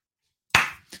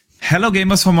Hello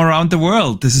gamers from around the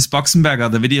world. This is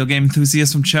Boxenberger, the video game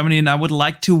enthusiast from Germany, and I would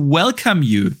like to welcome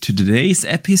you to today's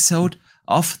episode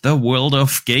of the World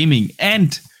of Gaming.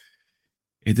 And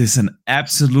it is an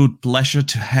absolute pleasure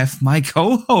to have my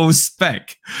co-host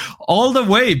back, all the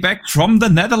way back from the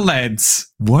Netherlands.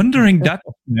 Wondering that,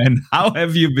 man, how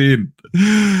have you been?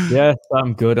 Yes,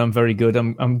 I'm good. I'm very good.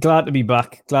 I'm glad to be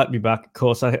back. Of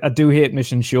course, I do hate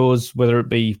missing shows, whether it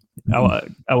be our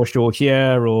show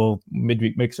here or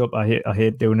midweek mix-up. I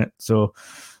hate doing it. So,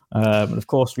 of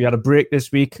course, we had a break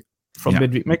this week from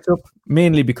midweek mix-up,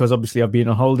 mainly because obviously I've been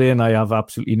on holiday and I have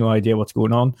absolutely no idea what's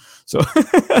going on. So,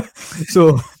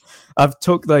 so I've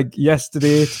took like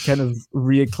yesterday to kind of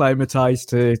reacclimatize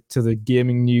to the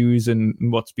gaming news and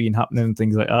what's been happening and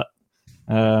things like that.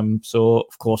 So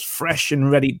of course, fresh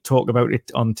and ready to talk about it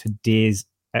on today's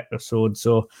episode.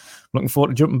 So looking forward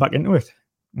to jumping back into it.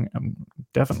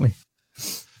 Definitely.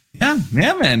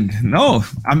 Yeah, man. No,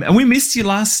 we missed you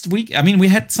last week. I mean, we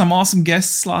had some awesome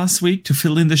guests last week to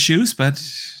fill in the shoes, but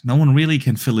no one really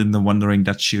can fill in the Wandering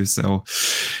Dutch shoes. So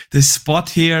this spot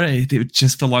here, it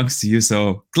just belongs to you.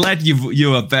 So glad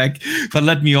you are back. But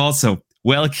let me also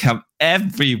welcome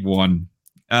everyone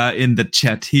in the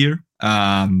chat here.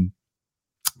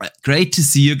 Great to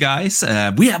see you guys.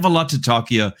 We have a lot to talk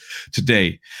here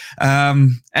today.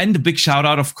 And a big shout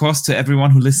out, of course, to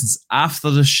everyone who listens after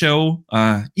the show,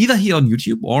 either here on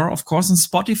YouTube or, of course, on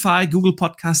Spotify, Google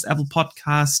Podcast, Apple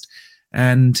Podcast.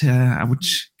 And I would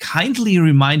kindly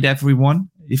remind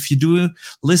everyone, if you do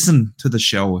listen to the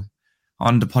show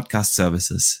on the podcast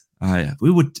services, we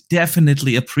would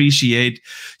definitely appreciate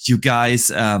you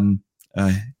guys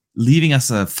leaving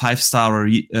us a 5-star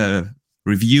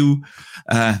review.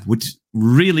 Would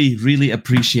really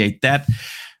appreciate that.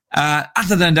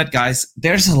 Other than that, guys,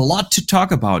 there's a lot to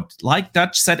talk about. Like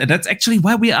Dutch said, and that's actually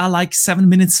why we are like 7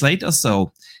 minutes late or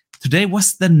so. Today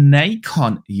was the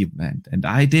Nacon event, and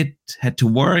I had to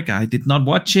work. I did not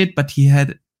watch it, but he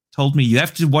had told me you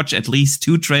have to watch at least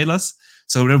 2 trailers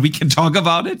so that we can talk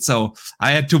about it. So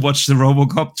I had to watch the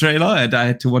Robocop trailer and I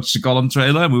had to watch the Gollum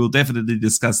trailer, and we will definitely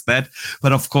discuss that.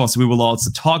 But of course, we will also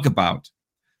talk about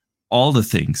all the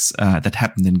things that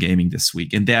happened in gaming this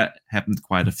week. And there happened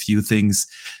quite a few things.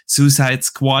 Suicide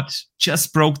Squad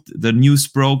just broke, the news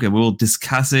broke, and we'll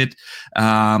discuss it.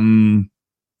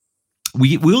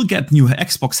 We will get new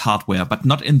Xbox hardware, but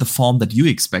not in the form that you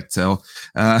expect. So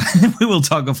we will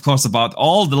talk, of course, about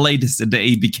all the latest in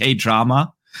the ABK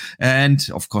drama and,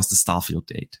 of course, the Starfield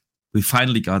date. We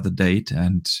finally got the date,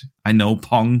 and I know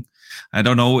Pong, I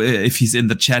don't know if he's in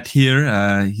the chat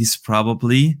here. He's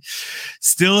probably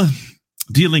still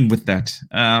dealing with that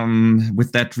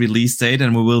release date,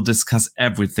 and we will discuss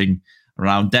everything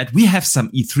around that. We have some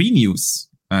E3 news.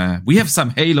 We have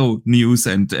some Halo news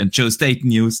and Joe State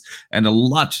news and a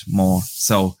lot more.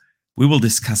 So we will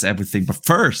discuss everything. But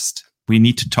first, we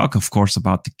need to talk, of course,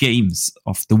 about the games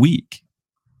of the week.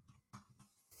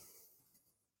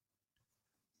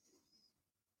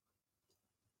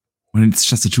 When it's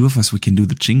just the two of us, we can do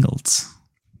the jingles.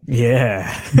 Yeah.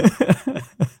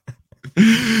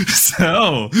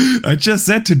 So I just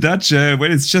said to Dutch,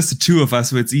 when it's just the two of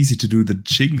us, it's easy to do the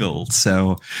jingle.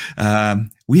 So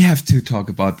we have to talk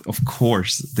about, of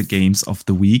course, the games of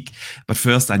the week. But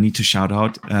first, I need to shout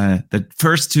out the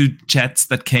first 2 chats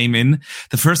that came in.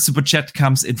 The first super chat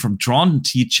comes in from Drawn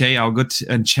TJ, our good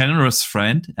and generous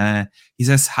friend. He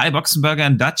says, "Hi, Boxenberger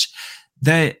and Dutch.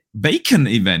 The Bacon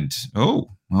event."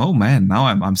 Oh man, now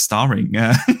I'm starring.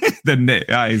 I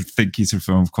think he's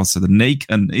referring, of course, to the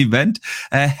Nacon event.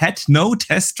 Had no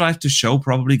test drive to show,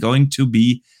 probably going to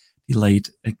be delayed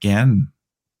again.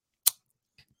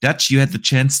 Dutch, you had the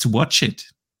chance to watch it.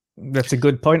 That's a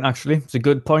good point, actually. It's a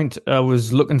good point. I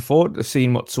was looking forward to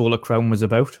seeing what Solar Crown was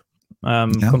about.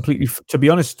 Completely, to be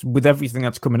honest, with everything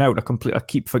that's coming out, I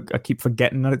keep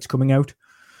forgetting that it's coming out.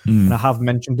 And I have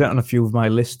mentioned it on a few of my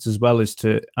lists as well,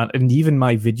 and even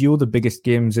my video, the biggest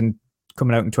games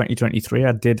coming out in 2023,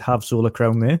 I did have Solar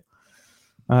Crown there.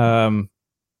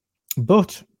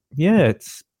 But yeah,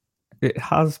 it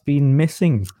has been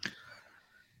missing.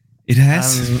 It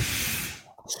has.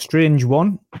 Strange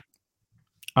one.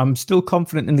 I'm still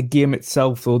confident in the game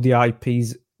itself, though. The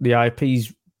IP's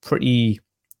pretty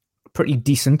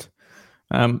decent.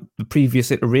 The previous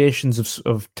iterations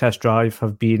of Test Drive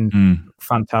have been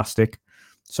fantastic.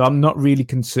 So I'm not really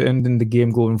concerned in the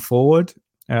game going forward.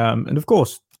 And of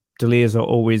course, delays are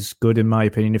always good, in my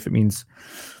opinion, if it means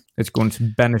it's going to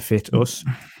benefit us.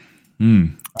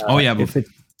 If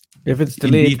it's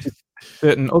delayed for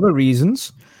certain other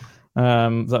reasons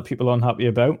that people are unhappy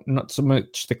about, not so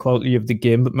much the quality of the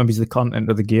game, but maybe the content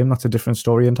of the game, that's a different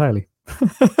story entirely.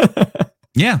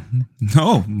 Yeah,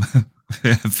 no.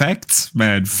 Facts,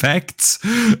 man, facts.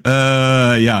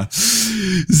 Yeah.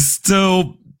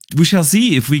 So we shall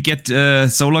see if we get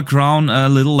Solar Crown a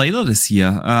little later this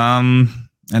year. And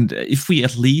if we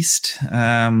at least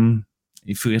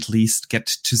get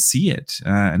to see it.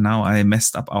 Now I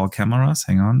messed up our cameras.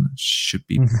 Hang on. Should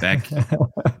be back.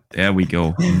 There we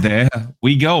go.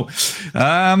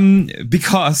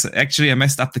 Because actually I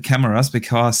messed up the cameras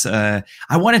because I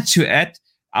wanted to add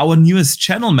our newest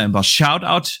channel member. Shout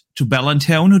out to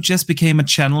Ballantown, who just became a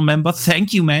channel member.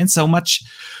 Thank you, man, so much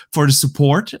for the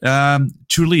support.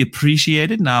 Truly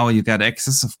appreciate it. Now you got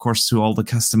access, of course, to all the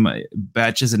custom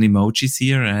badges and emojis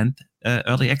here and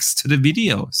early access to the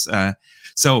videos.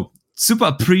 So super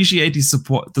appreciate the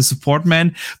support,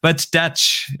 man. But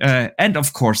Dutch, and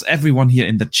of course, everyone here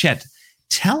in the chat,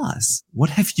 tell us, what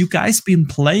have you guys been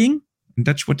playing? And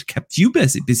Dutch, what kept you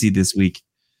busy this week?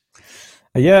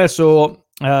 Yeah, so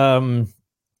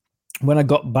when I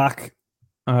got back,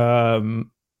 I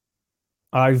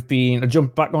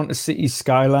jumped back onto Cities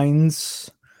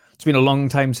Skylines. It's been a long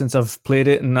time since I've played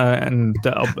it, and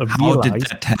I've realized, how did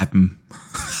that happen?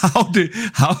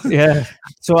 Yeah.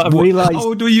 So I realized,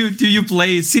 how do you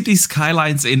play City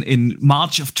Skylines in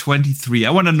March of 23?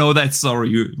 I want to know that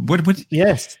story. What?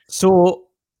 Yes. So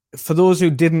for those who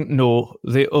didn't know,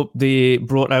 they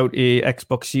brought out a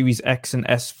Xbox Series X and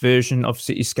S version of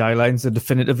City Skylines, the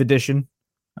definitive edition,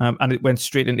 and it went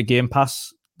straight into Game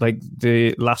Pass like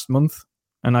the last month,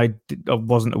 and I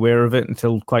wasn't aware of it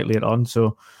until quite late on.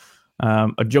 So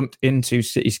I jumped into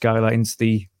City Skylines,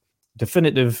 the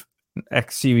definitive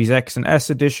Series X and S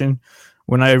edition.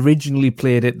 When I originally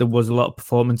played it, there was a lot of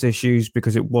performance issues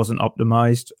because it wasn't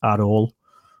optimized at all.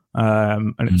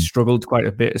 And it struggled quite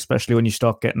a bit, especially when you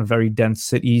start getting very dense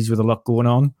cities with a lot going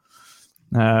on.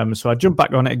 So I jumped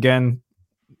back on it again,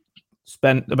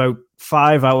 spent about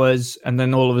 5 hours, and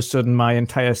then all of a sudden my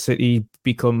entire city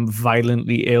become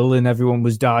violently ill and everyone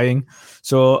was dying.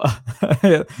 So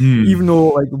even though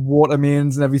like water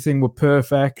mains and everything were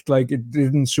perfect, like it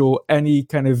didn't show any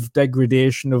kind of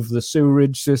degradation of the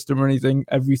sewerage system or anything.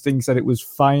 Everything said it was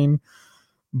fine,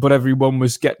 but everyone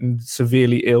was getting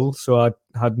severely ill, so I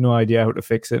had no idea how to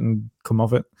fix it and come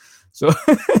off it. So,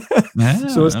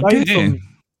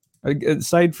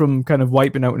 aside from kind of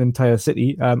wiping out an entire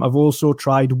city, I've also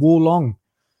tried Wolong,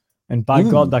 and by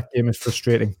God, that game is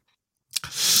frustrating.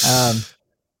 The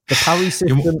parry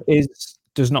system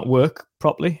does not work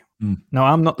properly. Now,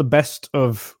 I'm not the best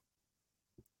of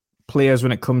players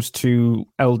when it comes to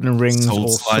Elden Rings or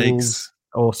Souls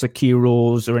or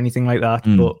Sekiros or anything like that,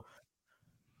 but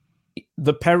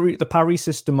the parry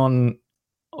system on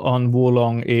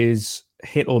Wolong is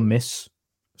hit or miss.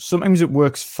 Sometimes it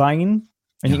works fine,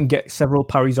 and you can get several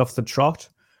parries off the trot.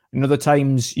 And other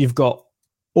times you've got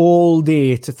all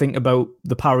day to think about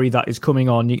the parry that is coming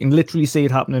on. You can literally see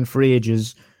it happening for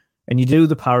ages, and you do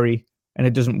the parry, and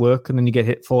it doesn't work, and then you get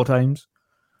hit 4 times.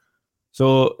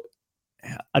 So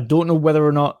I don't know whether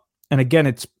or not, and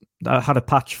again, I had a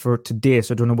patch for today,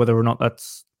 so I don't know whether or not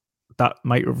that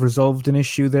might have resolved an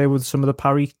issue there with some of the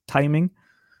parry timing,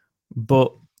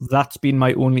 but that's been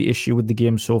my only issue with the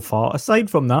game so far. Aside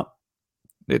from that,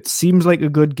 it seems like a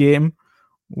good game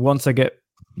once I get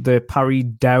the parry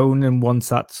down, and once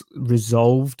that's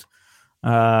resolved,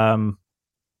 then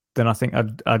I think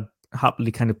I'd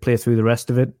happily kind of play through the rest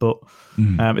of it, but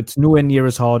it's nowhere near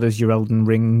as hard as your Elden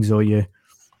Rings or your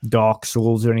Dark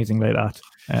Souls or anything like that.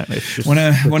 It's just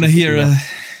want to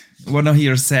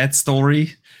hear a sad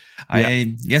story.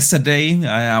 Yesterday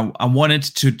I wanted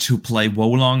to play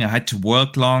Wolong. I had to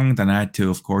work long, then I had to,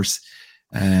 of course,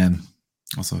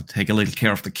 also take a little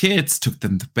care of the kids, took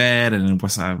them to bed, and it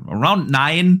was around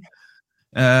 9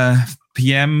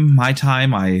 p.m. my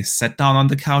time. I sat down on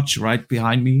the couch right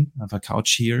behind me. I have a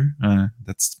couch here.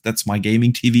 That's my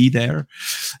gaming TV there,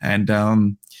 and I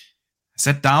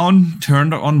sat down,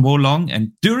 turned on Wolong,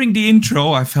 and during the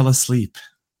intro I fell asleep.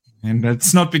 And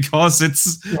that's not because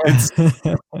it's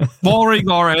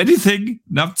boring or anything.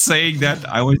 Not saying that.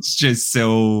 I was just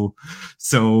so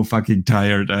fucking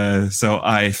tired. So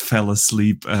I fell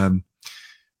asleep.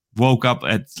 Woke up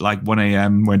at like 1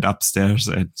 a.m., went upstairs,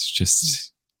 and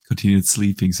just continued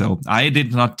sleeping. So I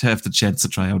did not have the chance to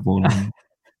try out Wolong.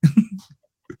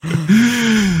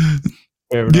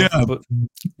 Fair enough. But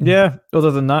yeah, other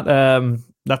than that,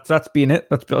 that's been it.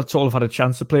 That's all I've had a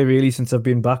chance to play really since I've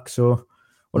been back. So.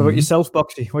 What about yourself,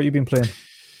 Boxy? What have you been playing?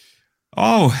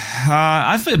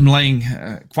 I've been playing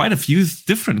quite a few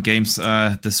different games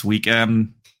this week.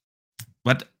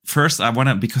 But first, I want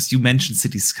to, because you mentioned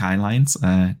City Skylines,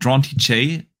 Drawn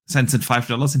TJ sends in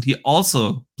 $5, and he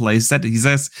also plays that. He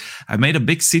says, I made a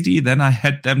big city, then I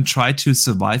had them try to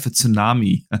survive a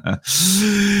tsunami.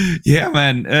 Yeah,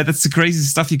 man, that's the crazy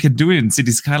stuff you can do in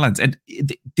City Skylines. And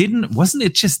wasn't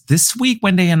it just this week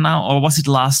when they announced, or was it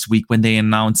last week when they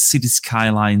announced City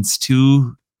Skylines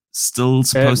 2 still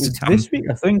supposed to come? This week,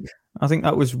 I think. I think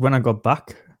that was when I got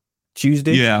back.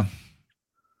 Tuesday. Yeah.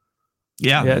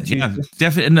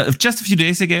 Definitely. Just a few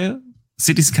days ago,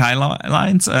 City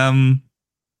Skylines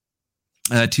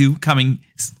 2 coming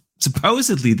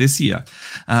supposedly this year,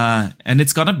 and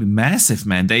it's gonna be massive,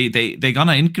 man. They're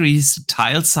gonna increase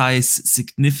tile size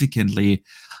significantly.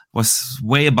 Was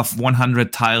way above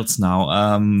 100 tiles now.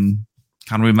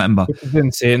 Can't remember. Which is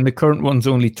insane. The current one's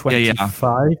only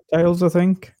 25 tiles, I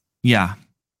think. Yeah.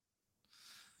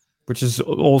 Which is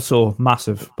also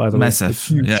massive, by the way. Massive.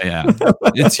 Yeah.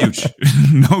 It's huge.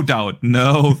 No doubt.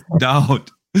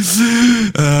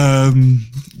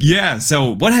 Yeah,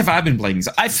 so what have I been playing?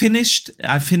 So I finished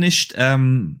my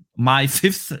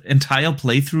 5th entire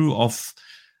playthrough of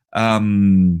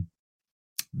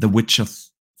The Witcher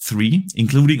 3,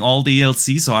 including all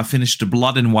DLC. So I finished the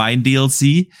Blood and Wine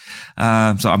DLC.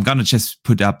 So I'm gonna just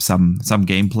put up some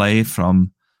gameplay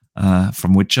from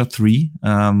Witcher 3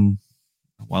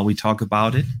 while we talk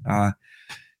about it.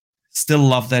 Still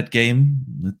love that game.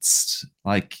 It's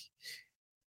like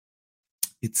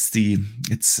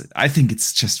I think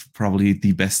it's just probably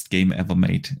the best game ever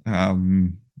made.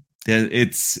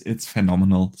 It's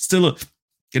phenomenal. Still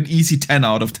an easy 10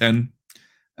 out of 10.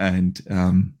 And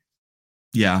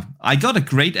yeah, I got a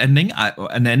great ending.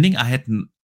 An ending I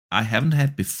haven't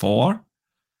had before.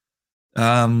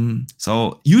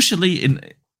 So usually in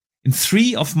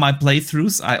 3 of my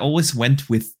playthroughs, I always went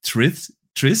with Triss.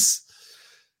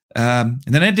 And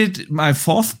then I did my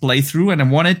 4th playthrough, and I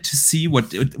wanted to see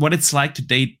what it's like to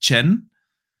date Jen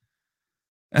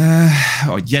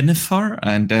or Yennefer,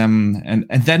 and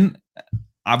then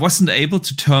I wasn't able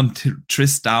to turn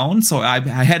Triss down, so I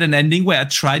had an ending where I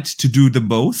tried to do them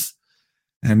both,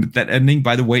 and that ending,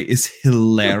 by the way, is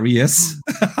hilarious.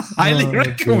 Highly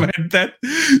recommend that.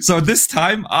 So this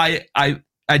time I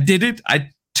did it.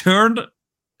 I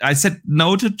said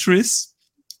no to Triss.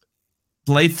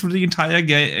 Played through the entire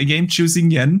game choosing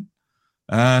Yen,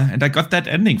 and I got that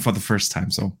ending for the first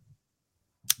time. So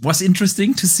was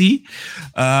interesting to see.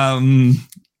 Other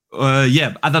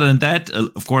than that,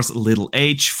 of course, a little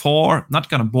H4. Not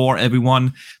gonna bore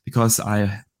everyone because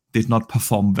I did not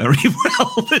perform very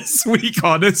well this week.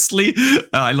 Honestly,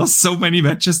 I lost so many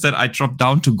matches that I dropped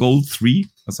down to gold 3.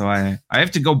 So I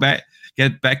have to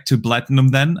get back to platinum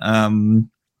then.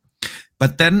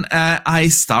 But then I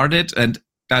started, and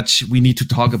Dutch, we need to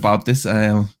talk about this.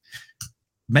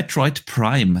 Metroid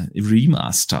Prime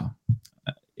Remaster.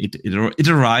 It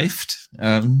arrived,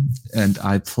 and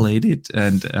I played it,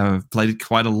 and played it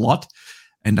quite a lot,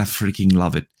 and I freaking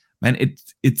love it, man.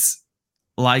 It's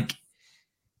like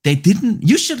they didn't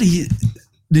usually.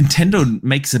 Nintendo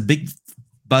makes a big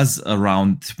buzz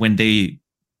around when they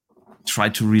try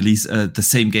to release the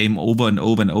same game over and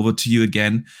over and over to you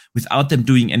again without them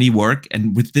doing any work.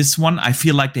 And with this one, I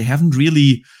feel like they haven't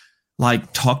really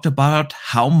talked about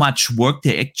how much work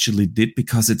they actually did,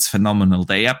 because it's phenomenal.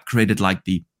 They upgraded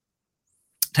the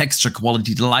texture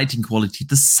quality, the lighting quality,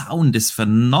 the sound is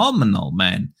phenomenal,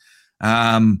 man.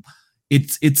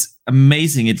 It's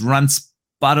amazing. It runs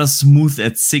butter smooth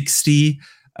at 60.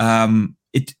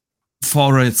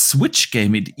 For a Switch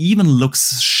game, it even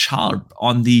looks sharp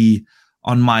on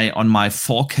my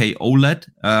 4K OLED.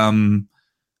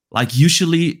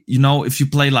 Usually, if you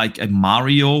play a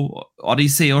Mario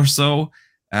Odyssey or so,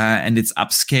 and it's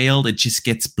upscaled, it just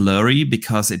gets blurry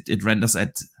because it renders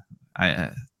at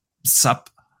sub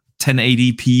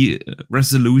 1080p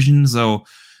resolution. So,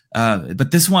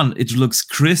 but this one, it looks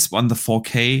crisp on the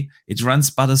 4K. It runs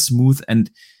butter smooth,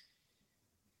 and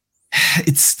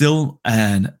it's still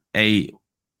an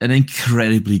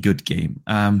incredibly good game.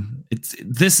 It's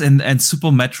this and Super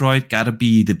Metroid gotta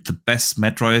be the best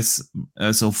Metroids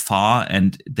so far,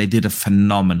 and they did a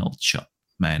phenomenal job,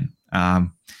 man.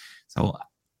 So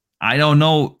I don't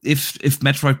know if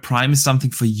Metroid Prime is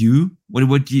something for you.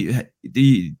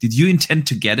 Did you intend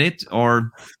to get it,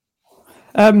 or?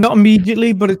 Not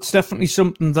immediately, but it's definitely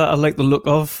something that I like the look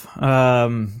of.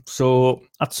 So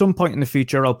at some point in the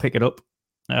future, I'll pick it up.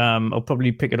 I'll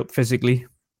probably pick it up physically,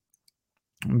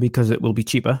 because it will be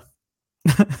cheaper.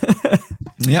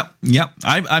 Yeah.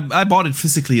 I bought it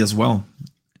physically as well.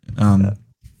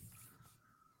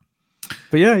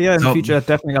 But yeah, in the future, I'll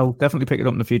definitely pick it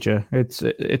up in the future.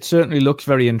 It certainly looks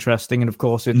very interesting, and of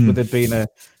course, with it being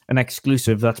an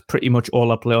exclusive, that's pretty much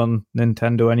all I play on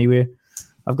Nintendo anyway.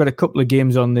 I've got a couple of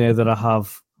games on there that I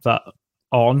have that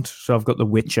aren't. So I've got The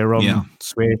Witcher on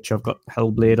Switch. I've got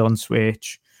Hellblade on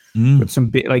Switch. Got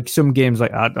some games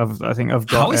like that. I think I've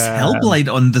got. How is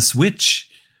Hellblade on the Switch?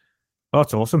 Oh,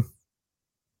 it's awesome.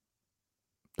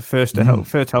 The first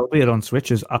Hellblade on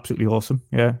Switch is absolutely awesome.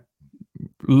 Yeah,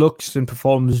 looks and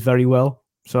performs very well.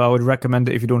 So I would recommend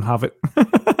it if you don't have it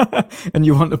and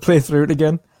you want to play through it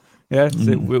again. Yeah,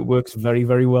 it works very,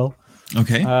 very well.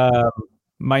 Okay.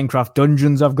 Minecraft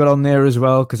Dungeons I've got on there as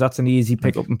well, because that's an easy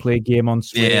pick up and play game on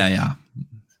Switch. Yeah.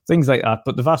 Things like that.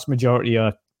 But the vast majority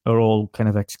are all kind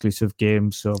of exclusive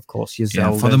games. So of course your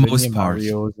Zelda, for the most part.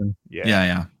 Marios and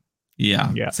Yeah.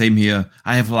 Same here.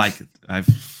 I have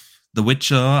The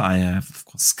Witcher. I have of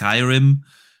course Skyrim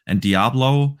and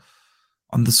Diablo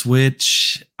on the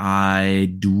Switch.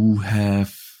 I do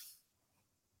have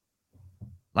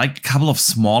like a couple of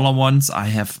smaller ones. I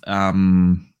have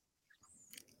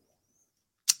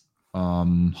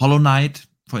Hollow Knight,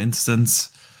 for instance.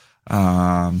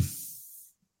 I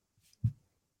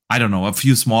don't know, a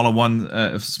few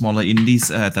smaller indies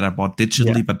that I bought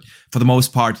digitally, but for the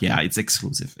most part, it's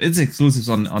exclusive. It's exclusive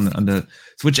on the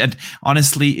Switch, and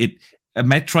honestly,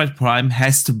 Metroid Prime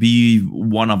has to be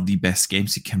one of the best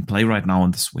games you can play right now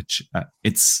on the Switch.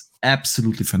 It's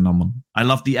absolutely phenomenal. I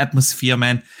love the atmosphere,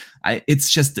 man. It's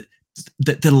just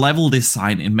the level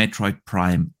design in Metroid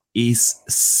Prime is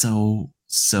so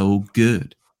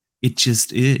good. It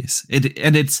just is.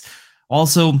 And it's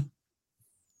also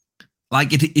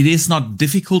like it is not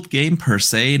difficult game per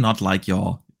se, not like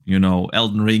your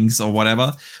Elden Rings or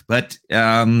whatever, but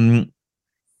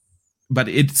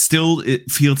it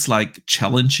feels like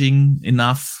challenging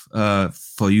enough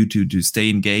for you to stay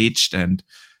engaged, and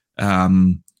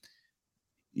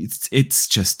it's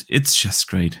just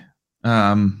great.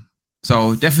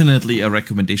 So definitely a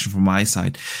recommendation from my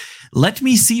side. Let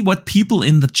me see what people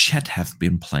in the chat have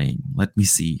been playing. Let me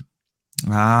see.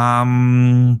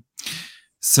 Wola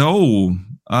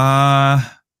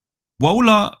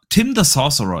Tim the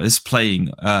Sorcerer is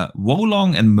playing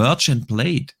Wolong and Merchant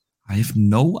Blade. I have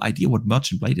no idea what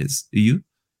Merchant Blade is. Do you?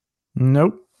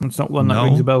 Nope, it's not one that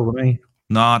rings a bell with me.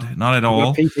 Not at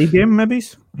all. A PC game, maybe?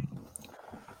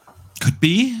 Could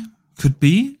be.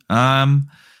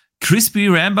 Crispy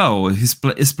Rambo is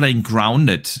playing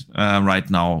Grounded right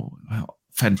now.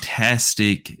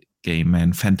 Fantastic game,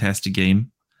 man. Fantastic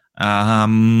game.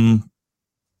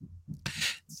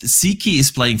 Siki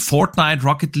is playing Fortnite,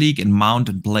 Rocket League, and Mount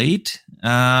and Blade.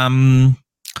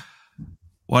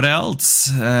 What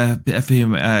else?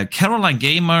 Caroline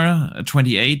Gamer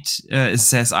 28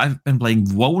 says, I've been playing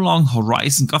Wolong,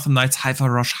 Horizon, Gotham Knights, Hi-Fi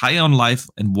Rush, High on Life,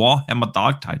 and Warhammer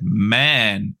Dark Tide.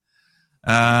 Man,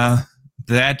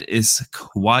 that is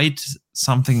quite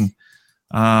something,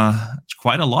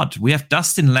 quite a lot. We have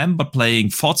Dustin Lambert playing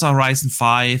Forza Horizon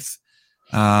 5.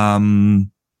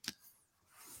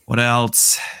 What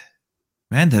else?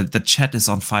 Man, the chat is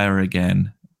on fire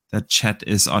again. The chat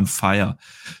is on fire.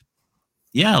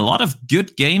 Yeah, a lot of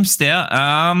good games there. Did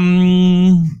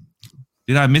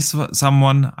I miss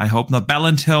someone? I hope not.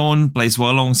 Ballantone plays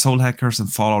Wolong, Soul Hackers, and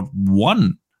Fallout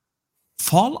 1.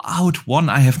 Fallout 1,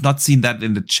 I have not seen that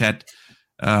in the chat.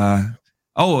 And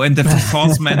the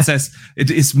fourth man says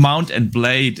it is Mount and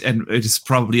Blade, and it is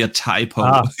probably a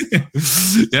typo.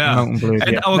 Yeah, Blade,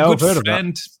 and our good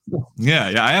friend.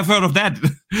 Yeah, I have heard of that.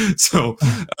 So,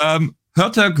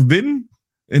 Hertog Win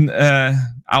in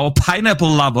our pineapple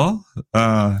lover,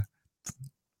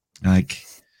 like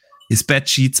his bed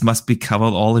sheets must be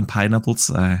covered all in pineapples.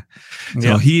 So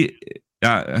he,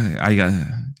 I got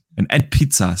and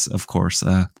pizzas, of course.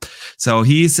 So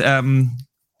he's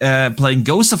playing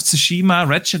Ghost of Tsushima,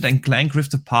 Ratchet and Clank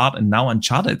Rift Apart, and now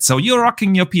Uncharted. So you're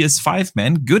rocking your PS5,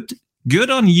 man. Good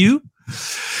on you.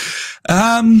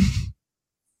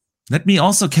 Let me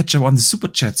also catch up on the super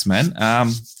chats, man.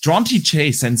 Dronty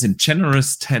J sends in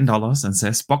generous $10 and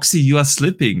says, Boxy, you are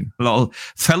slipping. Lol.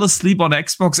 Fell asleep on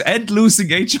Xbox and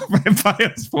losing Age of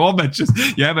Empires 4 matches.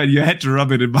 Yeah, man, you had to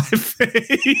rub it in my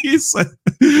face.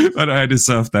 But I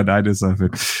deserve that. I deserve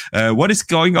it. What is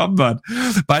going on, bud?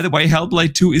 By the way,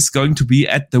 Hellblade 2 is going to be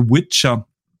at The Witcher.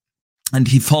 And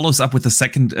he follows up with the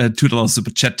second $2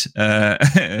 super chat.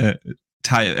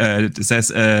 It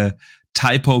says,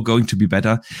 typo going to be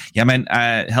better. Yeah, man,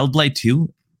 Hellblade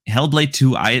 2,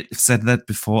 I said that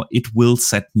before, it will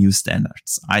set new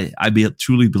standards. I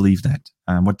truly believe that.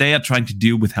 What they are trying to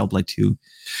do with Hellblade 2,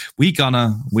 we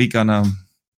gonna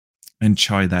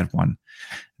enjoy that one.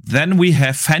 Then we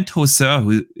have Fantoser,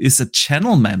 who is a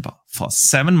channel member for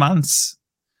 7 months.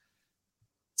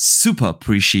 Super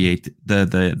appreciate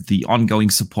the ongoing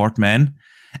support, man.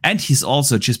 And he's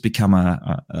also just become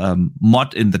a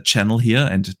mod in the channel here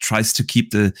and tries to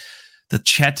keep the the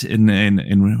chat in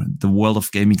the world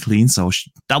of gaming clean. So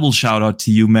double shout out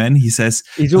to you, man. He says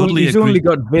he's only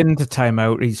got Vin to time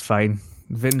out. He's fine.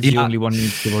 Vin's the only one he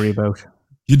needs to worry about.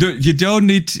 You don't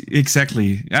need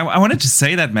exactly. I wanted to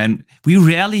say that, man. We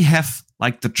rarely have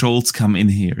like the trolls come in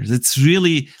here. It's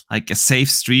really like a safe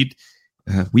street.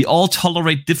 We all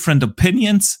tolerate different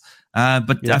opinions,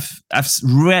 but I've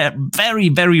very,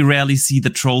 very rarely see the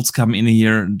trolls come in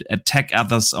here and attack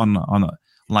others on a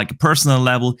personal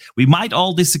level. We might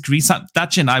all disagree.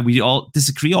 Dutch and we all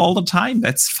disagree all the time.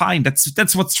 That's fine.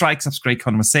 That's what strikes up great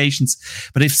conversations.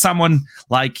 But if someone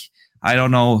like, I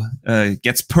don't know,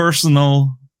 gets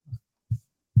personal,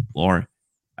 or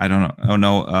I don't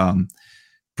know,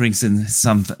 brings in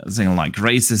something like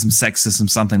racism, sexism,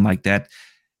 something like that,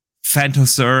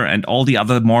 Phantosur and all the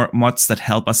other mods that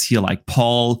help us here, like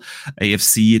Paul,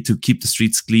 AFC, to keep the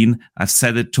streets clean. I've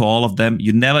said it to all of them.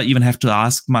 You never even have to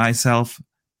ask myself.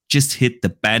 Just hit the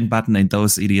ban button and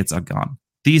those idiots are gone.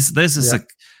 This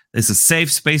is a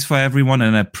safe space for everyone,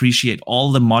 and I appreciate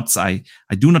all the mods. I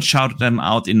do not shout them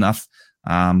out enough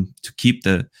to keep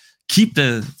the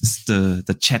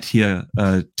chat here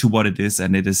to what it is,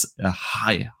 and it is a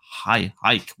high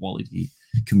quality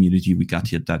community we got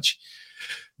here, Dutch.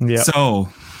 Yeah. So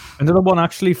another one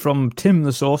actually from Tim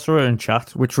the Sorcerer in chat,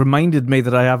 which reminded me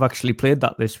that I have actually played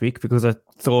that this week, because I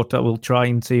thought I will try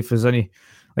and see if there's any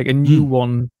like a new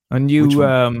one, a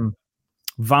new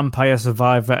Vampire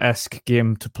Survivor-esque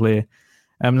game to play.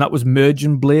 That was Merge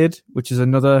and Blade, which is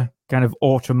another kind of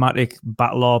automatic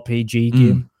battle RPG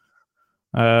game.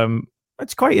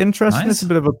 It's quite interesting. Nice.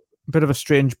 It's a bit of a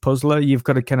strange puzzler. You've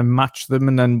got to kind of match them,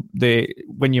 and then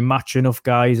when you match enough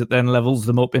guys, it then levels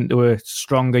them up into a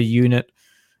stronger unit,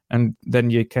 and then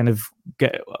you kind of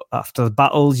get, after the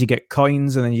battles, you get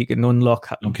coins, and then you can unlock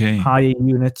higher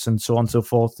units and so on and so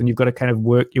forth. And you've got to kind of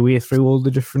work your way through all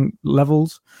the different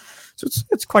levels. So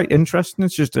it's quite interesting.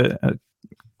 It's just a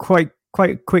quite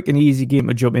quick and easy game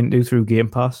to jump into through Game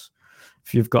Pass.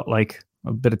 If you've got like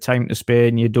a bit of time to spare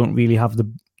and you don't really have the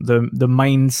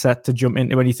mindset to jump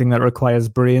into anything that requires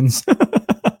brains,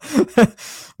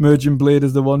 Merge and Blade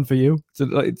is the one for you.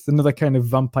 It's another kind of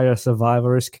Vampire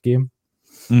Survivor-esque game.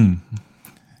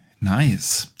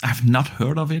 Nice. I've not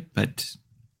heard of it, but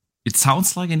it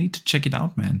sounds like I need to check it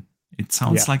out, man. It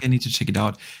sounds like I need to check it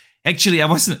out. Actually, I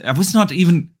was not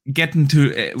even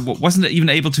wasn't even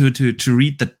able to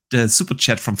read the super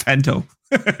chat from Fanto.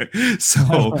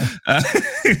 So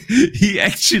he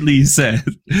actually said,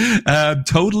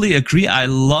 totally agree.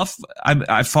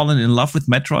 I've fallen in love with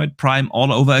Metroid Prime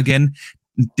all over again.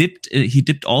 He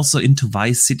dipped also into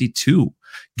Vice City 2.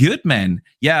 Good, man.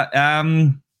 Yeah.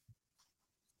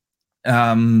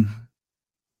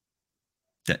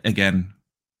 Again,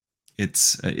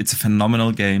 it's a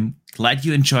phenomenal game. Glad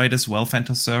you enjoyed as well,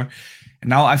 Phantosur. And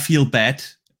now I feel bad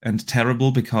and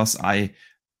terrible because I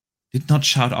did not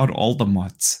shout out all the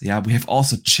mods. Yeah, we have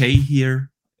also Jay here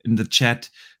in the chat,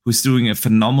 who's doing a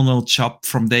phenomenal job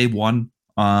from day one.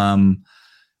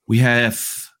 We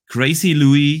have Gracie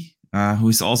Louis, who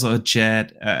is also a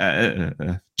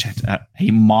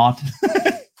mod.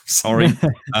 Sorry.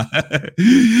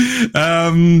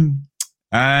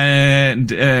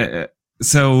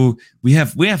 So we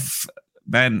have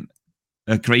man,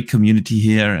 a great community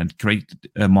here and great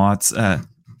mods.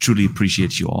 Truly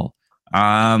appreciate you all.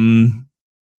 But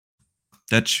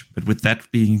with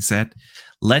that being said,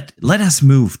 let us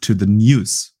move to the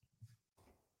news.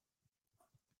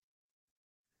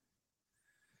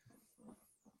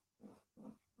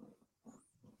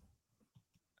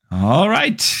 All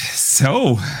right,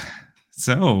 so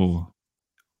the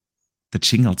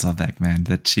jingles are back, man.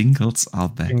 The jingles are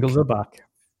back. Jingles are back.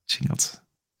 Jingles.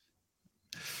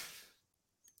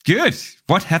 Good.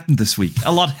 What happened this week?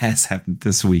 A lot has happened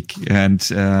this week, and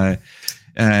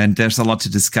there's a lot to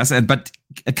discuss. But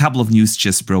a couple of news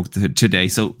just broke today,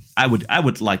 so I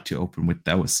would like to open with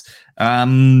those.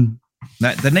 The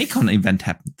Nacon event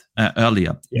happened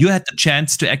earlier. Yeah. You had the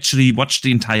chance to actually watch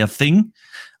the entire thing.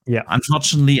 Yeah.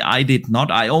 Unfortunately, I did not.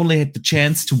 I only had the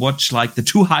chance to watch like the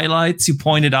two highlights you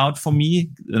pointed out for me,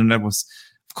 and that was,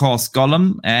 of course,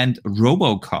 Gollum and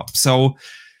Robocop. So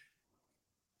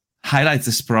highlights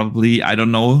is probably, I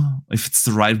don't know if it's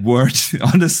the right word.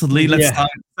 Honestly, let's start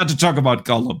to talk about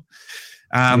Gollum.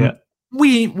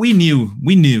 We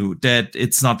knew that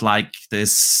it's not like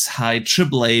this high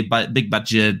AAA big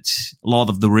budget Lord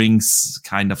of the Rings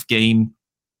kind of game.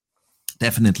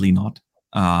 Definitely not.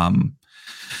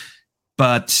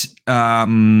 But I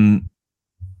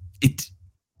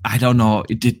don't know.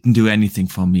 It didn't do anything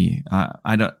for me.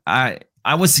 I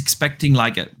was expecting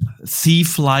like a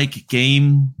thief-like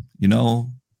game,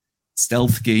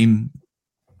 stealth game.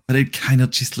 but it kind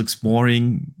of just looks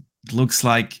boring. It looks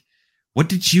like, how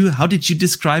did you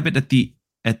describe it at the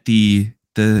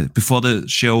before the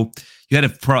show? You had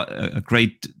a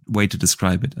great way to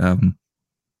describe it.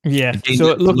 Yeah,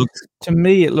 so to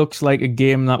me, it looks like a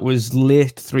game that was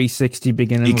late 360,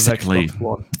 beginning of Xbox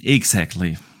One.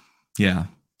 Exactly. Yeah.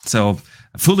 So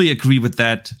I fully agree with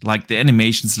that. Like, the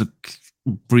animations look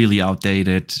really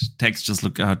outdated. Textures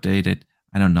look outdated.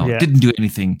 I don't know. Yeah. Didn't do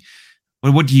anything.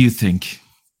 But what do you think?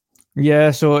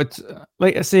 Yeah, so it's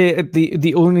like I say,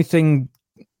 the only thing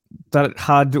that it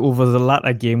had over the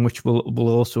latter game, which we'll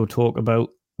also talk about,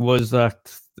 was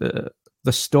that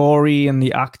the story and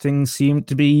the acting seemed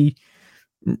to be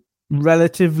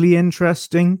relatively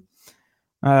interesting.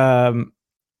 But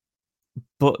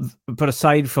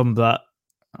aside from that,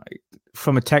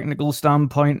 from a technical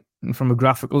standpoint and from a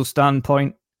graphical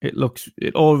standpoint, it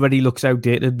already looks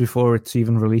outdated before it's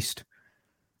even released.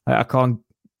 I can't.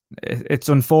 It's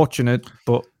unfortunate,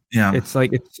 but yeah, it's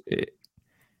like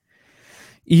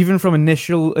even from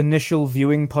initial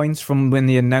viewing points from when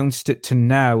they announced it to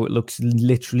now, it looks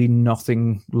literally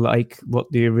nothing like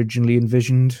what they originally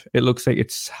envisioned. It looks like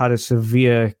it's had a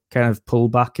severe kind of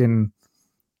pullback in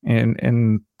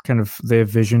kind of their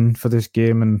vision for this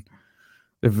game, and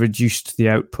they've reduced the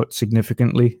output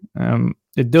significantly.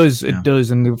 It does,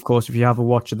 and of course, if you have a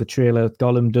watch of the trailer,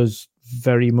 Gollum does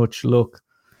very much look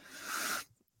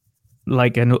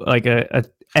like a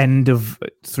end of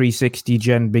 360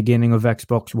 gen, beginning of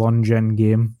Xbox One gen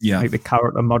game. Yeah, like the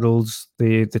character models,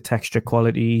 the texture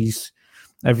qualities,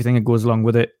 everything that goes along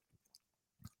with it.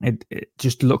 It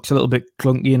just looks a little bit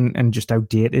clunky and just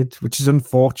outdated, which is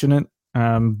unfortunate.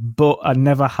 But I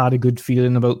never had a good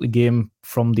feeling about the game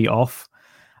from the off.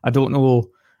 I don't know,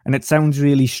 and it sounds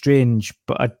really strange,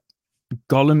 but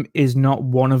Gollum is not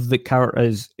one of the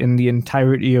characters in the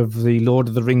entirety of the Lord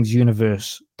of the Rings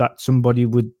universe that somebody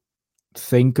would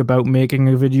think about making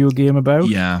a video game about.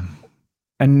 Yeah.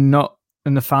 And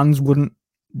the fans wouldn't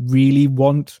really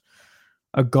want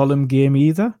a Gollum game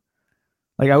either.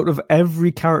 Like, out of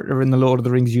every character in the Lord of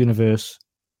the Rings universe,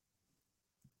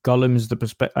 Gollum's the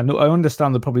perspective. I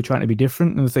understand they're probably trying to be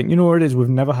different and think, you know what it is, we've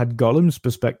never had Gollum's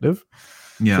perspective.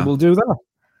 Yeah. So we'll do that.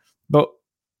 But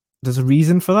there's a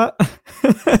reason for that.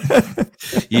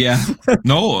 Yeah.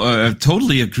 No, I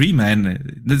totally agree,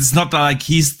 man. It's not like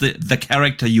he's the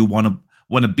character you want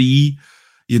to be,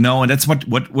 and that's what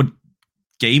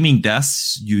gaming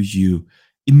does. You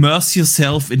immerse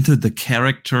yourself into the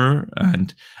character,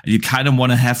 and you kind of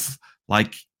want to have,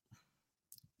 like,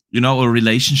 a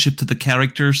relationship to the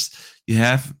characters you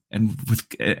have, and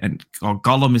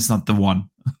Gollum is not the one.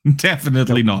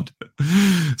 Definitely not.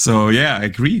 So yeah, I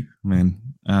agree, man.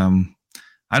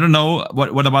 I don't know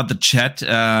what about the chat.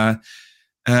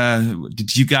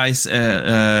 Did you guys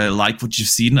like what you've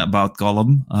seen about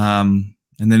Gollum? And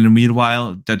then in the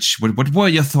meanwhile, what were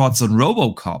your thoughts on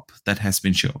RoboCop that has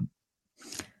been shown?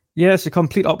 Yeah, it's a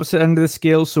complete opposite end of the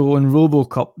scale. So in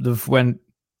RoboCop, they've went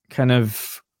kind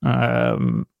of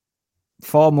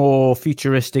far more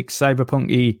futuristic,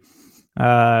 cyberpunky,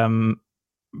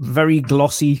 very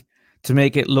glossy to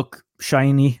make it look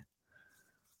shiny,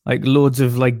 like loads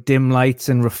of like dim lights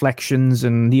and reflections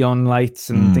and neon lights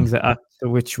and things like that,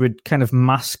 which would kind of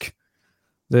mask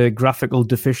the graphical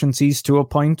deficiencies to a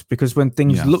point, because when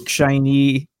things look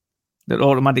shiny, that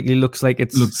automatically looks like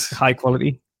it's high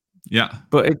quality. Yeah,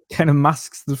 but it kind of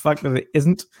masks the fact that it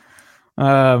isn't.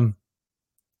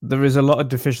 There is a lot of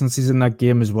deficiencies in that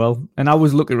game as well. And I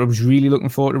was really looking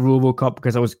forward to RoboCop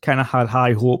because I was kind of had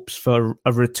high hopes for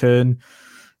a return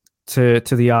to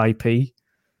the IP.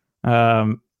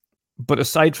 But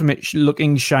aside from it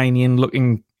looking shiny and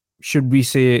looking, should we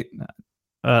say,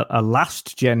 a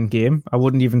last gen game, I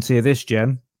wouldn't even say this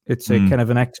gen. It's a kind of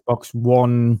an Xbox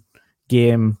One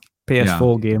game,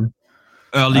 PS4 game.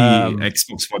 Early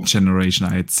Xbox One generation,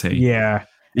 I'd say. Yeah.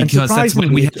 Because that's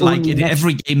when we had, like, in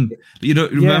every game,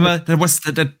 remember there was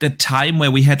the time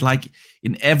where we had, like,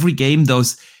 in every game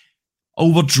those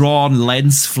overdrawn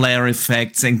lens flare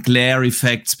effects and glare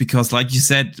effects, because, like you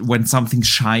said, when something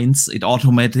shines, it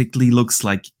automatically looks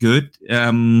like good.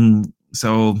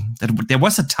 So there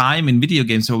was a time in video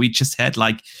games where we just had,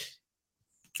 like,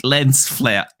 lens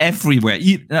flare everywhere.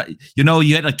 You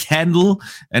had a candle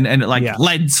and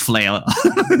lens flare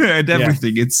and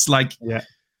everything. It's like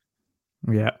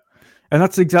yeah, and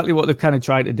that's exactly what they've kind of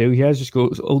tried to do here, is just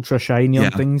go ultra shiny on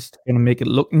things to kind of make it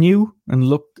look new and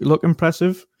look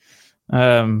impressive.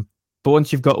 But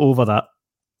once you've got over that,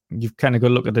 you've kind of got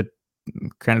to look at it,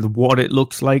 kind of what it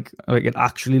looks like it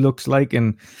actually looks like,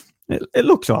 and it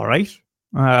looks all right.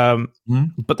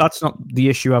 But that's not the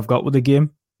issue I've got with the game,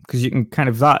 because you can kind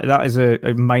of that is a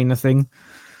minor thing.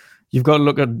 you've got to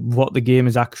look at what the game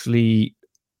is actually,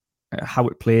 how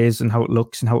it plays and how it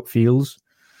looks and how it feels.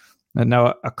 And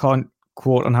now I can't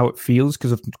quote on how it feels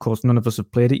because, of course, none of us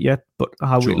have played it yet. But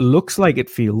how it looks like it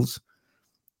feels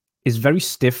is very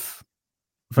stiff,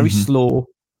 very slow.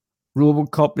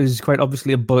 Robocop is quite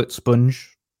obviously a bullet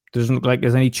sponge. Doesn't look like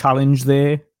there's any challenge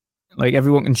there. Like,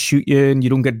 everyone can shoot you and you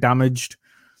don't get damaged.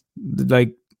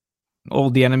 Like, all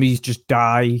the enemies just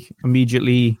die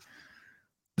immediately.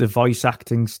 The voice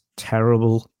acting's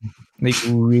terrible. Like,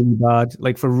 really bad.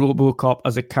 Like, for Robocop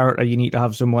as a character, you need to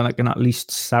have someone that can at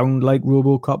least sound like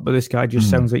Robocop, but this guy just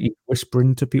sounds like he's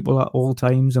whispering to people at all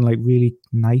times and, like, really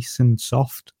nice and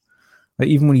soft. Like,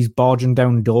 even when he's barging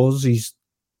down doors, he's,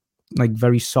 like,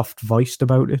 very soft voiced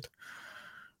about it.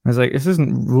 I was like, this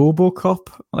isn't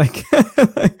Robocop. Like,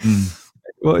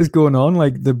 what is going on?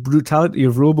 Like, the brutality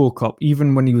of Robocop,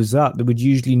 even when he was that, they would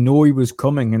usually know he was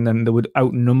coming and then they would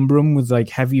outnumber him with, like,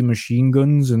 heavy machine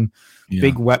guns and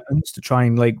big weapons to try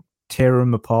and, like, tear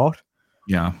him apart.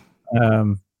 Yeah.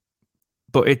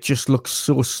 But it just looks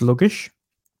so sluggish.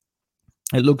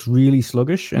 It looks really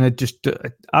sluggish. And it just,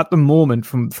 at the moment,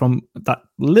 from that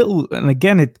little, and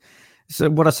again, it's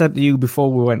what I said to you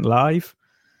before we went live.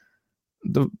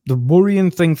 The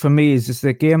worrying thing for me is it's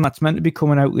a game that's meant to be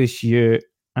coming out this year,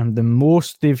 and the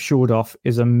most they've showed off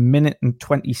is 1 minute and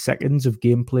 20 seconds of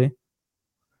gameplay.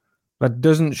 That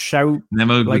doesn't shout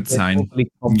never a like good sign.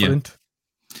 Totally confident.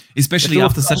 Yeah. Especially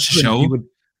after such a show.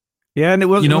 And it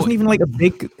wasn't even like a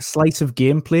big slice of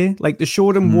gameplay. Like, they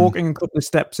showed him walking a couple of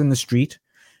steps in the street,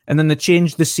 and then they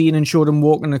changed the scene and showed him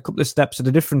walking a couple of steps at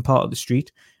a different part of the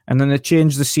street, and then they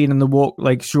changed the scene and the walk,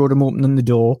 like, showed him opening the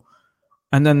door,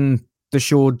 and then they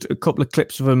showed a couple of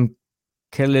clips of him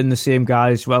killing the same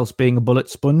guys whilst being a bullet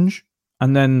sponge,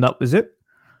 and then that was it.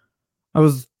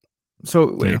 It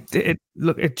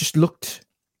just looked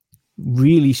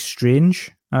really strange.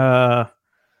 I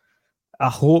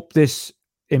hope this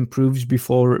improves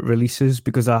before it releases,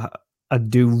 because I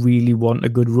do really want a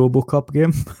good RoboCop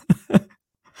game.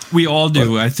 We all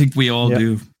do. I think we all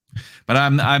do. But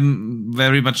I'm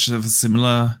very much on a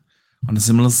similar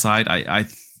side. I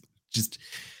just.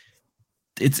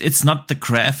 It's not the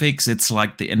graphics, it's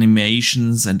like the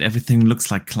animations and everything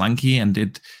looks like clunky, and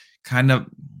it kind of,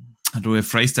 how do I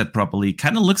phrase that properly?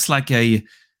 Kind of looks like a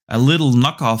little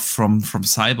knockoff from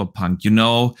Cyberpunk.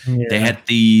 They had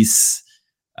these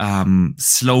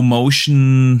slow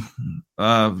motion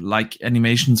like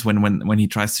animations when he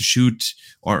tries to shoot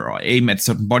or aim at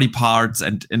certain body parts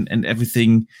and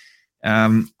everything.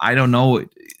 I don't know. It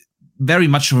very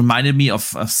much reminded me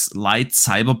of a light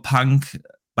Cyberpunk.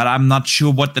 But I'm not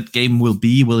sure what that game will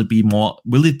be. Will it be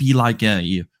like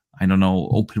a, I don't know,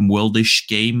 open worldish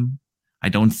game? I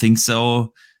don't think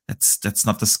so. That's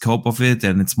not the scope of it.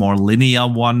 And it's more linear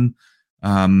one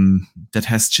that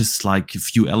has just like a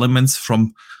few elements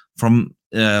from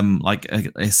like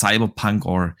a Cyberpunk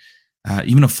or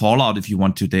even a Fallout if you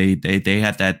want to. They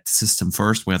had that system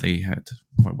first where they had,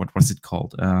 what was it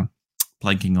called?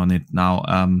 Blanking on it now.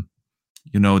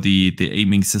 The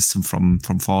aiming system from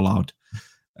Fallout.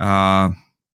 You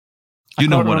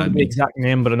know what I mean. The exact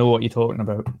name, but I know what you're talking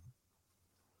about.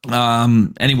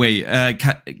 Anyway,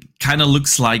 kind of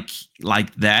looks like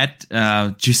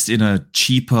that, just in a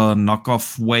cheaper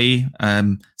knockoff way.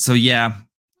 So yeah,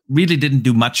 really didn't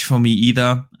do much for me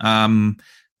either.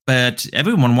 But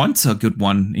everyone wants a good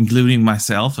one, including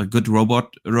myself, a good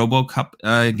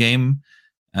RoboCop game.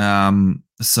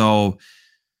 So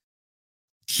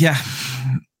yeah.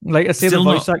 Like I say, the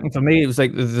voice acting for me, it was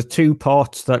like the two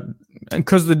parts that,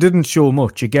 because they didn't show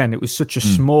much. Again, it was such a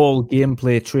small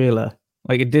gameplay trailer.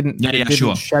 Like, it didn't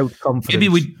shout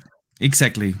confidence.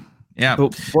 Exactly. Yeah.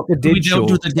 But what they did show,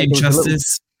 do the game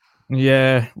justice.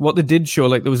 What they did show,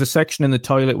 like, there was a section in the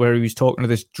toilet where he was talking to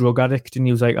this drug addict, and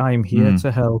he was like, "I'm here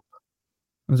to help."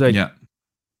 I was like, "Yeah,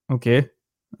 okay."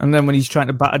 And then when he's trying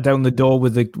to batter down the door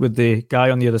with the guy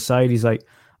on the other side, he's like,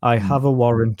 "I have a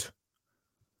warrant."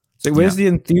 So where's the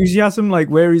enthusiasm? Like,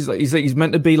 where he's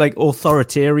meant to be like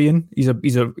authoritarian. He's a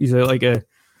very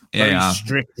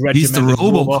strict regimented. He's the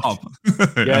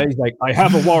RoboCop. Yeah, he's like, I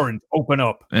have a warrant. Open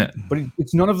up. Yeah. But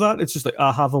it's none of that. It's just like,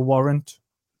 I have a warrant.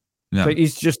 Yeah. Like,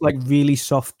 he's just like really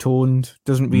soft toned.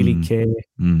 Doesn't really care.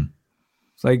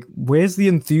 It's like, where's the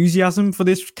enthusiasm for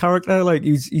this character? Like,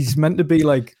 he's meant to be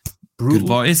like brutal. Good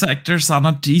voice actors are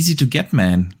not easy to get,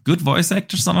 man. Good voice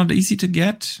actors are not easy to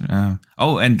get. And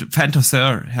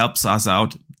Fantaseur helps us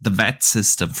out. The VATS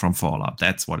system from Fallout.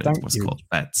 That's what it was called.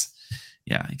 VATS.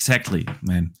 Yeah, exactly,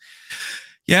 man.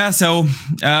 Yeah, so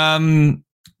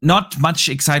not much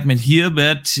excitement here,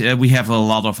 but we have a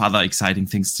lot of other exciting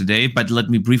things today. But let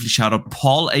me briefly shout out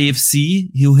Paul AFC,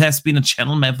 who has been a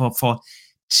channel member for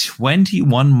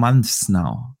 21 months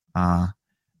now. That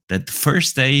the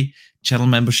first day channel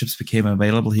memberships became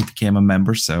available, he became a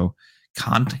member. So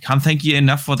can't thank you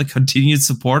enough for the continued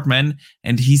support, man.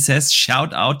 And he says,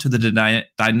 shout out to the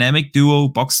dynamic duo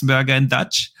Boxenberger and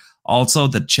Dutch. Also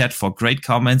the chat for great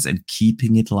comments and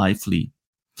keeping it lively.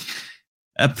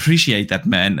 Appreciate that,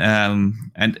 man.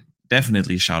 And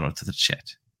definitely shout out to the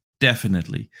chat.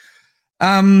 Definitely.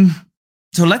 So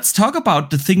let's talk about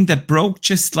the thing that broke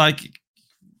just like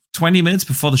 20 minutes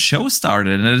before the show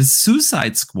started, and it is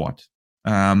Suicide Squad.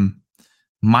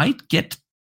 Might get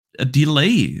a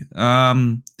delay.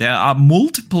 There are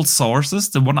multiple sources.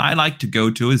 The one I like to go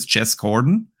to is Jess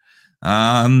Gordon.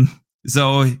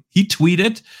 So he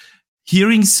tweeted,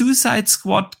 hearing Suicide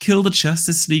Squad Kill the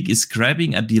Justice League is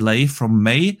grabbing a delay from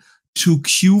May to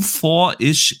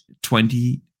Q4-ish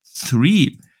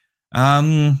 23.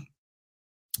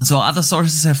 So other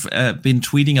sources have been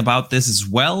tweeting about this as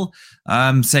well,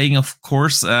 saying, of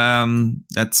course,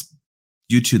 that's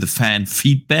due to the fan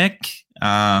feedback.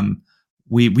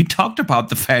 We talked about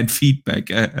the fan feedback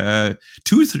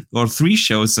 2 or 3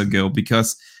 shows ago,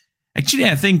 because actually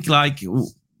I think like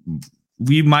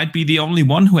we might be the only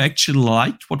one who actually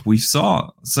liked what we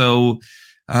saw. So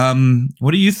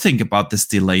what do you think about this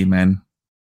delay, man?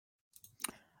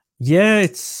 Yeah,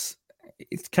 it's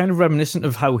kind of reminiscent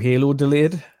of how Halo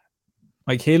delayed.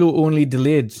 Like Halo only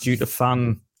delayed due to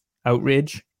fan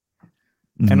outrage.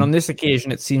 Mm-hmm. And on this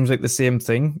occasion, it seems like the same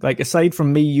thing. Like aside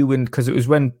from me, you, and because it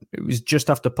was just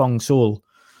after Pong Soul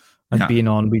had been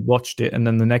on, we watched it, and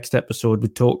then the next episode we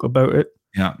talk about it.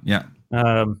 Yeah.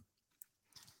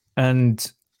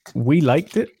 And we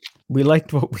liked it. We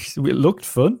liked it looked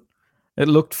fun. It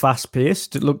looked fast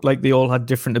paced. It looked like they all had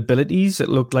different abilities. It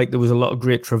looked like there was a lot of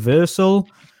great traversal.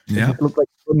 Yeah. It looked like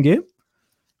a fun game.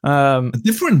 A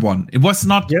different one. It was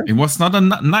not. Yeah. It was not a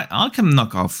Arkham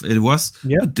knockoff. It was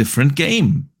a different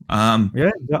game.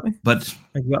 Yeah, exactly. But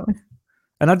exactly.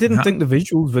 And I didn't think the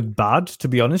visuals were bad, to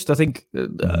be honest. I think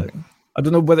I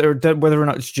don't know whether or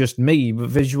not it's just me, but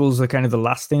visuals are kind of the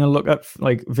last thing I look at.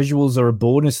 Like visuals are a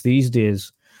bonus these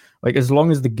days. Like as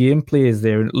long as the gameplay is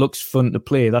there and it looks fun to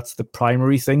play, that's the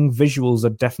primary thing. Visuals are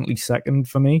definitely second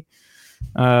for me.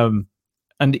 And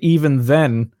even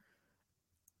then,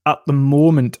 at the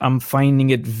moment, I'm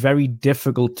finding it very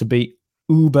difficult to be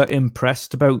uber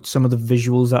impressed about some of the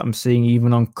visuals that I'm seeing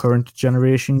even on current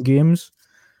generation games.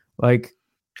 Like,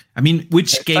 I mean,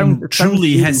 which game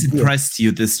truly has impressed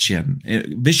you this gen,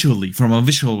 visually, from a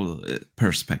visual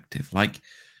perspective? Like,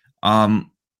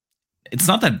 it's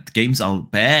not that games are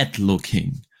bad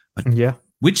looking, but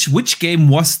which game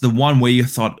was the one where you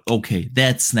thought, okay,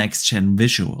 that's next gen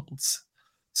visuals?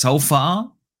 So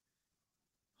far,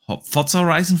 Forza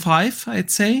Horizon 5,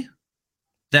 I'd say.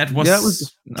 That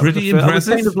was pretty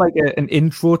impressive. It was kind of like an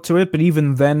intro to it, but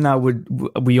even then,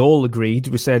 we all agreed.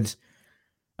 We said,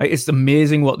 it's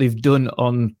amazing what they've done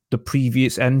on the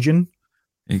previous engine.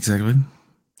 Exactly.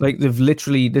 Like they've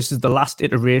literally, this is the last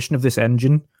iteration of this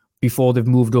engine before they've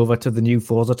moved over to the new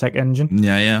Forza Tech engine.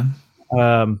 Yeah.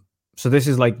 So this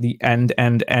is like the end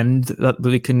that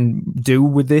they can do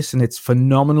with this, and it's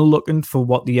phenomenal looking for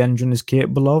what the engine is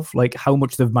capable of, like how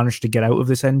much they've managed to get out of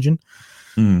this engine.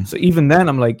 So even then,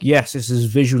 I'm like, yes, this is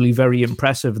visually very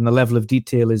impressive, and the level of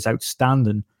detail is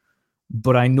outstanding,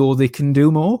 but I know they can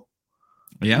do more.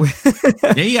 Yeah.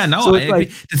 No, so I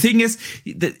agree. The thing is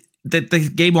that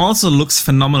the game also looks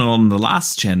phenomenal on the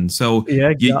last gen. So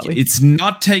exactly. It's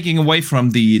not taking away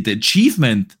from the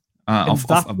achievement of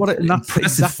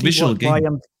impressive visual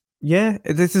game.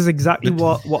 This is exactly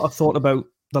what I thought about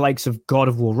the likes of God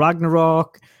of War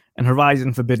Ragnarok and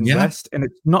Horizon Forbidden West. And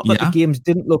it's not that the games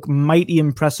didn't look mighty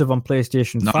impressive on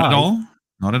PlayStation 5.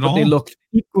 Not at all. They looked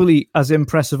equally as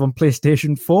impressive on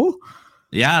PlayStation 4.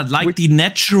 Yeah, like the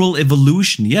natural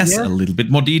evolution. Yes, a little bit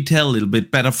more detail, a little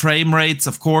bit better frame rates,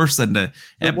 of course, and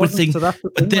everything. So that's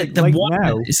the thing. But the one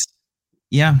now, is,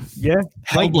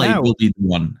 Hellblade will be the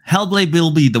one. Hellblade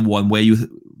will be the one where you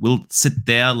will sit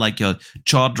there like your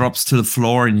jaw drops to the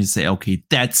floor and you say, okay,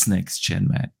 that's next gen,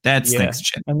 man. That's next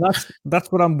gen. And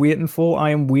that's what I'm waiting for.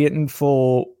 I am waiting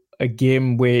for a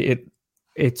game where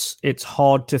it's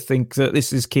hard to think that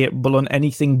this is capable on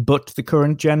anything but the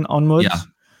current gen onwards. Yeah.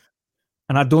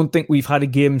 And I don't think we've had a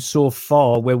game so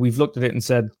far where we've looked at it and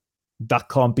said, that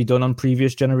can't be done on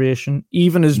previous generation.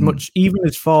 Even as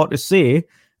far to say,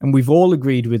 and we've all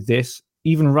agreed with this,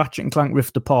 even Ratchet and Clank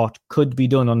Rift Apart could be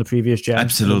done on the previous gen.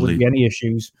 Absolutely. There wouldn't be any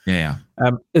issues. Yeah.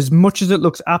 As much as it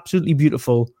looks absolutely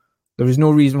beautiful, There is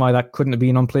no reason why that couldn't have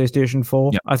been on PlayStation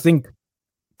 4. Yeah. I think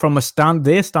from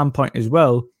their standpoint as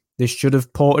well, they should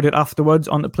have ported it afterwards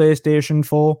onto PlayStation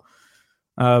 4,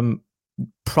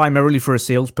 primarily for a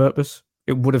sales purpose.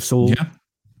 It would have sold. Yeah.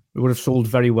 It would have sold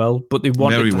very well, but they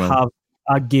wanted to have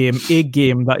a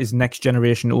game that is next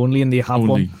generation only, and they have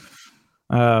one.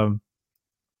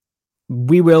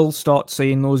 We will start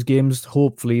seeing those games.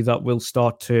 Hopefully, that will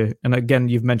start to. And again,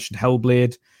 you've mentioned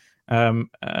Hellblade, and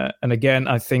again,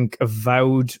 I think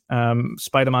Avowed,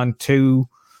 Spider-Man 2.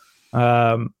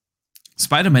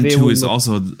 Spider-Man 2 is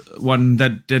also one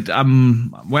that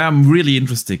where I'm really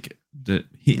interested.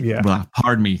 Well,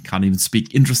 pardon me, can't even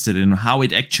speak. Interested in how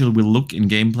it actually will look in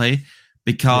gameplay,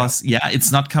 because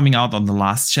it's not coming out on the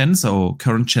last gen, so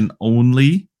current gen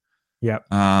only. Yeah.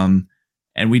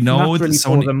 And we know that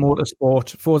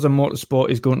Forza Motorsport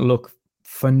is going to look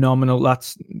phenomenal.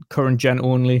 That's current gen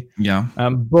only. Yeah.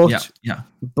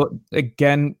 But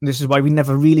again, this is why we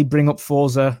never really bring up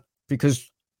Forza,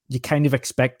 because you kind of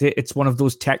expect it. It's one of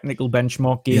those technical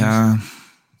benchmark games. Yeah.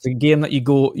 It's a game that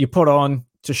you put on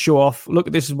to show off.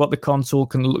 Look, this is what the console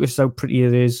can look. This is how pretty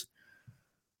it is.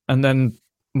 And then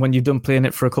when you're done playing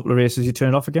it for a couple of races, you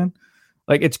turn it off again.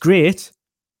 Like, it's great,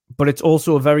 but it's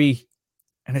also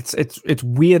and it's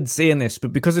weird saying this,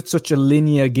 but because it's such a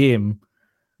linear game,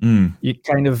 you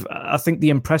kind of, I think the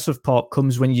impressive part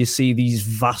comes when you see these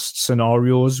vast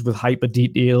scenarios with hyper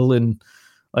detail and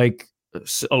like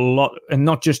a lot, and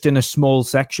not just in a small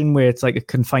section where it's like a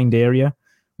confined area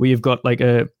where you've got like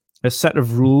a set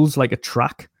of rules, like a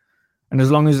track. And as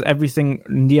long as everything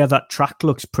near that track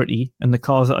looks pretty and the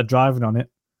cars that are driving on it,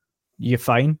 you're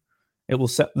fine. It will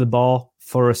set the bar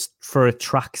for a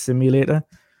track simulator.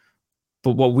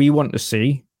 But what we want to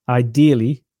see,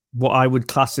 ideally, what I would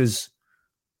class as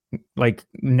like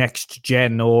next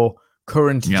gen or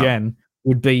current gen,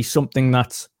 would be something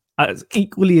that's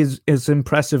equally as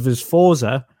impressive as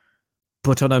Forza,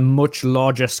 but on a much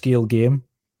larger scale game,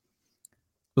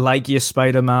 like your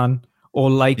Spider-Man or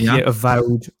like your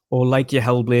Avowed or like your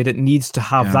Hellblade. It needs to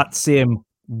have that same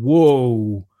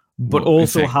whoa, but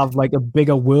also effect. Have like a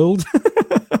bigger world.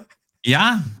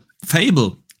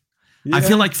 Fable. Yeah. I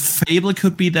feel like Fable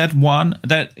could be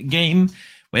that game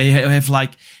where you have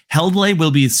like Hellblade will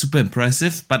be super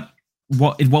impressive, but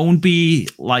it won't be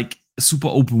like a super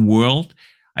open world.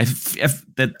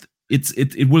 That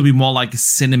it will be more like a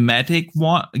cinematic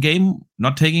game,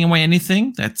 not taking away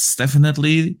anything. That's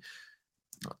definitely,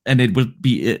 and it will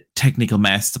be a technical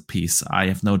masterpiece. I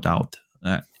have no doubt.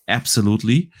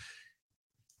 Absolutely.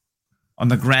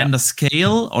 On a grander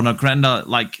scale, on a grander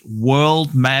like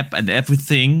world map and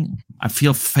everything, I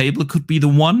feel Fable could be the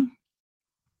one.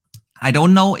 I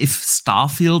don't know if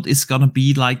Starfield is gonna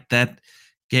be like that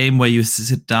game where you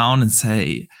sit down and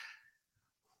say,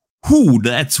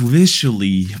 that's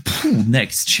visually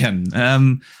next gen.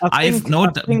 I think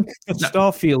for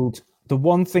Starfield, the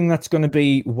one thing that's going to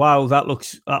be wow, that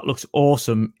looks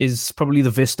awesome is probably the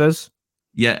vistas.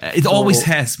 Yeah, it always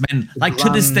has, man. Like to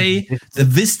this day, the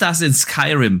vistas in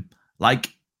Skyrim, like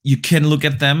you can look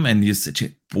at them and you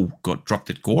say, "Oh God, dropped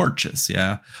it gorgeous."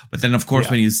 Yeah, but then of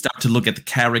course when you start to look at the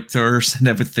characters and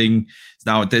everything,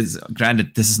 now this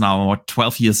is now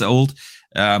 12 years old.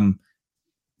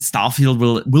 Starfield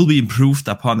will be improved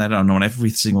upon that on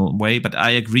every single way, but I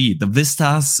agree. The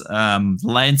vistas,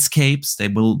 landscapes, they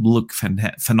will look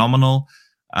phenomenal.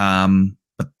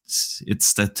 But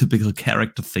it's the typical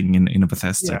character thing in a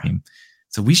Bethesda game.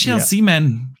 So we shall see,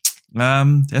 man.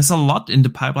 There's a lot in the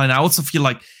pipeline. I also feel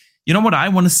like, you know what I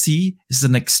want to see is the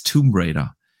next Tomb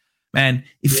Raider. Man,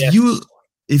 if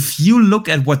you look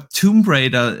at what Tomb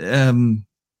Raider,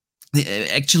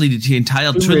 actually the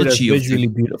entire Tomb trilogy is visually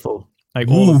beautiful. Like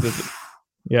all of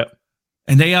it.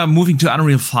 And they are moving to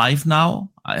Unreal 5 now.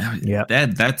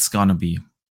 That's gonna be.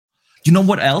 You know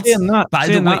what else? By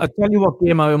the way, I'll tell you what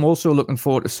game I am also looking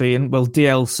forward to seeing. Well,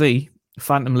 DLC,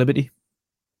 Phantom Liberty.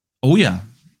 Oh yeah,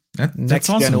 that's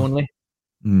awesome. Gen only.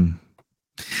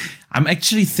 I'm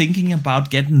actually thinking about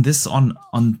getting this on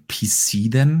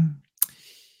PC then,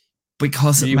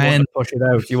 because you want to push it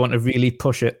out. You want to really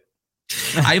push it.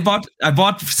 I bought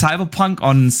Cyberpunk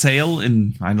on sale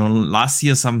in last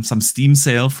year, some Steam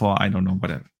sale for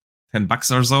whatever,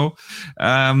 $10 or so,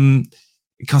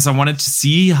 because I wanted to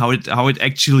see how it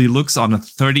actually looks on a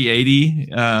 3080,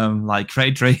 like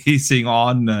ray tracing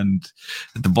on and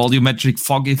the volumetric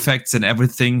fog effects and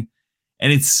everything,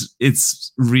 and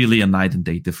it's really a night and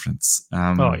day difference.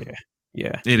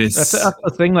 Yeah, it is. That's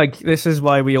the thing. Like, this is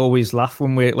why we always laugh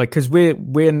when we're like, because we're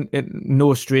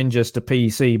no strangers to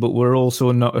PC, but we're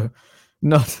also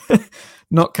not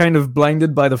not kind of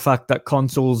blinded by the fact that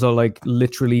consoles are like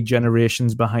literally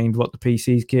generations behind what the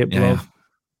PC is capable of.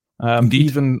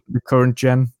 Even the current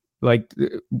gen, like,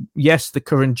 yes, the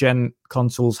current gen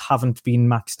consoles haven't been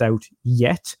maxed out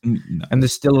yet, and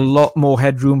there's still a lot more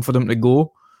headroom for them to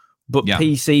go. But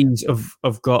PCs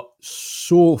have got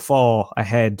so far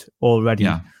ahead already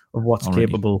of what's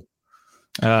capable.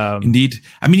 Indeed.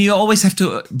 I mean, you always have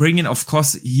to bring in, of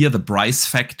course, here the price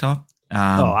factor.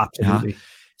 Absolutely.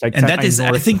 Like, and that is,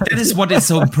 I think that is what is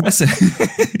so impressive.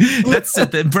 That's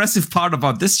the impressive part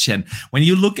about this gen. When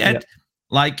you look at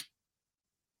like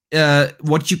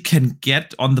what you can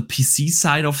get on the PC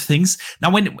side of things.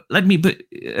 Now,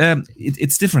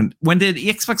 it's different. When the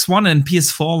Xbox One and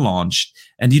PS4 launched,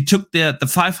 and you took the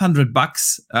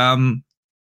 $500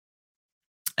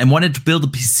 and wanted to build a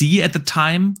PC at the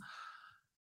time,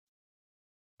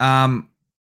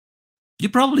 you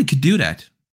probably could do that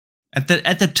at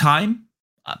the time,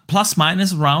 plus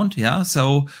minus around.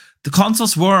 So the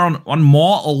consoles were on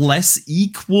more or less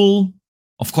equal.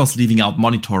 Of course, leaving out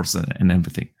monitors and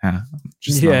everything.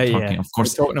 Just not talking, of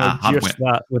course, hardware. Just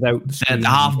that without the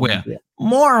hardware. Yeah.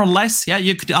 More or less,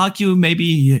 you could argue maybe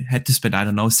you had to spend, I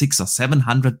don't know, $600 or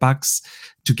 $700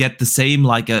 to get the same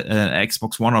like a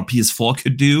Xbox One or PS4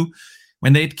 could do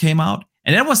when they came out.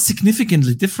 And that was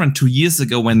significantly different 2 years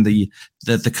ago when the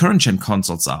current gen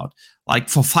consoles out. Like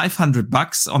for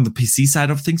 $500 on the PC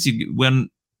side of things, you were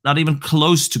not even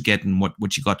close to getting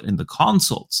what you got in the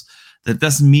consoles. That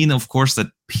doesn't mean, of course, that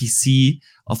PC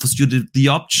offers you the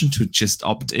option to just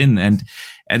opt in, and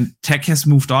tech has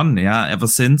moved on, ever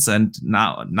since. And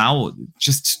now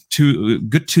just 2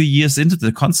 years into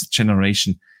the console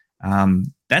generation,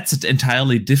 that's an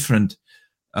entirely different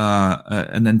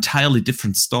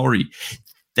story.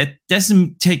 That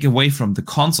doesn't take away from the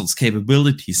console's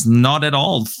capabilities, not at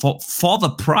all. For the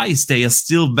price, they are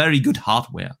still very good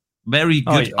hardware,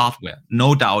 hardware,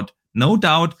 no doubt.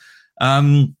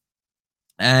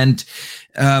 And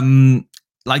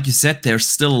like you said, there's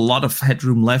still a lot of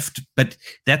headroom left, but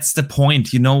that's the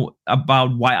point,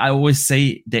 about why I always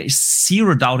say there is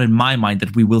zero doubt in my mind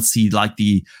that we will see like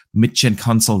the mid-gen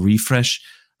console refresh.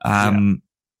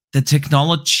 The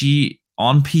technology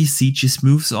on PC just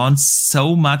moves on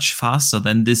so much faster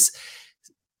than this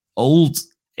old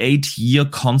 8-year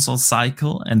console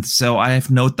cycle. And so I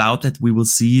have no doubt that we will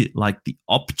see like the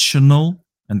optional,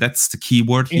 and that's the key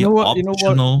word here,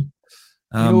 optional.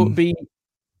 It would be,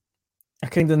 I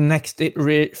think, the next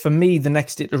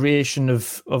iteration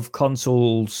of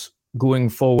consoles going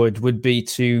forward would be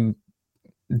to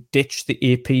ditch the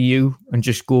APU and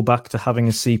just go back to having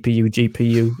a CPU,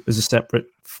 GPU as a separate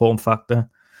form factor.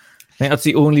 I think that's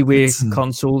the only way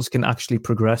consoles can actually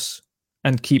progress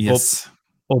and keep up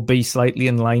or be slightly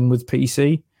in line with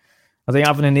PC. I think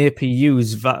having an APU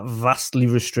is vastly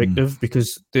restrictive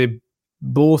because they're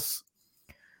both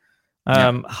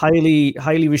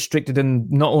highly restricted in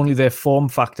not only their form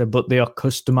factor, but they are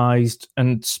customized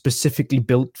and specifically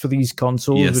built for these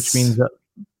consoles, which means that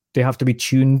they have to be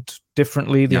tuned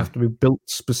differently. They have to be built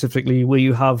specifically. Where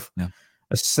you have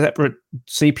a separate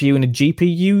CPU and a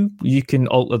GPU, you can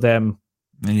alter them.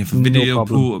 And you have a video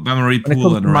pool, memory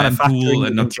pool, and RAM pool,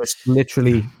 and not just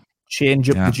literally change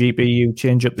up the GPU,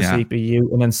 change up the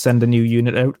CPU, and then send a new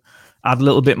unit out. Add a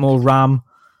little bit more RAM.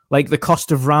 Like the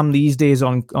cost of RAM these days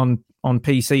on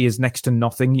PC is next to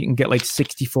nothing. You can get like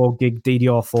 64 gig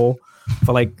DDR4 for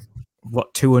like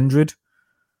 200,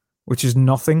 which is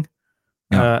nothing.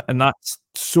 And that's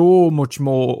so much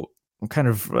more kind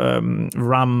of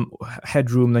RAM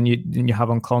headroom than you have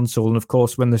on console. And of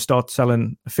course, when they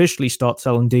officially start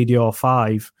selling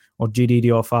DDR5 or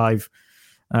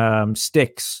GDDR5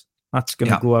 sticks, that's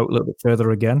going to go out a little bit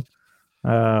further again.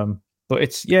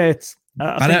 But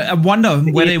I wonder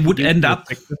where they would end up.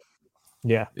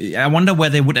 Yeah, I wonder where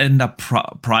they would end up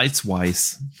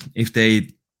price-wise if they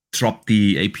drop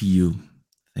the APU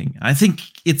thing. I think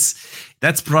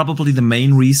that's probably the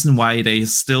main reason why they're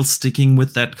still sticking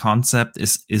with that concept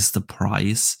is the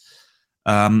price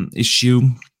issue.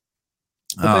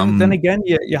 But then again,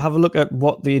 you have a look at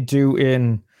what they do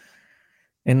in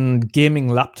gaming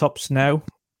laptops now,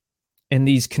 in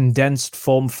these condensed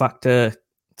form factor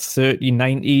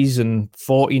 3090s and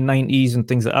 4090s and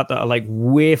things like that are like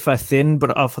wafer thin,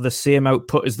 but are for the same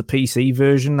output as the PC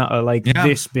version, that are like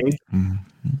this big. Mm-hmm.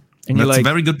 And that's a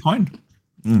very good point.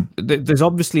 There's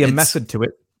obviously a method to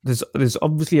it. There's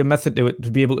obviously a method to it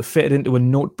to be able to fit it into a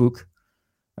notebook.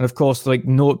 And of course, like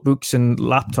notebooks and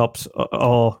laptops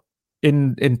are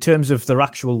in terms of their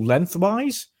actual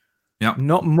lengthwise,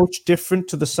 not much different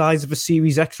to the size of a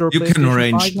Series X or a You can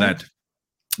arrange that.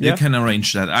 You can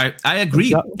arrange that. I agree.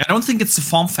 Exactly. I don't think it's the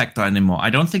form factor anymore. I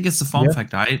don't think it's the form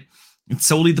factor. It's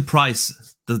solely the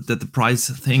price, the price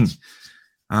thing.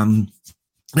 And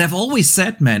I've always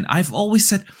said, man, I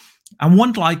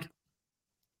want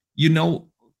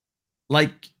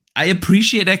like I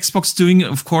appreciate Xbox doing,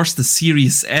 of course, the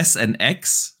Series S and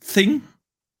X thing.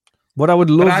 What I would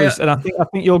love is, and I think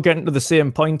you're getting to the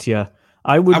same point here.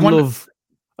 I would love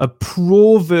a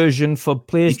pro version for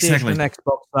PlayStation and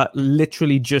Xbox that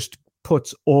literally just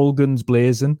puts all guns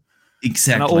blazing.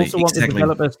 Exactly. And I also want the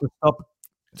developers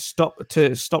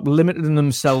to stop limiting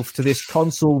themselves to this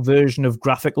console version of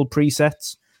graphical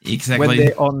presets.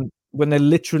 Exactly. When they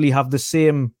literally have the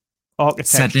same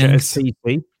architecture as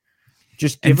PC.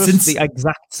 Just give us the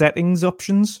exact settings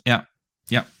options. Yeah.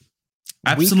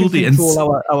 Absolutely. We can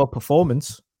control our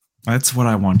performance. That's what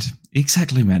I want.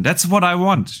 Exactly, man. That's what I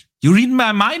want. You're reading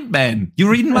my mind, man.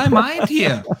 You're reading my mind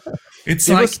here. It's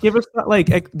give us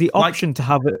that the option to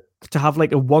have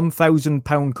like a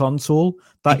 £1,000 console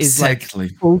that is like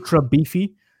ultra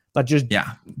beefy, that just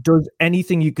does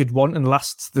anything you could want and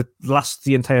lasts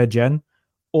the entire gen.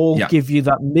 Or give you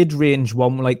that mid-range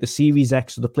one, like the Series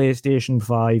X or the PlayStation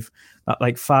 5, that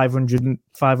like £500 mark.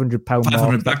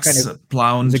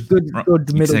 $500 is a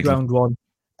good middle ground one.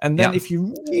 And then if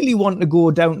you really want to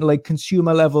go down to like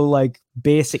consumer level, like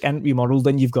basic entry model,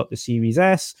 then you've got the Series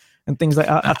S and things like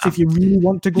that. That's if you really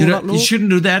want to go that low. You shouldn't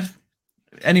do that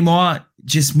anymore.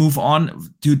 Just move on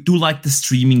to do like the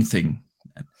streaming thing.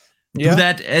 Do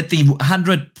that at the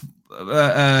 100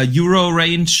 euro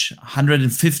range,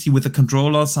 150 with a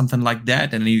controller, something like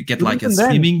that, and you get like a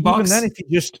streaming box. Even then,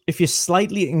 if you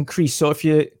slightly increase,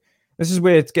 this is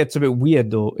where it gets a bit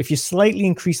weird though. If you slightly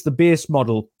increase the base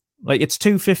model, like it's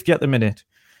 250 at the minute.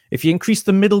 If you increase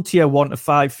the middle tier one to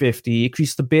 550,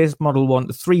 increase the base model one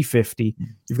to 350,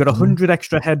 you've got 100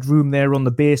 extra headroom there on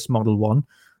the base model one.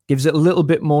 Gives it a little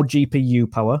bit more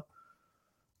GPU power.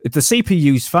 The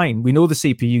CPU's fine. We know the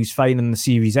CPU's fine in the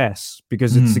Series S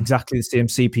because it's exactly the same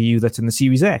CPU that's in the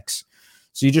Series X.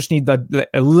 So you just need that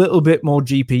a little bit more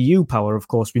GPU power. Of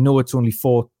course, we know it's only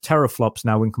 4 teraflops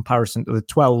now in comparison to the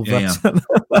 12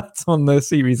 that's on the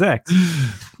Series X.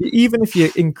 Even if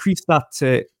you increase that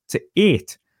to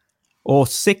 8 or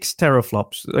 6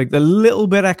 teraflops, like the little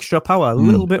bit extra power, a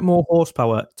little bit more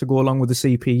horsepower to go along with the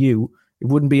CPU, it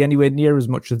wouldn't be anywhere near as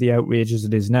much of the outrage as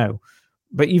it is now.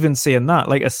 But even saying that,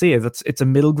 like I say, it's a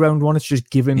middle ground one. It's just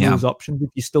giving those options if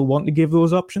you still want to give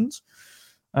those options.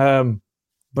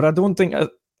 But I don't think,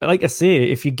 like I say,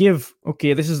 if you give,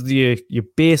 this is your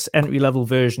base entry level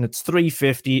version. It's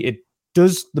 350. It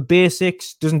does the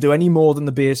basics. Doesn't do any more than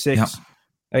the basics. Yeah.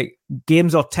 Like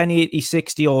games are 1080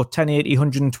 60 or 1080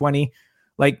 120.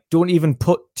 Like don't even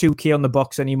put 2K on the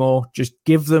box anymore. Just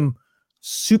give them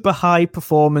super high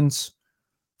performance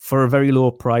for a very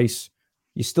low price.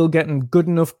 You're still getting good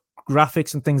enough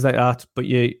graphics and things like that, but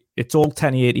it's all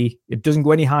 1080. It doesn't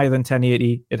go any higher than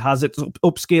 1080. It has its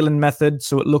upscaling method,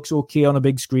 so it looks okay on a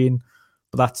big screen,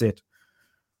 but that's it.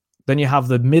 Then you have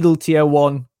the middle tier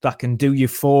one that can do your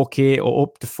 4K or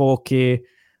up to 4K,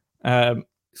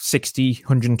 60,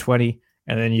 120,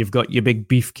 and then you've got your big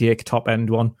beefcake top end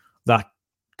one that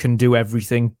can do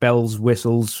everything, bells,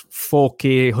 whistles,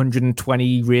 4K,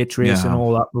 120 ray tracing,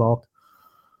 all that block.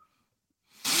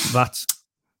 That's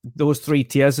those 3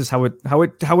 tiers is how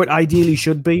it ideally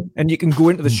should be. And you can go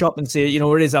into the shop and say,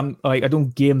 it is. I'm like, I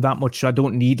don't game that much. So I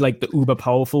don't need like the uber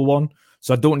powerful one.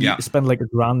 So I don't need to spend like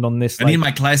 $1,000 on this. I need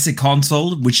my classic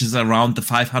console, which is around the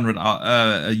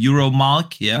 500 euro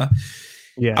mark. Yeah.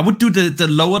 I would do the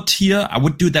lower tier. I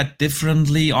would do that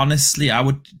differently. Honestly, I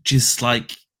would just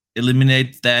like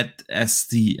eliminate that as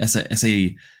a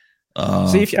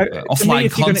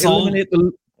offline console.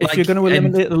 If you're going to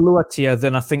eliminate the lower tier,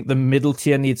 then I think the middle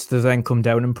tier needs to then come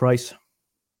down in price.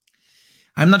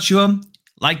 I'm not sure.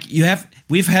 Like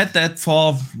we've had that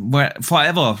for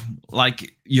forever.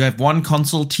 Like you have one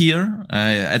console tier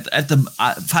at the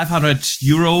 500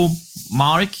 euro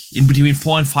mark, in between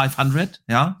 400 and 500.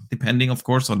 Yeah, depending, of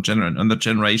course, on the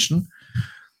generation.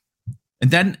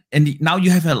 And now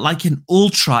you have an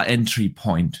ultra entry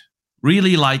point.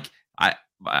 Really, like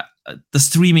the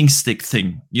streaming stick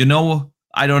thing.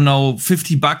 I don't know,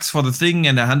 $50 for the thing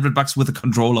and $100 with a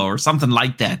controller or something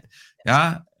like that.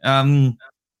 Yeah. And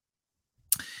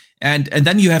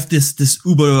then you have this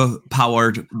uber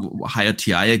powered higher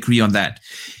tier. I agree on that.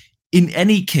 In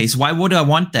any case, why would I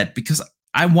want that? Because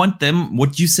I want them,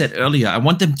 what you said earlier, I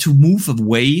want them to move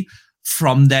away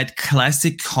from that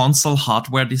classic console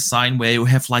hardware design where you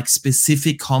have like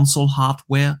specific console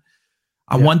hardware.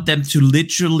 I want them to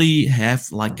literally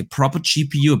have like a proper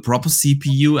GPU, a proper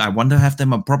CPU. I want to have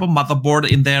them a proper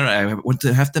motherboard in there. I want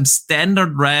to have them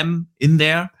standard RAM in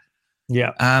there.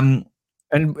 Yeah. And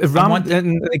RAM,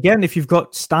 and again, if you've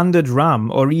got standard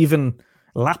RAM or even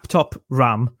laptop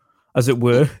RAM, as it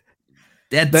were,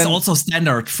 that's also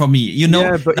standard for me. You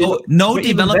know, no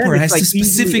developer has to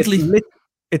specifically.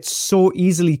 It's so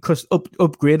easily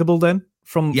upgradable then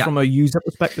from a user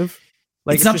perspective.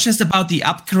 Like it's not just about the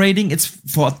upgrading; it's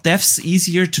for devs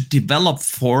easier to develop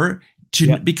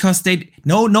because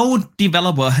no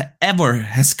developer ever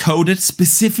has coded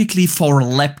specifically for a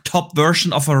laptop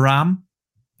version of a RAM.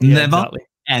 Never,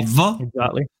 ever.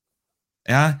 Exactly.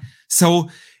 Yeah. So,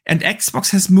 and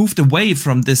Xbox has moved away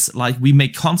from this. Like we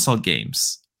make console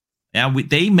games. Yeah,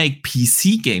 they make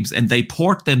PC games and they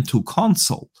port them to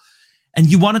console. And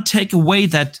you want to take away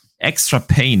that extra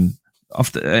pain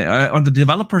of the on the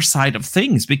developer side of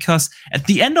things, because at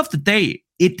the end of the day,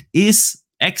 it is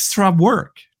extra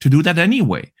work to do that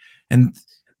anyway. And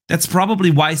that's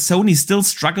probably why Sony still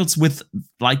struggles with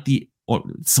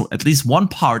so at least one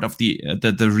part of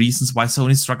the reasons why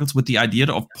Sony struggles with the idea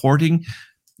of porting,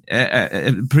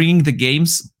 bringing the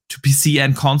games to PC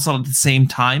and console at the same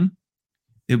time.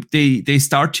 They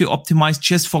start to optimize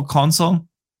just for console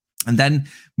and then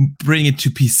bring it to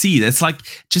PC. That's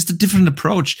like just a different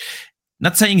approach.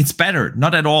 Not saying it's better,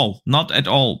 not at all.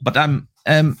 But I'm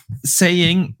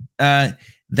saying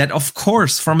that, of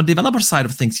course, from a developer side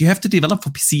of things, you have to develop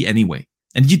for PC anyway.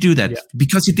 And you do that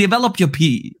because you develop your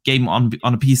game on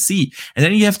a PC. And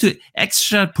then you have to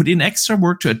put in extra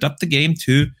work to adapt the game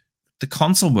to the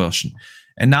console version.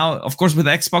 And now, of course, with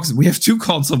Xbox, we have two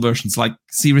console versions, like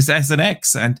Series S and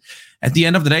X. And at the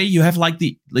end of the day, you have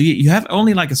you have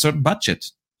only like a certain budget.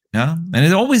 Yeah.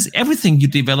 And everything you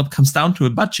develop comes down to a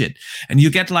budget. And you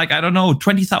get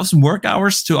 20,000 work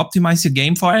hours to optimize your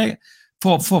game for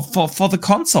the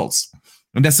consoles.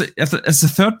 And as a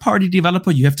third-party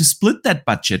developer, you have to split that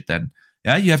budget then.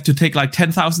 Yeah, you have to take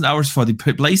 10,000 hours for the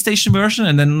PlayStation version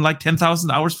and then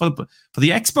 10,000 hours for the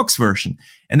Xbox version.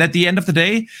 And at the end of the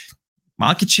day,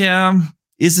 market share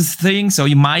is a thing. So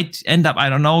you might end up,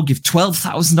 give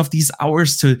 12,000 of these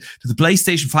hours to the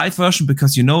PlayStation 5 version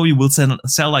because you will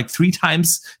sell 3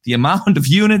 times the amount of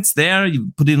units there.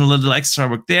 You put in a little extra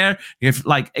work there. You have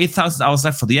 8,000 hours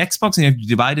left for the Xbox, and you have to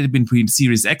divide it between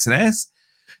Series X and S.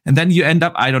 And then you end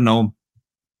up,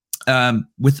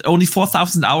 with only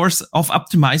 4,000 hours of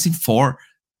optimizing for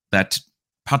that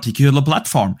particular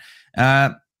platform.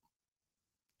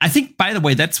 I think, by the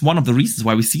way, that's one of the reasons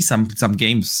why we see some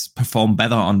games perform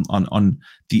better on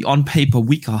the on paper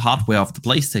weaker hardware of the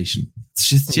PlayStation. It's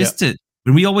just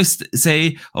when we always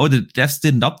say, "Oh, the devs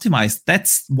didn't optimize,"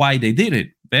 that's why they did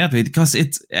it. Because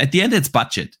it's at the end, it's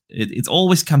budget. It's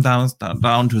always come down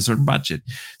to a certain budget.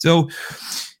 So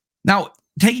now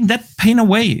taking that pain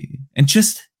away and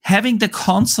just having the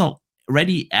console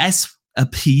ready as a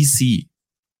PC,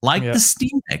 the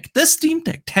Steam Deck.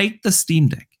 Take the Steam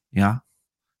Deck. Yeah.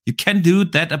 You can do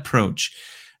that approach.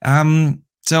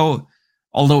 So,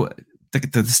 although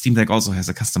the Steam Deck also has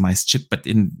a customized chip, but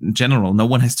in general, no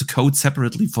one has to code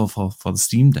separately for the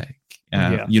Steam Deck.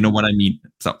 You know what I mean?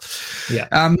 So,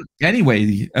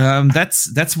 anyway,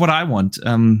 that's what I want.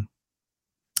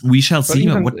 We shall see.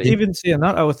 Even saying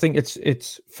that, I would think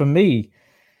it's for me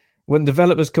when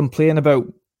developers complain about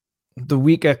the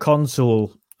weaker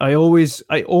console. I always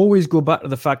go back to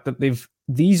the fact that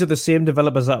these are the same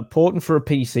developers that are porting for a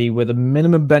PC where the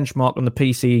minimum benchmark on the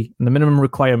PC and the minimum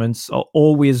requirements are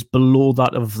always below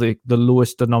that of the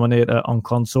lowest denominator on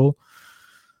console.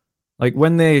 Like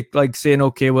when they saying,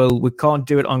 okay, well, we can't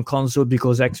do it on console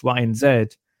because X, Y, and Z.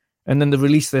 And then they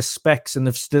release their specs and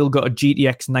they've still got a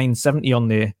GTX 970 on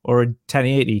there or a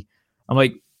 1080. I'm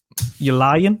like, you're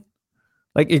lying?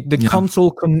 Console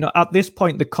can, at this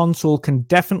point, the console can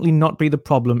definitely not be the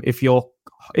problem if you're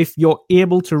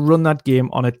able to run that game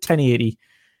on a 1080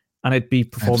 and it be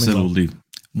performing absolutely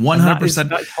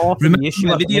 100%. Remember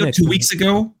my video 2 weeks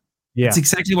ago? Yeah, it's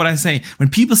exactly what I say. When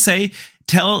people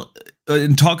tell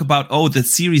and talk about the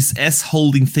Series S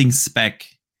holding things back,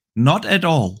 not at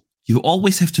all. You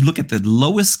always have to look at the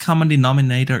lowest common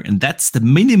denominator, and that's the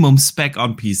minimum spec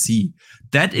on PC.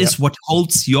 That is what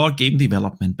holds your game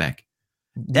development back.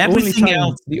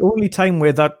 The only time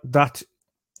where that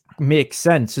makes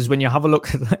sense is when you have a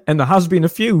look at, and there has been a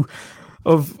few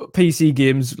of PC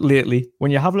games lately,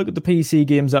 when you have a look at the PC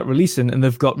games that are releasing and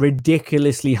they've got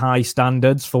ridiculously high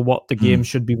standards for what the game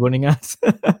should be running at.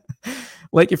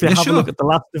 Like if you have a look at The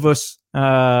Last of Us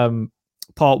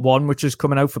Part 1, which is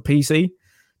coming out for PC,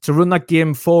 to run that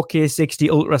game 4K 60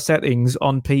 ultra settings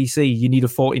on PC, you need a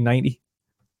 4090.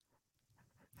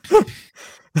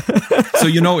 So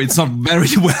it's not very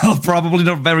well, probably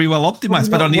not very well optimized.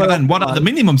 But on the other hand, what are the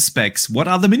minimum specs?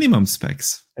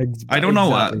 I don't know.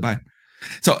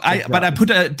 But I put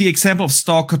the example of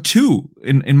Stalker 2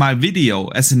 in my video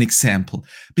as an example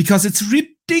because it's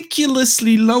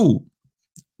ridiculously low.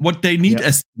 What they need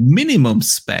as minimum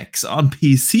specs on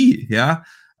PC,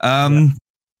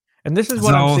 And this is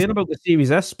what I'm saying about the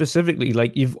Series S specifically.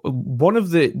 Like, you've one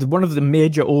of the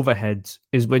major overheads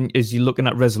is you're looking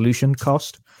at resolution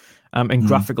cost and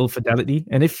graphical fidelity.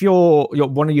 And if your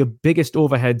one of your biggest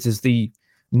overheads is the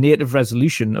native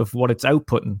resolution of what it's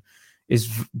outputting is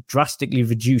drastically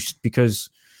reduced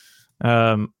because,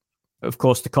 of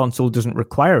course, the console doesn't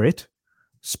require it.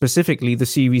 Specifically, the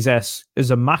Series S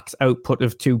is a max output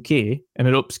of 2K and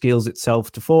it upscales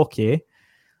itself to 4K.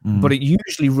 But it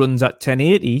usually runs at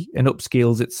 1080 and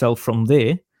upscales itself from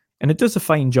there, and it does a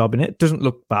fine job in it. It doesn't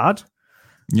look bad,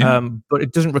 but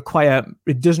it doesn't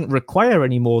require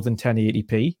any more than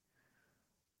 1080p.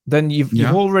 Then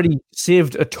you've already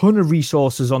saved a ton of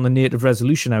resources on the native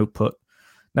resolution output.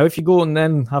 Now, if you go and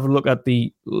then have a look at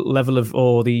the level of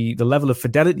the level of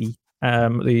fidelity,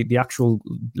 the actual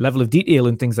level of detail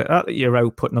and things like that you're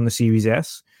outputting on the Series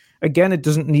S. Again, it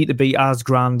doesn't need to be as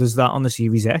grand as that on the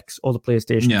Series X or the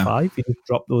PlayStation 5. You just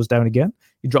drop those down again.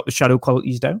 You drop the shadow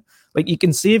qualities down. Like, you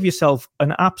can save yourself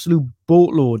an absolute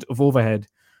boatload of overhead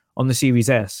on the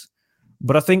Series S.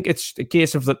 But I think it's a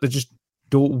case of that they just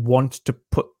don't want to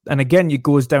put... And again, it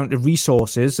goes down to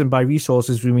resources. And by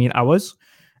resources, we mean hours.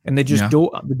 And they just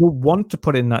don't want to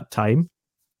put in that time.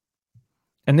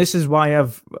 And this is why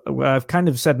I've kind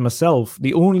of said myself,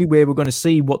 the only way we're going to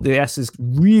see what the S is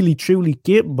really, truly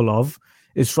capable of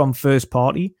is from first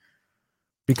party.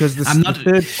 Because the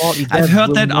third party... I've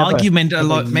heard that argument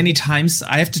many times.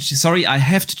 I have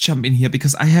to jump in here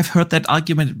because I have heard that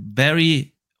argument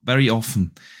very, very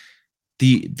often.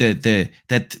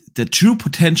 That the true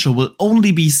potential will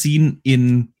only be seen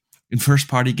in first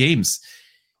party games.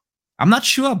 I'm not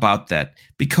sure about that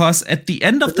because at the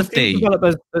end of the day,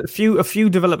 a few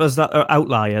developers that are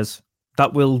outliers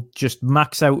that will just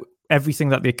max out everything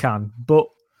that they can. But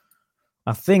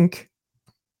I think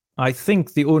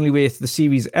the only way the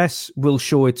Series S will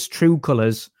show its true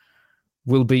colors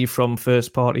will be from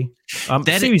first party.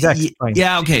 Series X, fine.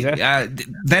 Yeah, okay.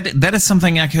 That is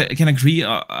something I can agree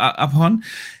upon.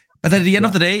 But at the end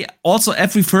of the day, also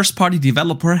every first party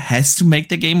developer has to make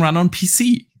the game run on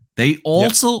PC. They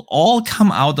also all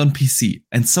come out on PC.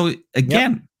 And so,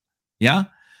 again,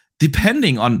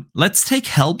 depending on, let's take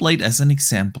Hellblade as an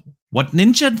example. What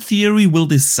Ninja Theory will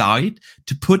decide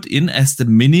to put in as the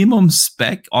minimum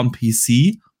spec on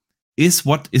PC is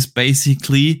what is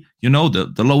basically,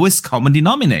 the lowest common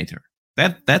denominator.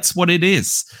 That's what it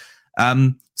is.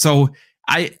 So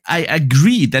I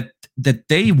agree that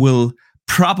they will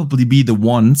probably be the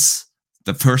ones,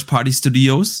 the first party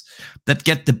studios, that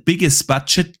get the biggest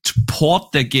budget to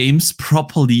port their games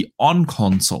properly on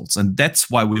consoles. And that's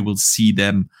why we will see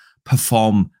them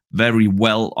perform very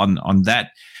well on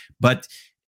that. But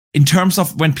in terms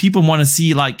of when people want to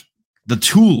see like the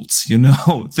tools,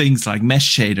 things like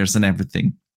mesh shaders and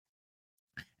everything,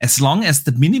 as long as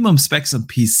the minimum specs on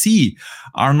PC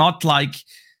are not like,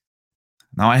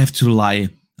 now I have to lie,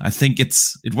 I think it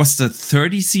was the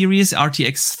 30 series,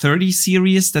 RTX 30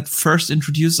 series that first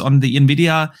introduced on the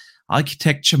NVIDIA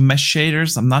architecture mesh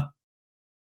shaders.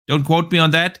 Don't quote me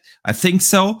on that. I think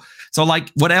so. So like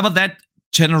whatever that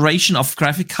generation of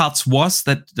graphic cards was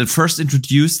that first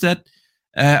introduced that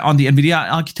on the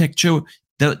NVIDIA architecture,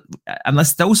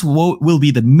 unless those will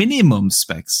be the minimum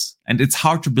specs, and it's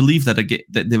hard to believe that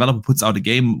the developer puts out a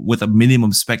game with a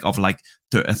minimum spec of like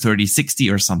a 3060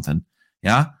 or something.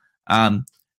 Yeah.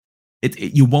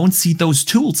 You won't see those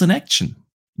tools in action.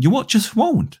 You just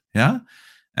won't. Yeah.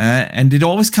 And it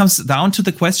always comes down to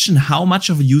the question, how much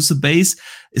of a user base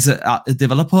is a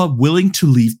developer willing to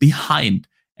leave behind?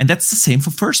 And that's the same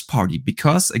for first party,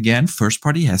 because again, first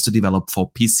party has to develop for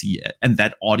PC and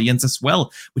that audience as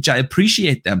well, which I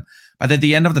appreciate them. But at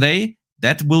the end of the day,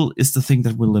 that is the thing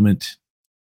that will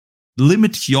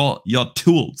limit your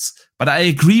tools. But I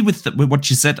agree with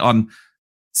what you said on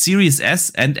Series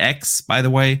S and X, by the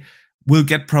way, will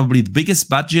get probably the biggest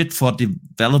budget for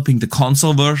developing the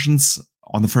console versions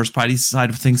on the first party side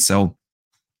of things. So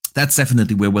that's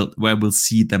definitely where we'll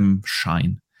see them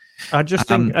shine. I just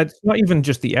think it's not even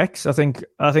just the X. I think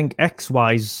X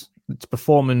wise, it's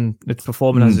performing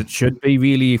as it should be.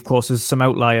 Really, of course, there's some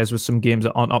outliers with some games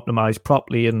that aren't optimized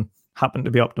properly and happen to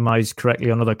be optimized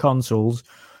correctly on other consoles.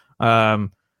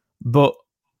 But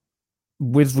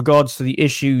with regards to the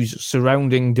issues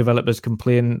surrounding developers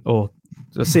complaining, or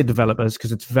I say developers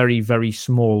because it's very, very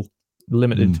small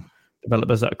limited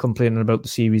developers that are complaining about the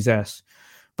Series S.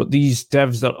 But these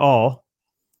devs that are,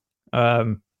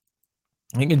 I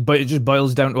think it just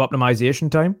boils down to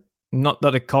optimization time. Not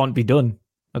that it can't be done.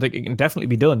 I think it can definitely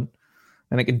be done.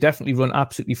 And it can definitely run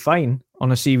absolutely fine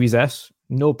on a Series S.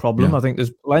 No problem. Yeah. I think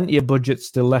there's plenty of budget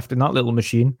still left in that little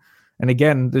machine. And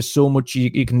again, there's so much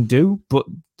you can do, but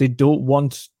they don't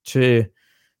want to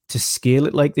scale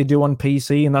it like they do on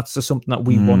PC. And that's just something that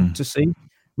we want to see.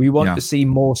 We want to see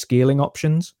more scaling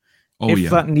options.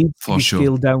 If that needs to be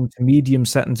scaled down to medium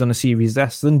settings on a Series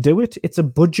S, then do it. It's a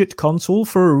budget console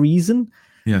for a reason.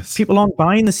 Yes. People aren't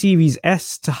buying the Series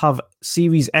S to have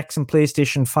Series X and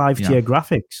PlayStation 5 tier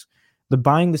graphics. They're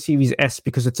buying the Series S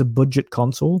because it's a budget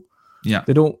console. Yeah.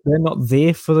 They're not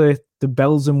there for the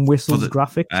bells and whistles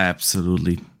graphics.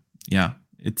 Absolutely. Yeah.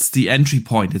 It's the entry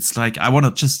point. It's like I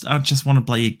just want to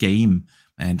play a game.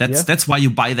 And that's why you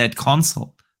buy that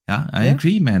console. Yeah, I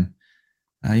agree, man.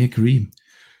 I agree.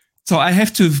 So I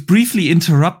have to briefly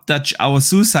interrupt our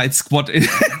Suicide Squad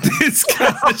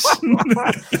discussion.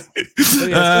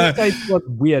 Suicide Squad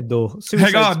weird though.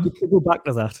 Hang on. We go back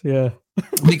to that. Yeah.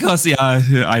 Because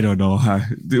I don't know.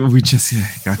 We just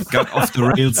got off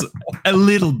the rails a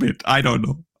little bit. I don't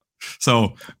know.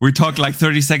 So we talk like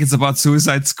 30 seconds about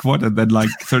Suicide Squad and then like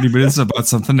 30 minutes about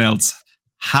something else.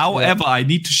 However, I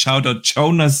need to shout out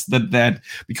Jonas that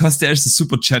because there's a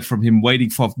super chat from him waiting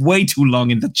for way too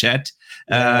long in the chat.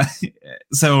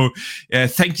 So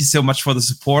thank you so much for the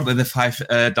support and the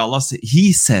 $5.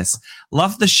 He says,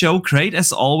 love the show. Great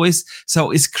as always. So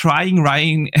is crying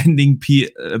Ryan ending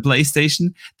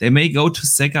PlayStation? They may go to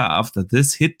Sega after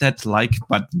this. Hit that like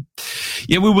button.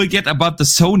 Yeah, we will get about the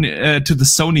Sony to the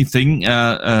Sony thing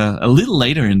a little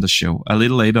later in the show. A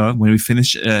little later when we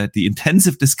finish the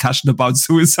intensive discussion about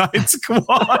Suicide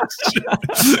Squad.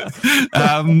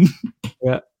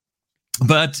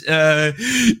 But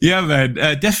man,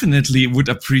 definitely would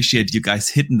appreciate you guys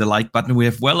hitting the like button. We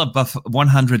have well above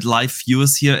 100 live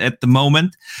viewers here at the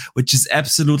moment, which is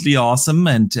absolutely awesome.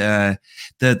 And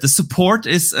the support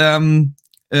is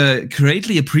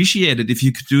greatly appreciated. If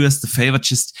you could do us the favor,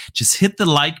 just hit the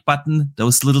like button.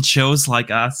 Those little shows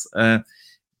like us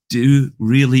do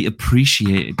really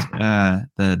appreciate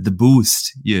the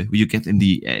boost you get in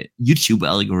the YouTube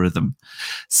algorithm.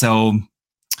 So.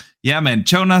 Yeah, man.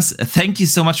 Jonas, thank you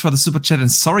so much for the super chat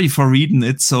and sorry for reading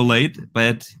it so late,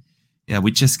 but yeah,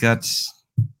 we just got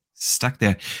stuck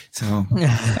there. So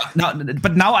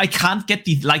now I can't get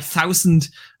the like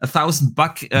 $1,000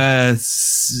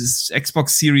 Xbox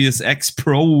Series X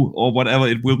Pro or whatever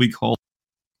it will be called.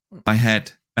 I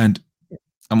had, and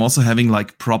I'm also having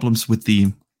like problems with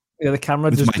the camera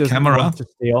with just my camera want to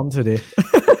stay on today.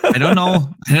 I don't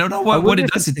know what it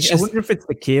does. I wonder if it's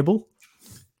the cable.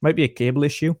 Might be a cable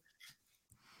issue.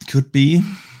 Could be.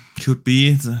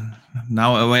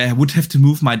 Now I would have to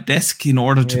move my desk in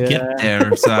order to get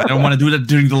there. So I don't want to do that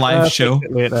during the live show.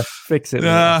 Fix it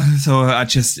later. So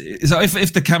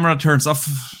if the camera turns off,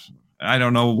 I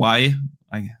don't know why.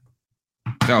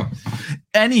 So,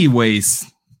 anyways.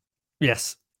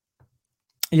 Yes.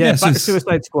 Yeah, back to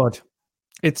Suicide Squad.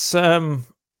 It's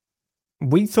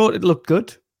we thought it looked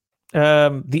good.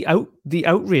 The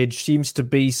outrage seems to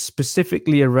be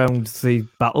specifically around the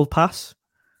battle pass.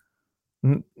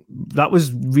 That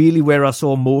was really where I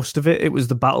saw most of it. It was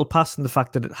the battle pass and the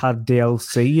fact that it had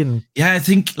DLC and I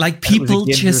think like people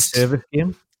just service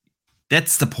game.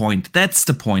 That's the point.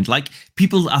 Like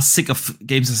people are sick of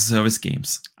games as a service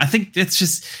games. I think that's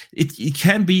just it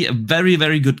can be a very,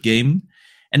 very good game.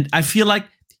 And I feel like,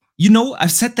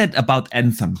 I've said that about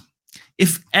Anthem.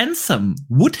 If Anthem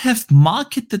would have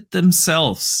marketed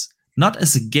themselves not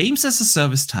as a games as a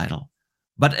service title,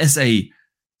 but as a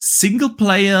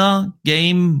single-player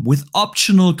game with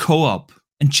optional co-op,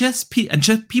 and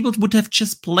people would have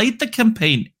just played the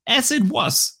campaign as it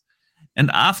was,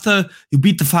 and after you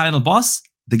beat the final boss,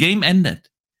 the game ended,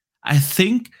 I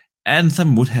think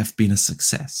Anthem would have been a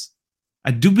success.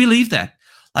 I do believe that.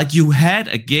 Like you had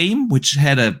a game which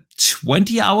had a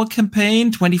 20-hour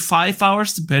campaign, 25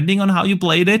 hours, depending on how you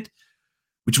played it,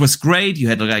 which was great. You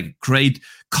had like a great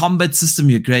combat system.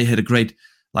 You had a great,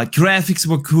 like graphics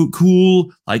were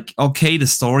cool. Like, okay, the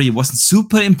story wasn't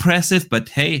super impressive, but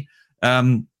hey,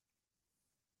 I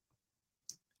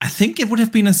think it would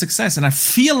have been a success. And I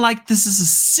feel like this is a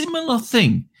similar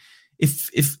thing.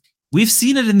 If we've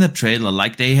seen it in the trailer,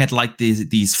 like they had like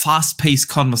these fast-paced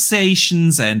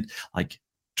conversations and like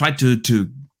tried to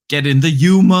get in the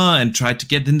humor and tried to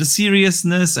get in the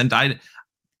seriousness, and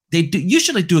they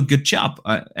usually do a good job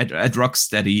at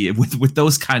Rocksteady with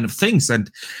those kind of things. And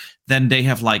then they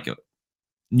have like a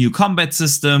new combat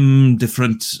system,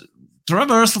 different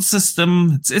traversal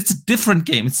system. It's a different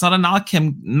game. It's not an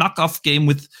Arkham knockoff game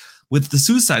with the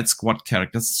Suicide Squad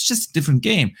characters. It's just a different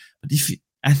game. But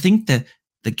I think that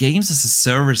the games as a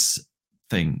service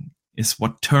thing is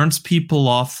what turns people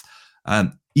off.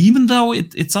 Even though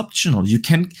it's optional, you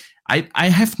can. I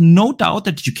have no doubt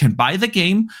that you can buy the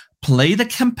game, play the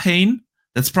campaign.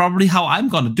 That's probably how I'm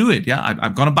going to do it. Yeah,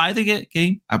 I'm going to buy the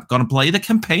game. I'm going to play the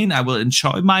campaign. I will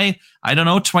enjoy my,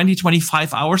 20,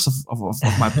 25 hours of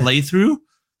my playthrough.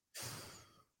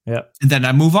 Yeah. And then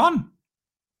I move on.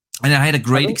 And I had a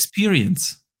great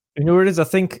experience. You know what it is? I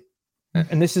think,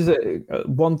 and this is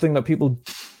one thing that people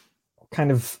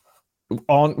kind of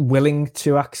aren't willing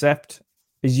to accept,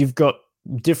 is you've got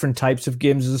different types of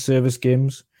games as a service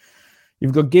games.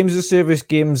 You've got games as a service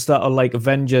games that are like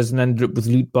Avengers and ended up with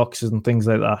loot boxes and things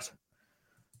like that.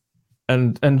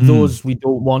 And those we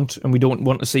don't want, and we don't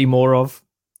want to see more of.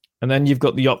 And then you've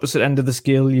got the opposite end of the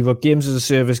scale. You've got games as a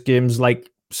service games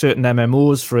like certain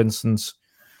MMOs, for instance,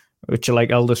 which are like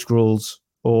Elder Scrolls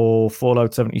or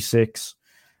Fallout 76,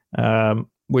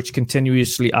 which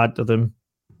continuously add to them,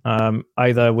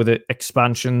 either with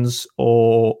expansions,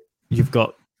 or you've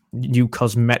got new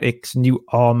cosmetics, new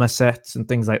armor sets, and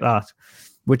things like that,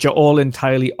 which are all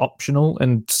entirely optional.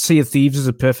 And Sea of Thieves is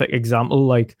a perfect example.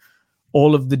 Like,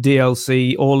 all of the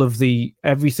DLC, all of the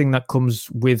everything that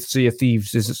comes with Sea of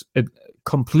Thieves is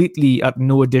completely at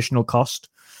no additional cost.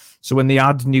 So when they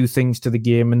add new things to the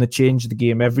game and they change the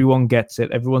game, everyone gets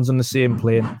it. Everyone's on the same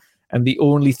plane. And the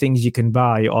only things you can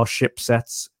buy are ship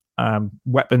sets,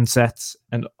 weapon sets,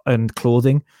 and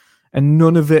clothing. And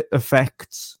none of it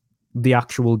affects the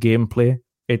actual gameplay.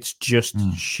 It's just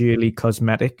sheerly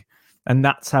cosmetic. And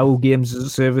that's how games as a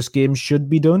service games should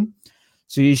be done.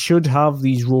 So you should have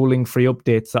these rolling free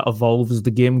updates that evolve as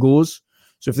the game goes.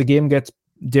 So if the game gets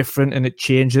different and it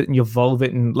changes it and you evolve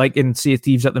it, and like in Sea of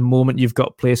Thieves at the moment, you've got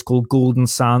a place called Golden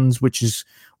Sands, which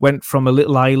went from a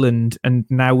little island and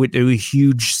now into a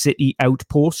huge city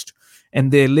outpost.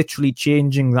 And they're literally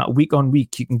changing that week on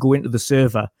week. You can go into the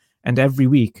server, and every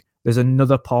week there's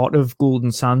another part of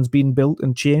Golden Sands being built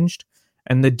and changed.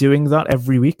 And they're doing that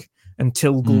every week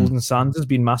until Golden Sands has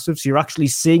been massive. So you're actually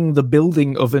seeing the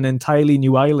building of an entirely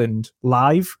new island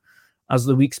live as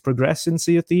the weeks progress in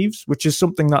Sea of Thieves, which is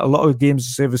something that a lot of games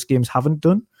as service games haven't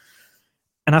done.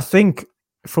 And I think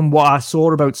from what I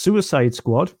saw about Suicide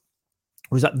Squad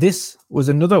was that this was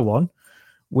another one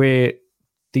where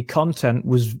the content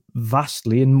was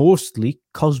vastly and mostly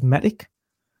cosmetic.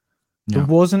 There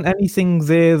wasn't anything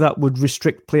there that would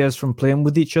restrict players from playing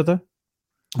with each other.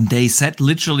 They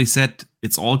literally said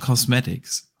it's all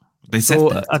cosmetics. They said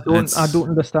that. I don't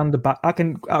understand the back.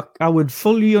 I would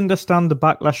fully understand the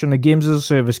backlash on a games as a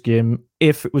service game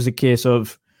if it was a case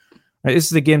of, right, this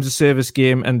is a games as a service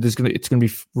game and it's gonna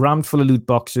be rammed full of loot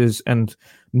boxes and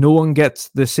no one gets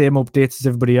the same updates as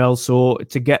everybody else. So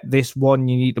to get this one,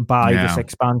 you need to buy this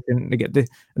expansion to get this,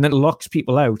 and then it locks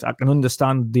people out. I can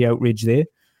understand the outrage there.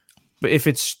 But if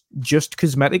it's just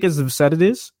cosmetic, as they've said it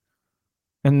is,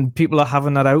 and people are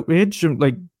having that outrage,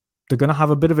 like, they're going to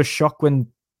have a bit of a shock when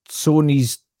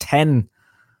Sony's 10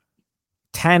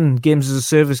 games as a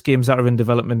service games that are in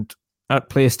development at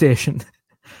PlayStation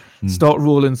start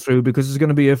rolling through, because there's going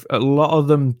to be a lot of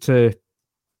them to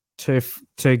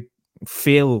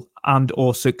fail and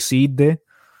or succeed there.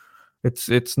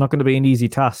 It's not going to be an easy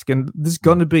task, and there's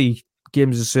going to be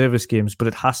games as a service games, but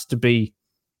it has to be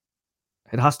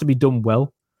done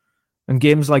well. And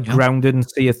games like Grounded and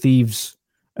Sea of Thieves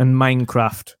and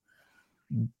Minecraft,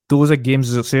 those are games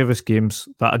as a service games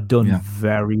that are done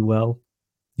very well.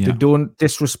 They don't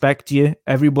disrespect you.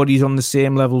 Everybody's on the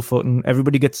same level footing.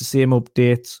 Everybody gets the same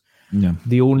updates.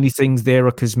 The only things there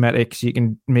are cosmetics. You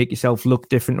can make yourself look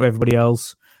different to everybody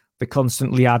else. They're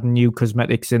constantly adding new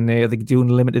cosmetics in there. They're doing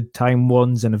limited time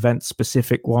ones and event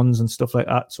specific ones and stuff like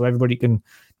that, so everybody can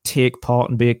take part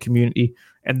and be a community.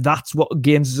 And that's what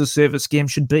games as a service game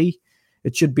should be.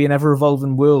 It should be an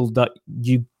ever-evolving world that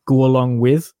you go along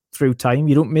with through time.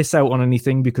 You don't miss out on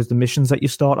anything because the missions that you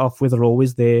start off with are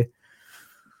always there.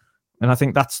 And I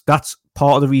think that's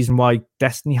part of the reason why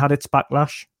Destiny had its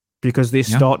backlash, because they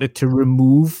started to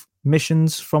remove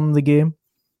missions from the game.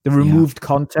 They removed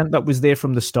content that was there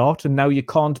from the start, and now you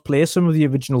can't play some of the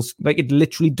originals. Like, it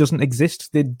literally doesn't exist.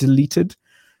 They deleted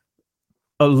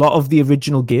a lot of the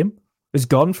original game. Is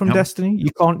gone from Destiny.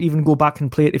 You can't even go back and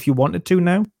play it if you wanted to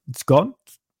now. It's gone.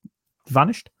 It's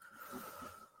vanished.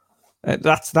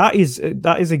 That is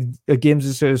a games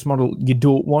as a service model you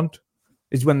don't want,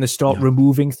 is when they start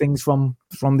removing things from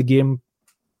the game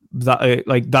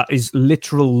that is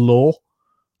literal lore.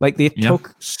 Like, they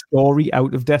took story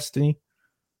out of Destiny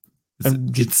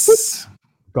and it's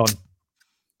gone.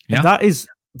 Yeah.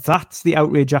 That's the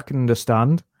outrage I can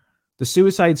understand. The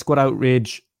Suicide Squad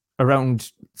outrage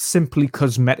around simply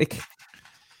cosmetic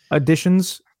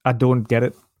additions, I don't get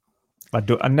it.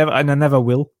 I never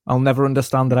will. I'll never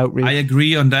understand that outrage. I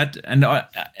agree on that, and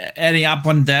adding up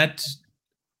on that,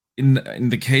 in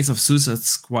the case of Suicide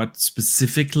Squad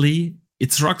specifically,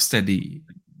 it's Rocksteady.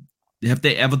 Have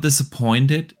they ever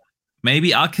disappointed?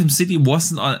 Maybe Arkham City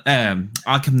wasn't on.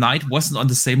 Arkham Knight wasn't on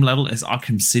the same level as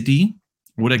Arkham City.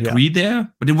 Would agree there,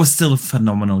 but it was still a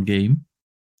phenomenal game.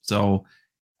 So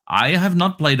I have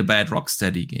not played a bad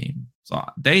Rocksteady game. So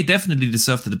they definitely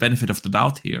deserve the benefit of the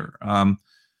doubt here.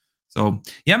 So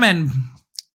yeah, man,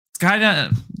 it's kind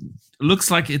of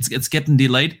looks like it's getting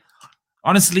delayed.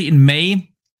 Honestly, in May,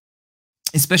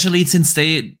 especially since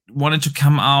they wanted to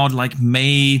come out like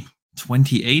May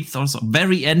 28th or so,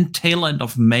 very tail end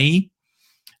of May,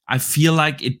 I feel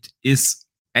like it is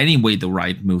anyway the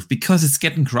right move because it's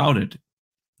getting crowded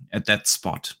at that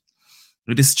spot.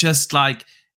 It is just like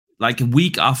a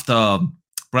week after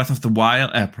Breath of the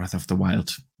Wild.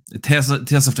 Tears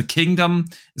of the Kingdom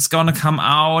is gonna come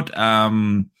out.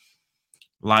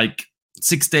 Like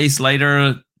 6 days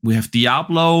later, we have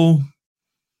Diablo.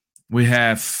 We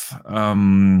have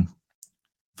Final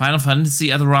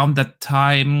Fantasy at around that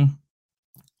time.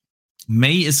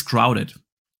 May is crowded,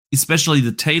 especially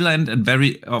the tail end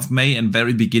of May and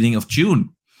very beginning of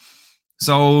June.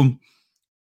 So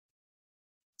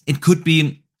it could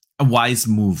be a wise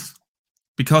move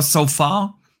because so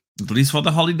far, at least for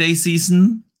the holiday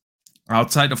season,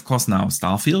 outside of course now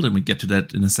Starfield, and we get to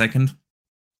that in a second,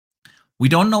 we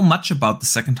don't know much about the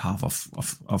second half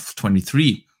of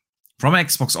 23 from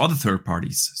Xbox or the third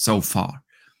parties so far.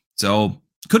 So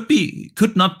could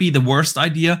not be the worst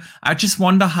idea. I just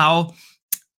wonder how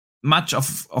much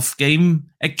of game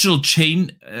actual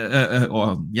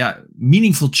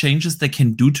meaningful changes they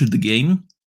can do to the game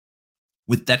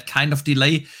with that kind of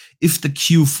delay. If the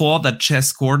Q4 that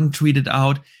Chess Gordon tweeted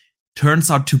out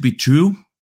turns out to be true.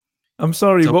 I'm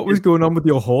sorry, so what was going on with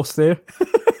your horse there?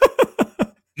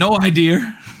 No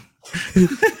idea. He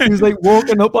was like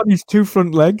walking up on his two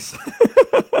front legs.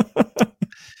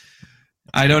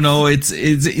 I don't know. It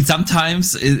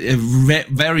sometimes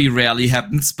very rarely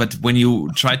happens, but when you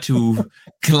try to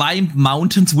climb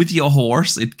mountains with your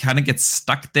horse, it kind of gets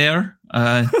stuck there.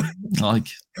 Like,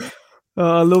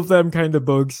 I love them kind of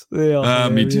bugs. They are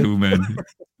me too, man.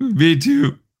 Me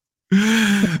too.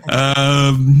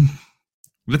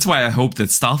 That's why I hope that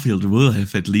Starfield will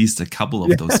have at least a couple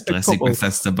of those classic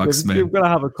Bethesda bugs, man. You've got to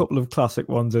have a couple of classic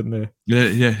ones in there.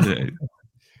 Yeah.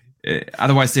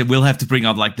 Otherwise, they will have to bring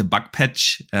out like the bug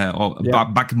patch or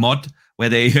bug mod where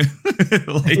they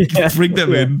bring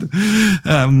them in.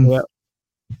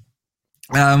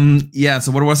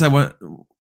 So what was I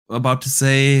about to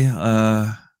say?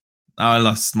 I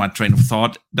lost my train of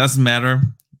thought. Doesn't matter.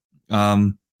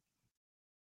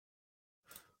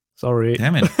 Sorry.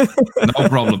 Damn it. No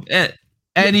problem.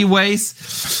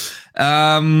 Anyways,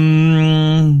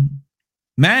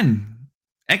 man.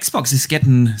 Xbox is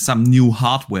getting some new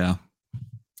hardware.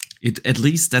 At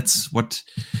least that's what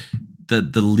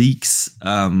the leaks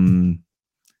have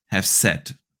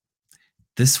said.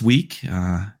 This week,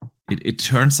 it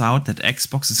turns out that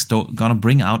Xbox is gonna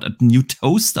bring out a new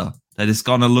toaster that is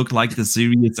gonna look like the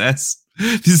Series S.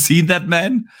 Have you seen that,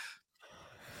 man?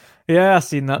 Yeah, I've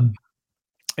seen that.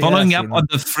 Following up on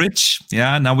the fridge,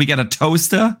 now we get a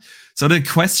toaster. So the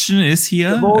question is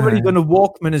here. They've already done a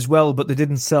Walkman as well, but they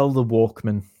didn't sell the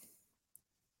Walkman.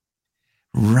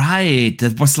 Right.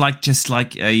 That was just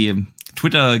like a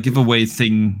Twitter giveaway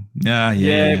thing. Yeah.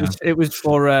 It was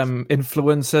for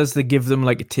influencers. They give them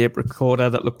like a tape recorder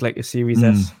that looked like a Series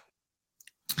S.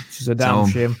 Which is a damn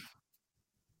shame.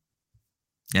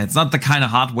 Yeah, it's not the kind of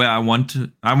hardware I want.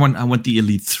 I want the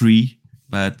Elite 3,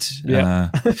 but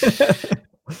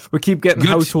we keep getting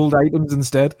household items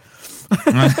instead.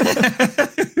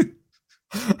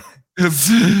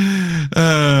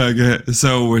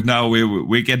 So now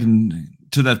we're getting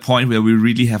to that point where we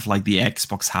really have like the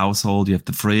Xbox household. You have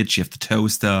the fridge, you have the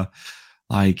toaster.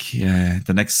 Like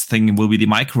the next thing will be the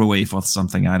microwave or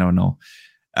something. I don't know.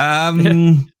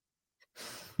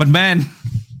 But man,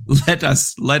 let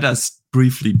us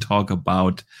briefly talk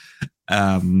about.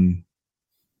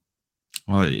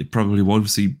 Well, it probably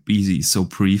won't be so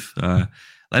brief. Let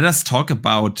us talk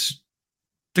about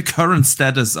the current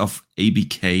status of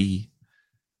ABK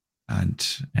and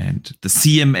the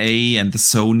CMA and the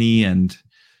Sony and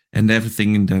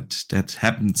everything that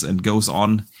happens and goes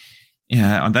on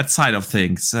that side of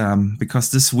things.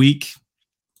 Because this week,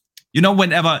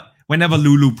 whenever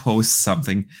Lulu posts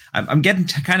something, I'm getting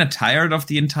kind of tired of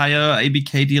the entire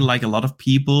ABK deal, like a lot of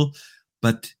people.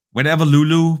 But whenever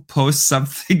Lulu posts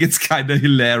something, it's kind of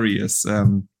hilarious.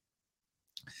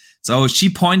 So she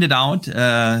pointed out,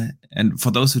 and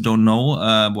for those who don't know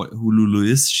who Lulu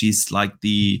is, she's like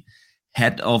the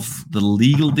head of the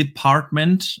legal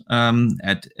department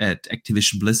at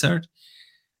Activision Blizzard.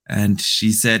 And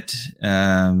she said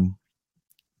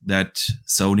that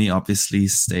Sony obviously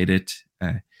stated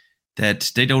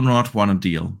that they do not want a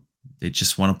deal. They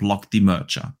just want to block the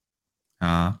merger.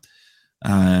 And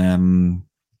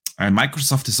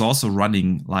Microsoft is also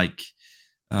running like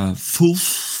full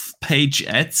page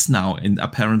ads now,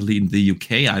 apparently in the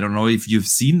UK. I don't know if you've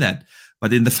seen that,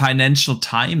 but in the Financial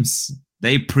Times,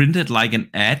 they printed like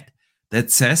an ad that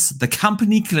says the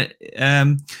company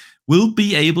will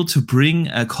be able to bring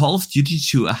Call of Duty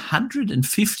to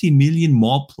 150 million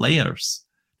more players.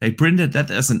 They printed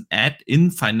that as an ad in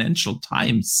Financial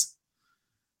Times.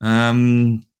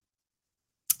 So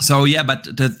yeah, but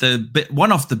the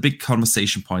one of the big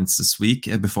conversation points this week,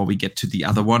 before we get to the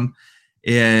other one,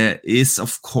 is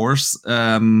of course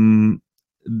that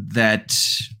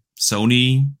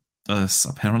Sony does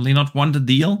apparently not want a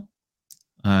deal.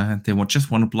 They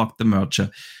just want to block the merger.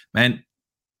 Man,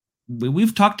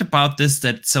 we've talked about this,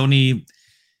 that Sony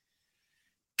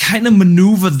kind of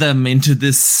maneuver them into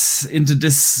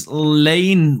this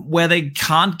lane where they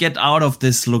can't get out of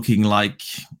this looking like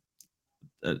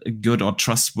a good or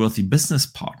trustworthy business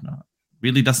partner.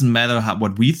 Really doesn't matter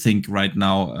what we think right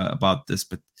now about this,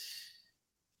 but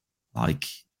like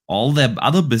all their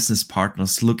other business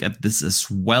partners look at this as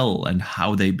well, and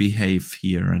how they behave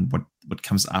here and what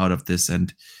comes out of this.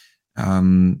 And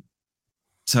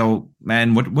so,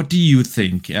 man, what do you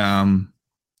think?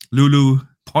 Lulu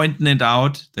pointing it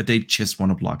out that they just want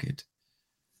to block it.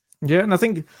 Yeah, and I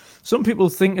think some people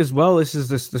think as well, this is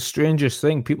the strangest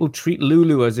thing. People treat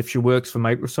Lulu as if she works for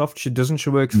Microsoft. She doesn't. She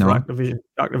works for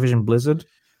Activision Blizzard.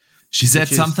 She said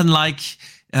something like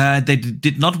they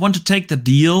did not want to take the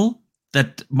deal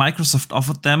that Microsoft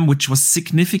offered them, which was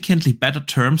significantly better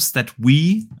terms that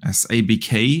we, as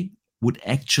ABK, would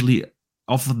actually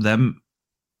offer them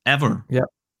ever. Yeah.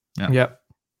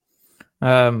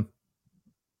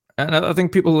 And I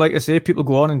think people, like I say, people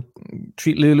go on and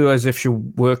treat Lulu as if she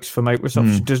works for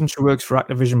Microsoft. She doesn't. She works for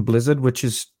Activision Blizzard, which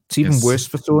is even worse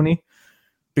for Sony,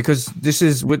 because this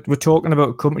is we're talking about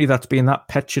a company that's being that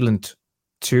petulant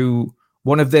to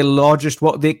one of their largest,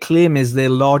 what they claim is their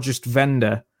largest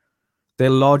vendor,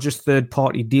 their largest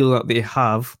third-party deal that they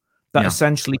have, that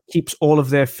essentially keeps all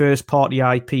of their first-party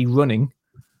IP running,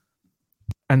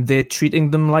 and they're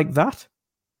treating them like that.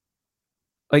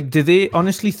 Like, do they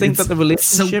honestly think that the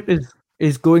relationship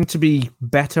is going to be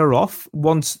better off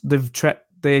once they've trapped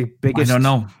their biggest? I don't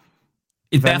know.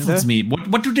 It vendor? baffles me.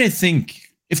 What do they think?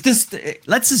 If this,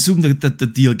 let's assume that the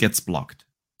deal gets blocked.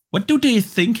 What do they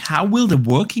think? How will the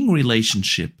working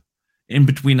relationship in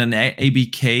between an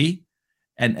ABK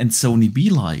and Sony be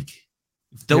like?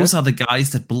 If those are the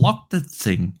guys that blocked that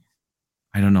thing,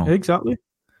 I don't know. Exactly.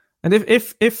 And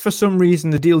if for some reason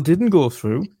the deal didn't go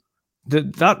through,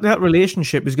 that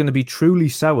relationship is going to be truly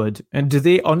soured. And do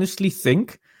they honestly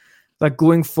think that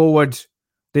going forward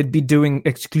they'd be doing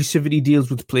exclusivity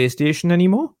deals with PlayStation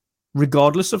anymore,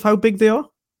 regardless of how big they are?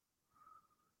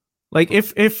 Like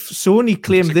if Sony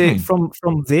claimed they from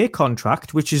their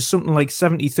contract, which is something like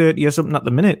 70-30 or something at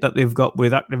the minute that they've got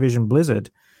with Activision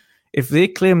Blizzard, if they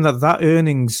claim that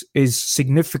earnings is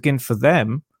significant for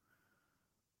them,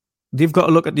 they've got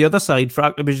to look at the other side for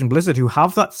Activision Blizzard, who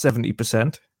have that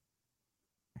 70%.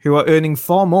 Who are earning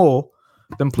far more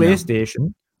than PlayStation.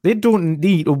 Yeah. They don't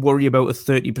need to worry about a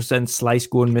 30% slice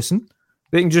going missing.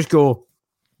 They can just go,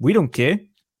 we don't care.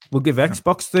 We'll give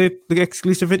Xbox the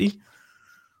exclusivity.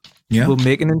 Yeah. We'll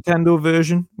make a Nintendo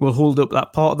version. We'll hold up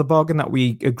that part of the bargain that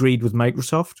we agreed with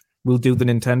Microsoft. We'll do the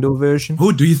Nintendo version.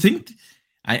 Oh, do you think?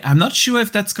 I'm not sure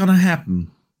if that's going to happen.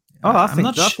 Oh, I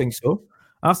think so.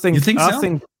 You think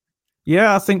so?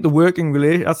 Yeah, I think the working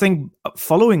relation. I think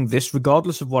following this,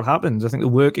 regardless of what happens, I think the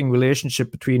working relationship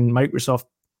between Microsoft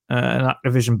and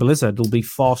Activision Blizzard will be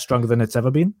far stronger than it's ever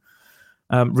been,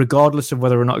 regardless of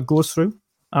whether or not it goes through.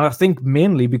 And I think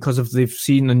mainly because of they've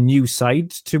seen a new side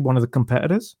to one of the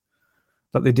competitors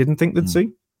that they didn't think they'd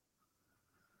see.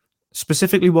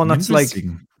 Specifically, one that's like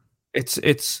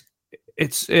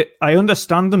I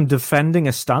understand them defending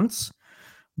a stance,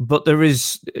 but there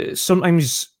is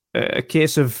sometimes a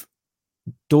case of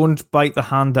don't bite the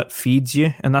hand that feeds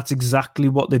you, and that's exactly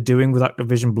what they're doing with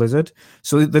Activision Blizzard.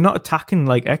 So they're not attacking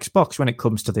like Xbox when it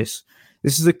comes to this.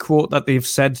 This is a quote that they've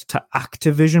said to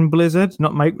Activision Blizzard,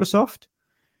 not Microsoft.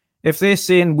 If they're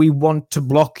saying we want to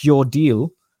block your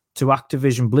deal to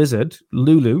Activision Blizzard,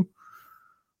 Lulu,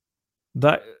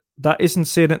 that that isn't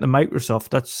saying it to Microsoft.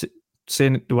 That's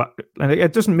saying it to, and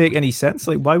it doesn't make any sense.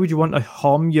 Like, why would you want to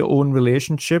harm your own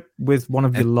relationship with one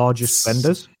of your largest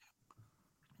vendors?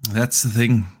 That's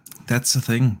the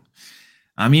thing.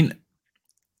 I mean,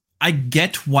 I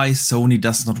get why Sony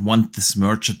does not want this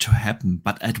merger to happen,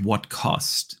 but at what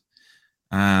cost?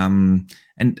 And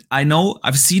I know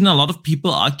I've seen a lot of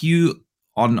people argue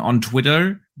on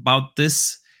Twitter about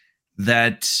this,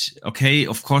 that, okay,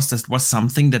 of course, that was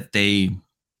something that they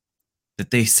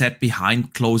said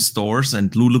behind closed doors,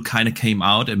 and Lulu kind of came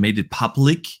out and made it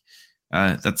public.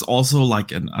 That's also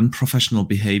like an unprofessional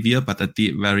behavior, but at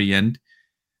the very end,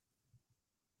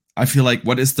 I feel like,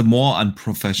 what is the more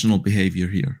unprofessional behavior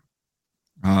here?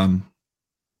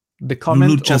 The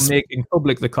comment or making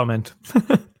public the comment?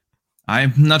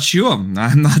 I'm not sure,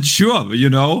 you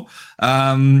know.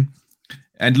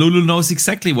 And Lulu knows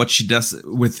exactly what she does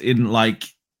within, like,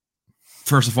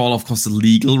 first of all, of course, the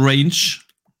legal range.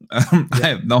 I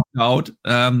have no doubt.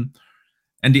 And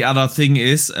the other thing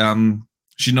is,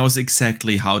 she knows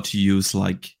exactly how to use,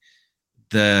 like,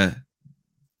 the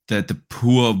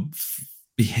poor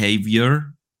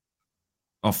behavior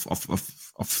of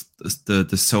the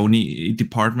Sony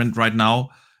department right now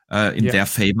in their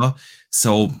favor.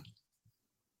 So,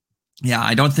 yeah,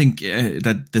 I don't think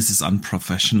that this is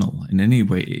unprofessional in any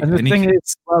way. And the thing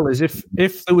is, well, is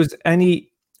if there was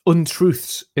any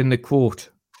untruths in the quote,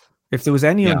 if there was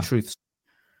any untruths,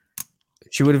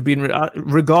 she would have been,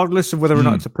 regardless of whether or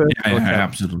not it's a personal account,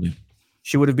 absolutely.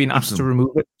 She would have been asked to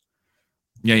remove it.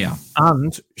 Yeah.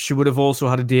 And she would have also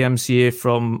had a DMCA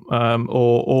from,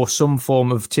 or some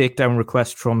form of takedown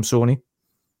request from Sony.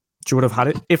 She would have had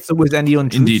it if there was any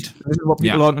untruths. Indeed. This is what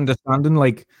people aren't understanding.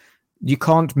 Like, you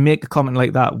can't make a comment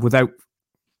like that without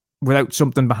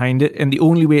something behind it. And the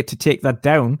only way to take that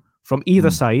down from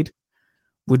either side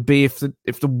would be if there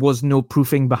was no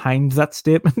proofing behind that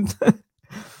statement.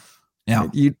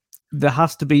 There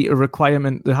has to be a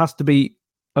requirement. There has to be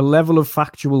a level of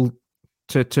factual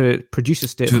to produce a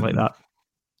statement like that.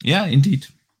 Yeah, indeed.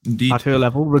 At her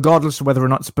level, regardless of whether or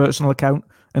not it's a personal account.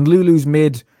 And Lulu's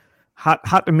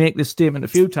had to make this statement a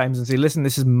few times and say, listen,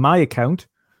 this is my account.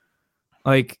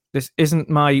 Like, this isn't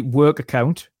my work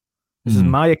account. This is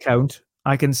my account.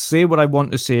 I can say what I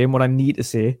want to say and what I need to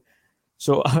say.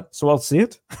 So I'll say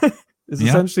it. It's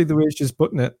essentially the way she's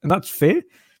putting it. And that's fair.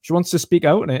 She wants to speak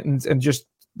out on it and just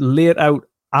lay it out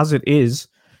as it is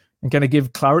and kind of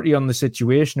give clarity on the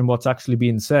situation and what's actually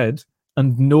being said,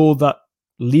 and know that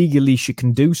legally she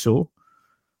can do so.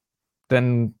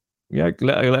 Then, let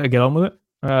her get on with it.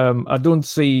 I don't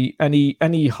see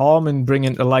any harm in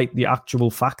bringing to light the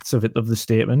actual facts of the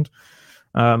statement.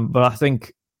 But I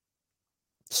think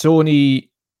Sony,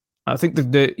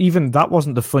 even that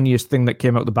wasn't the funniest thing that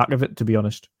came out the back of it, to be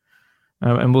honest.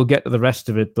 And we'll get to the rest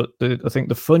of it. But I think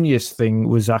the funniest thing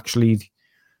was actually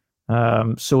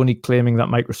Sony claiming that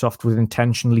Microsoft would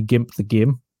intentionally gimp the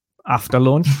game after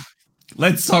launch.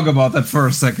 Let's talk about that for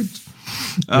a second.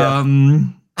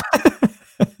 Hang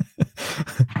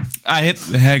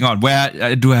on.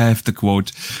 Where do I have the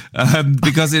quote?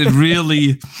 Because it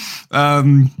really, it's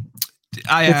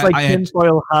like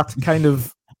tinfoil hat kind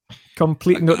of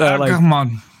complete. Come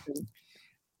on.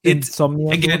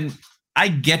 Insomnia. Again, I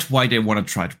get why they want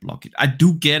to try to block it. I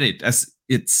do get it, as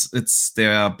it's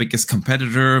their biggest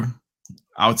competitor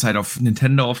outside of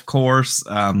Nintendo, of course.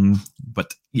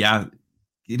 But yeah,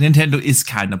 Nintendo is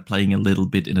kind of playing a little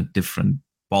bit in a different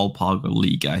ballpark or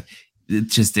league. They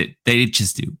just do.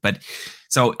 But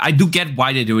so I do get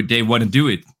why they do it. They want to do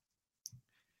it.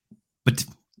 But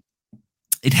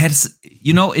it has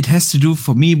to do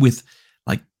for me with,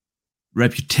 like,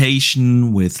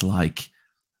 reputation, with, like,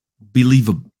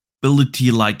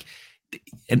 believability, like,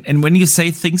 and when you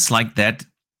say things like that,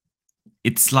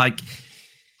 it's like,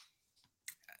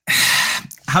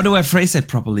 how do I phrase that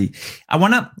properly? I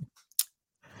want to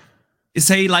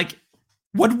say, like,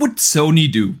 what would Sony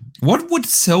do? What would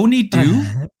Sony do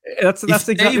that's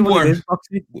exactly what it is,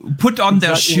 put on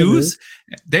their shoes?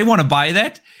 They want to buy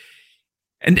that.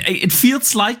 And it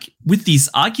feels like with these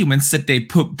arguments that they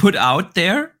put out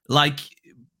there, like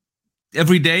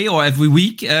every day or every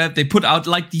week, they put out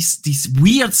like these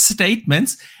weird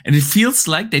statements, and it feels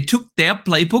like they took their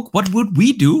playbook. What would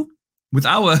we do with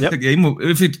our game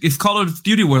if Call of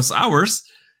Duty was ours?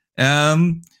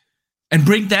 And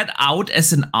bring that out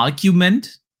as an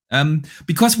argument,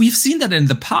 because we've seen that in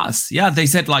the past. Yeah, they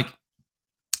said, like,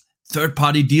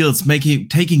 third-party deals,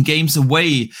 taking games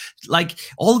away, like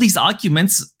all these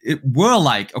arguments were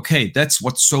like, okay, that's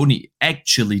what Sony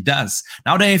actually does.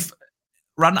 Now they've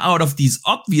run out of these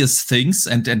obvious things,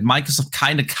 and Microsoft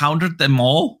kind of countered them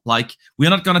all. Like, we're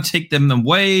not going to take them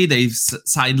away. They've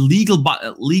signed legal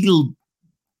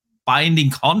binding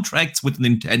contracts with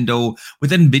Nintendo,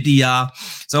 with Nvidia.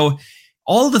 So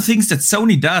all the things that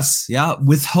Sony does,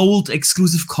 withhold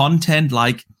exclusive content,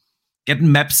 like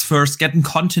getting maps first, getting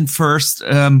content first,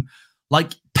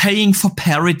 like paying for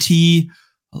parity,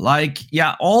 like,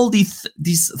 all these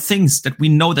things that we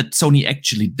know that Sony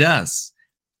actually does,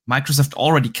 Microsoft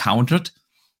already countered.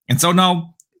 And so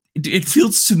now it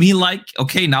feels to me like,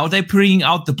 okay, now they're bringing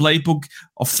out the playbook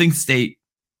of things they,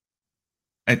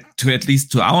 at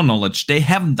least to our knowledge, they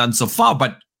haven't done so far.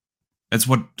 But that's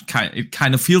what it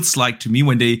kind of feels like to me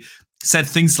when they said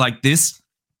things like this,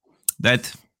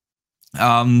 that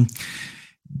Sony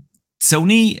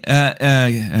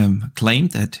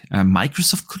claimed that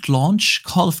Microsoft could launch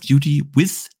Call of Duty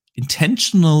with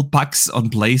intentional bugs on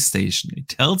PlayStation. It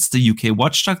tells the UK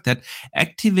watchdog that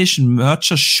Activision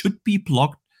merger should be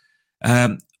blocked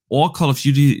or Call of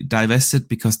Duty divested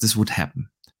because this would happen.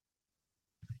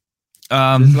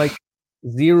 There's like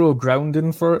zero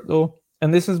grounding for it though,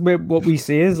 and this is where what we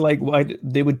say is like why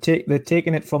they're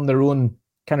taking it from their own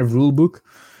kind of rule book,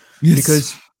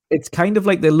 because it's kind of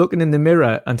like they're looking in the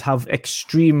mirror and have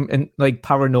extreme and like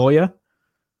paranoia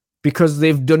because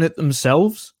they've done it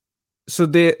themselves. So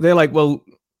they're like, well,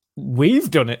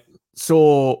 we've done it,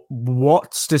 so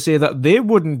what's to say that they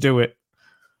wouldn't do it?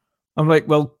 I'm like,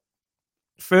 well,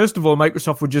 first of all,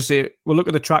 Microsoft would just say, well, look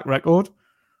at the track record.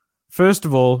 First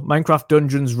of all, Minecraft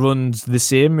Dungeons runs the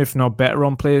same, if not better,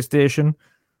 on PlayStation.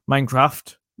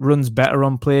 Minecraft runs better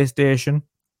on PlayStation.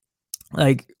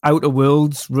 Like, Outer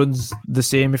Worlds runs the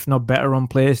same, if not better, on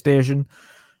PlayStation.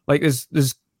 Like,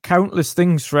 there's countless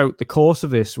things throughout the course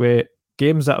of this where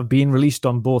games that have been released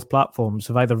on both platforms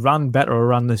have either ran better or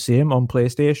ran the same on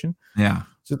PlayStation. Yeah.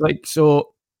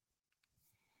 So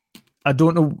I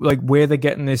don't know, like, where they're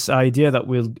getting this idea that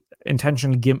we'll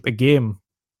intentionally gimp a game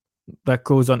that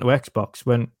goes onto Xbox,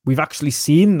 when we've actually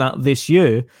seen that this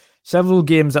year several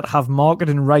games that have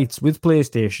marketing rights with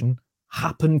PlayStation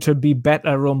happen to be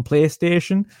better on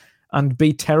PlayStation and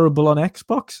be terrible on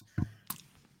Xbox,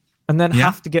 and then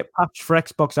have to get patched for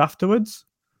Xbox afterwards.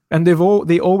 And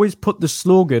they always put the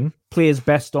slogan "plays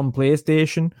best on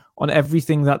PlayStation" on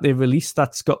everything that they release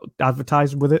that's got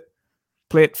advertised with it.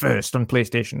 Play it first on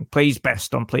PlayStation, plays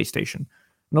best on PlayStation.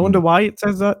 No wonder why it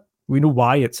says that. We know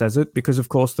why it says it, because of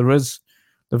course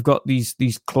they've got these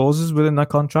clauses within their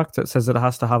contract that says that it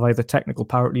has to have either technical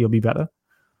parity or be better.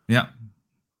 Yeah.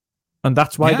 And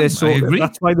that's why that's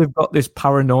why they've got this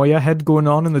paranoia head going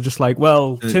on, and they're just like,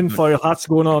 well, tinfoil hats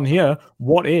going on here.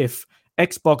 What if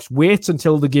Xbox waits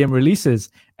until the game releases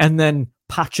and then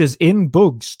patches in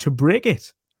bugs to break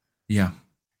it? Yeah.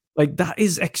 Like, that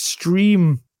is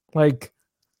extreme, like,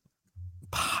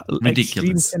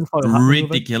 ridiculous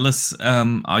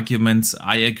arguments.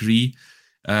 I agree.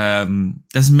 Doesn't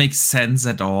make sense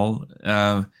at all.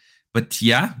 But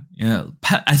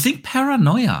I think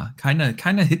paranoia kind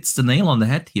of hits the nail on the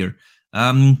head here.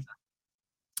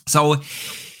 So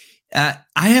I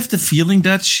have the feeling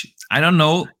that, I don't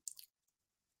know,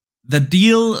 the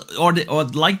deal or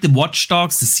like the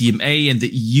watchdogs, the CMA and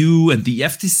the EU and the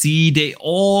FTC, they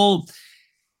all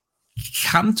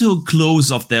come to a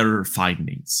close of their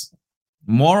findings,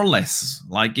 more or less.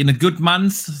 Like, in a good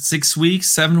month, 6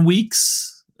 weeks, 7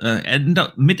 weeks,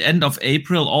 mid-end of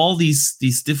April, all these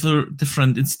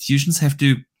different institutions have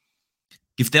to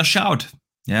give their shout.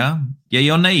 Yay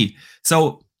or nay.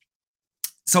 So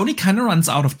Sony kind of runs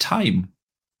out of time.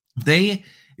 If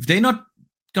they're not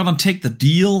gonna take the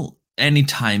deal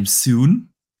anytime soon,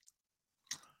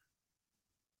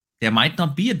 there might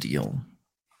not be a deal.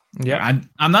 Yeah,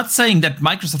 I'm not saying that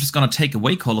Microsoft is going to take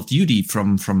away Call of Duty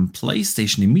from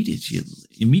PlayStation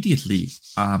immediately,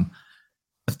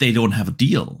 if they don't have a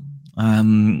deal.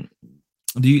 Do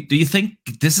you think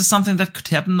this is something that could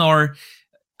happen, or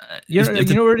you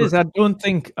know where it is?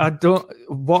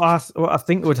 What I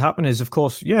think would happen is, of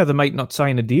course, they might not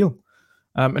sign a deal,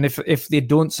 and if they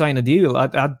don't sign a deal,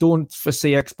 I don't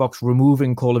foresee Xbox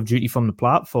removing Call of Duty from the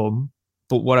platform.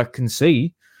 But what I can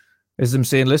see is them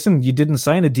saying, listen, you didn't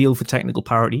sign a deal for technical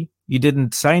parity. You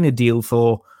didn't sign a deal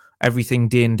for everything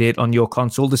day and date on your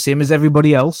console, the same as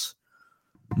everybody else.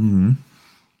 Mm-hmm.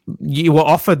 You were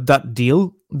offered that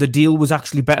deal. The deal was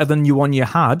actually better than the one you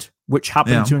had, which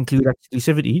happened to include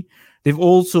exclusivity. They've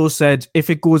also said, if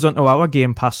it goes onto our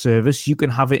Game Pass service, you can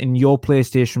have it in your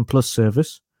PlayStation Plus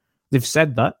service. They've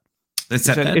said that. They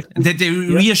said that. They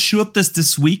reassured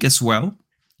this week as well.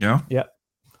 Yeah. Yeah.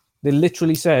 They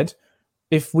literally said,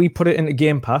 if we put it into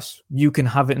Game Pass, you can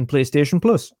have it in PlayStation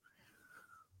Plus.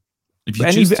 If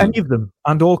you choose to. Any of them,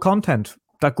 and all content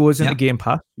that goes into Game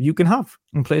Pass, you can have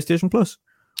in PlayStation Plus,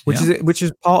 which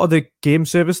is part of the game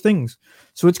service things.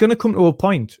 So it's going to come to a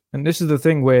point, and this is the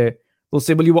thing where we'll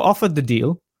say, well, you were offered the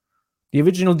deal, the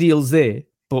original deal's there,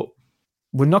 but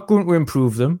we're not going to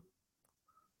improve them.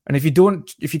 And if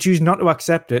you choose not to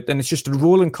accept it, then it's just a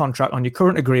rolling contract on your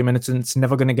current agreement, and it's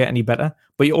never going to get any better.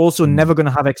 But you're also never going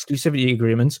to have exclusivity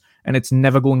agreements, and it's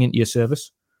never going into your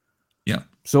service. Yeah.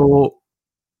 So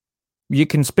you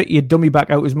can spit your dummy back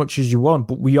out as much as you want,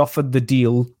 but we offered the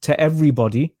deal to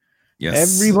everybody.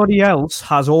 Yes. Everybody else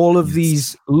has all of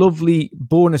these lovely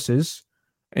bonuses,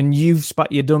 and you've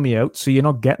spat your dummy out, so you're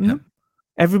not getting them.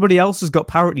 Everybody else has got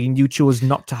parity, and you chose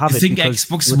not to have it. I think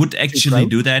Xbox would actually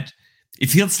do that. It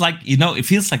feels like,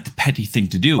 the petty thing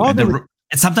to do. And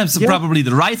sometimes probably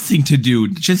the right thing to do,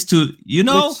 just to,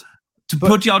 to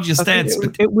put you out your stance.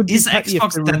 But is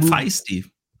Xbox that feisty?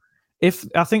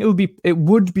 I think it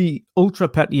would be ultra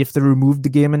petty if they removed the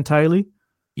game entirely.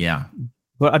 Yeah.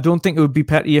 But I don't think it would be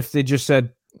petty if they just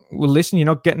said, well, listen, you're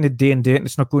not getting a day and date and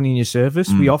it's not going in your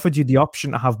service. We offered you the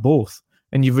option to have both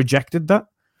and you've rejected that.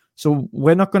 So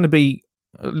we're not going to be,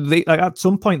 at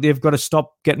some point they've got to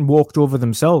stop getting walked over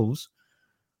themselves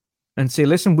and say,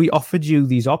 listen, we offered you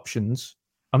these options.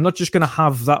 I'm not just going to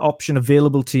have that option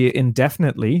available to you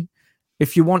indefinitely.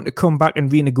 If you want to come back and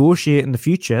renegotiate in the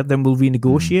future, then we'll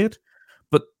renegotiate.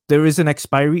 But there is an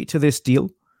expiry to this deal.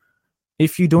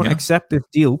 If you don't accept this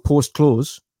deal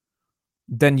post-close,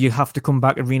 then you have to come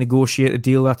back and renegotiate a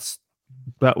deal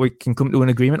that we can come to an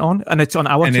agreement on. And it's on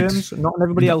our terms, not on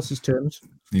everybody else's terms.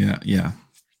 Yeah, yeah.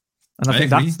 And I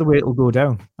think that's the way it'll go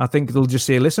down. I think they'll just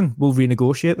say, listen, we'll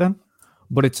renegotiate then.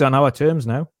 But it's on our terms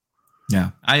now. Yeah,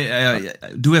 I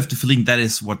do have the feeling that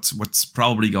is what's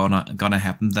probably gonna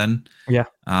happen then. Yeah.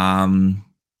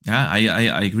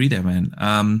 I agree there,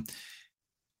 man.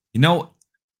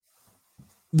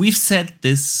 We've said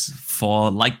this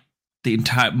for like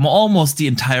almost the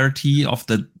entirety of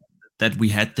that we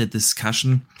had the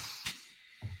discussion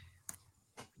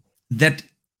that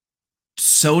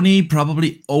Sony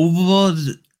probably over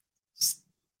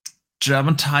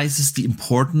dramatizes the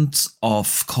importance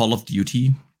of Call of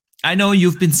Duty. I know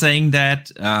you've been saying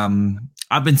that.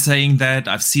 I've been saying that.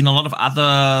 I've seen a lot of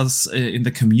others in the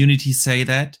community say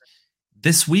that.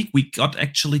 This week, we got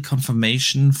actually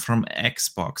confirmation from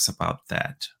Xbox about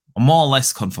that. Or more or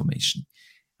less confirmation.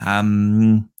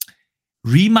 Rima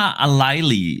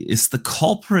Alaili is the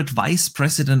corporate vice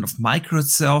president of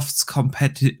Microsoft's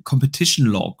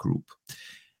competition law group.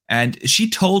 And she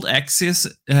told Axios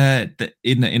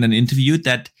in an interview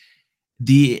that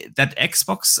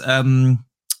Xbox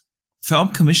firm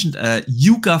commissioned a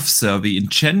YouGov survey in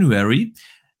January,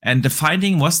 and the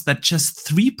finding was that just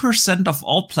 3% of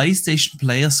all PlayStation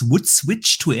players would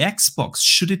switch to Xbox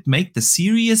should it make the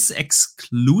series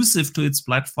exclusive to its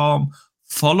platform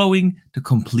following the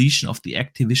completion of the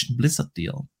Activision Blizzard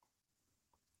deal.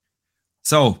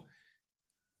 So,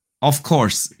 of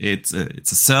course, it's a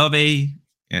survey.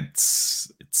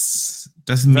 It's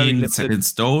doesn't mean it's set in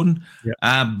stone,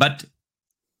 but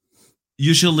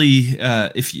usually,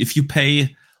 if you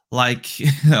pay like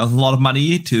a lot of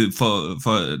money to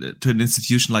an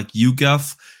institution like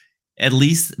YouGov, at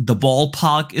least the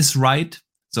ballpark is right.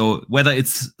 So whether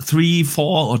it's 3%, 4%,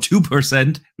 or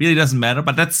 2% really doesn't matter,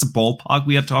 but that's the ballpark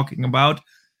we are talking about.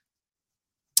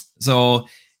 So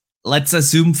let's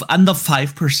assume under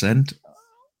 5%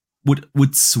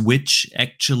 would switch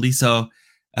actually. So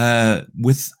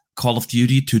with Call of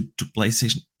Duty to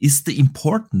PlayStation, is the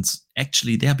importance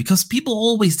actually there? Because people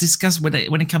always discuss when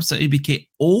it comes to ABK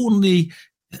only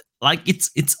like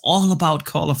it's all about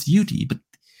Call of Duty. But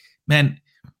man,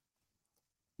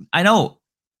 I know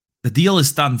the deal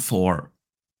is done for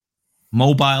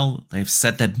mobile. They've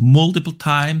said that multiple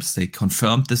times. They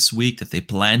confirmed this week that they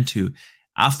plan to,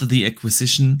 after the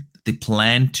acquisition, they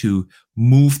plan to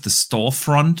move the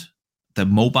storefront, the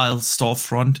mobile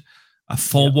storefront,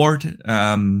 forward.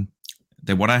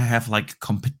 They want to have like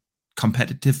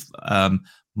competitive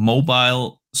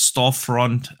mobile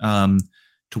storefront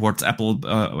towards Apple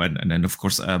and then of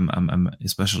course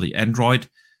especially Android.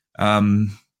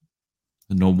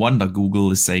 No wonder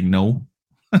Google is saying no.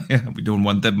 We don't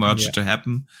want that merger to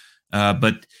happen.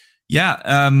 But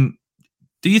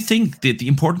do you think that the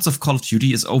importance of Call of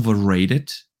Duty is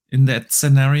overrated in that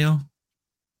scenario?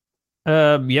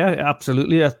 Yeah,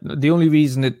 absolutely. The only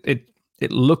reason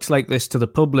it looks like this to the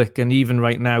public, and even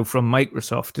right now from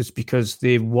Microsoft, is because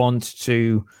they want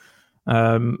to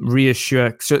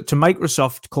reassure. So to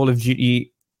Microsoft, Call of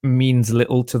Duty means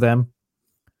little to them,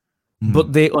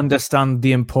 but they understand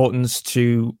the importance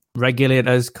to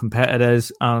regulators,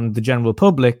 competitors, and the general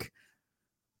public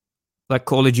that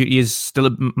Call of Duty is still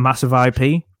a massive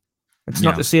IP. It's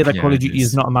not to say that Call of Duty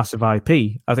is not a massive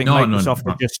IP. I think Microsoft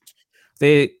are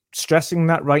they're stressing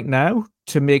that right now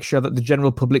to make sure that the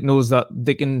general public knows that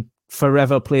they can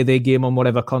forever play their game on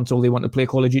whatever console they want to play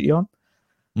Call of Duty on.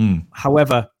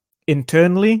 However,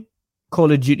 internally,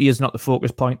 Call of Duty is not the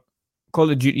focus point. Call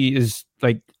of Duty is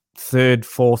like third,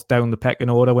 fourth down the pecking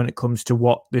order when it comes to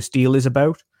what this deal is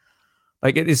about.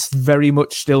 Like, it is very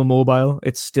much still mobile.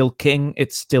 It's still king.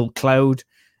 It's still cloud.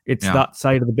 It's that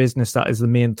side of the business that is the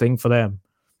main thing for them.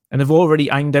 And they've already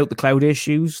ironed out the cloud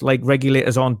issues. Like,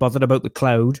 regulators aren't bothered about the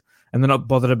cloud, and they're not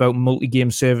bothered about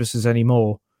multi-game services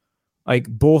anymore. Like,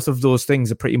 both of those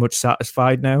things are pretty much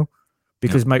satisfied now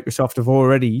because Microsoft have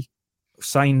already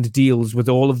signed deals with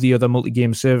all of the other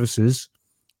multi-game services,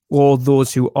 or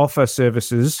those who offer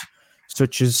services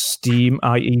such as Steam,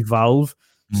 i.e. Valve,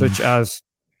 such as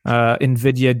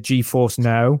NVIDIA GeForce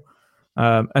Now,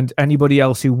 and anybody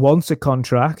else who wants a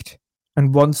contract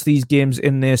and wants these games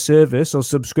in their service or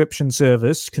subscription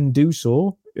service can do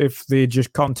so if they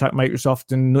just contact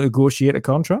Microsoft and negotiate a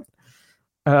contract.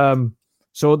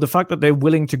 So the fact that they're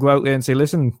willing to go out there and say,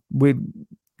 listen,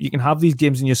 you can have these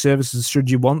games in your services should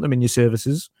you want them in your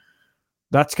services,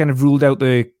 that's kind of ruled out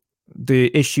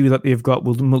the issue that they've got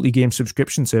with multi-game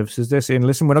subscription services. They're saying,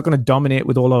 listen, we're not going to dominate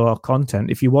with all of our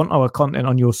content. If you want our content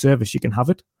on your service, you can have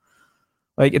it.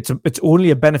 Like, it's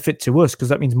only a benefit to us because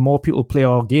that means more people play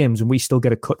our games and we still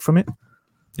get a cut from it.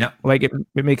 Yeah. Like, it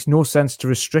makes no sense to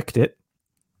restrict it.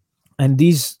 And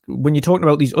when you're talking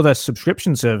about these other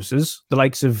subscription services, the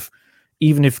likes of,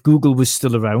 even if Google was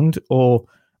still around, or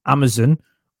Amazon,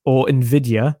 or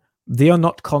Nvidia, they are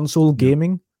not console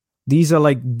gaming. These are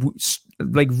like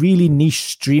really niche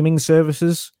streaming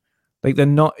services. Like, they're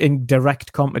not in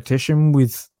direct competition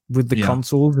with the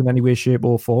consoles in any way, shape,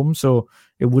 or form. So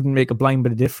it wouldn't make a blind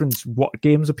bit of difference what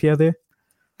games appear there.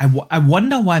 I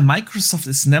wonder why Microsoft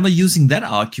is never using that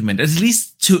argument, at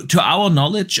least to our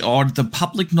knowledge or the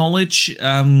public knowledge,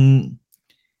 that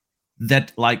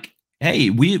like, hey,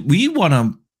 we want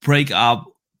to break up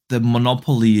the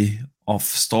monopoly of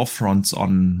storefronts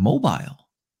on mobile.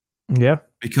 Yeah.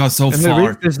 Because so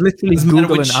far there's literally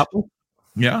Google and Apple.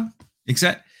 Yeah,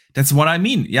 exactly. That's what I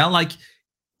mean. Yeah, like,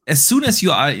 as soon as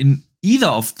you are in either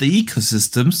of the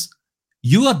ecosystems,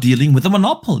 you are dealing with a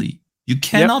monopoly. You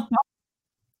cannot.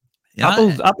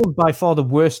 Yep. Apple's by far the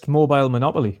worst mobile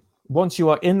monopoly. Once you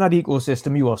are in that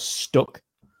ecosystem, you are stuck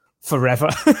forever.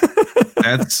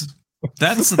 That's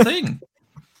the thing.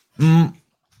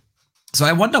 So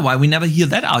I wonder why we never hear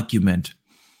that argument.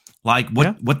 Like,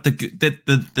 what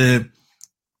the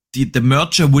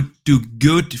merger would do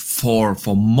good for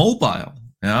mobile.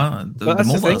 Yeah,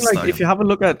 that's the thing. Like, if you have a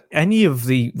look at any of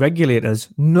the regulators,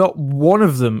 not one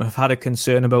of them have had a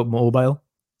concern about mobile.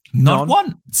 Not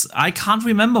one. I can't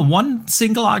remember one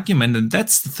single argument, and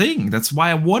that's the thing. That's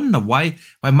why I wonder why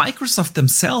Microsoft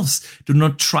themselves do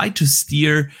not try to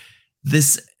steer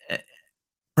this.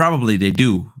 Probably they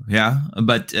do, yeah,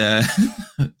 but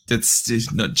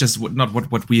that's not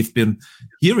what we've been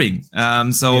hearing.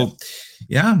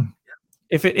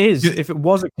 If it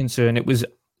was a concern, it was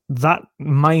that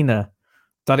minor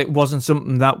that it wasn't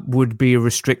something that would be a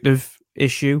restrictive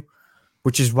issue,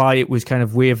 which is why it was kind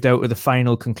of waved out of the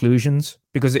final conclusions,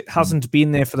 because it hasn't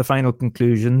been there for the final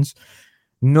conclusions.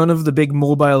 None of the big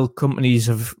mobile companies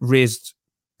have raised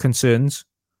concerns.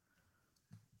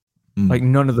 Like,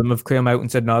 none of them have come out and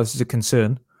said, no, this is a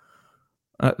concern.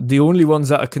 The only ones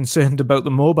that are concerned about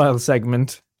the mobile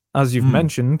segment, as you've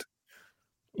mentioned,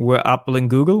 were Apple and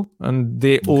Google, and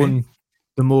they own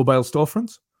the mobile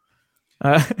storefronts.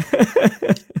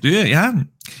 Yeah.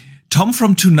 Tom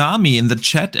from Toonami in the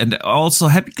chat and also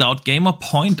Happy Cloud Gamer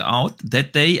point out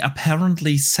that they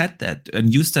apparently said that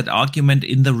and used that argument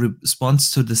in the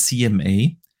response to the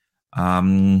CMA.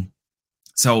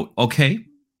 So, okay,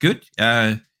 good.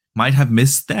 Might have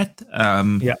missed that.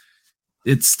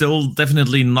 It's still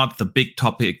definitely not the big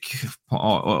topic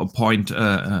or point,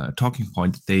 talking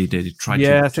point they tried to.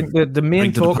 Yeah, I think the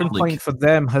main talking point for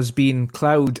them has been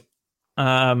cloud,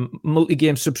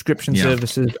 multi-game subscription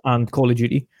services, and Call of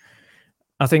Duty.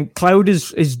 I think cloud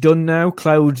is done now.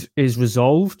 Cloud is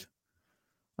resolved.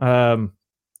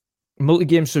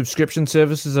 Multi-game subscription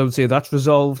services, I would say that's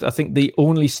resolved. I think the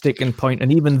only sticking point,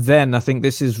 and even then, I think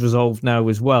this is resolved now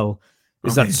as well,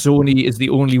 is that Sony is the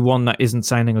only one that isn't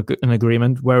signing an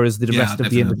agreement, whereas the rest of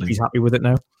the industry is happy with it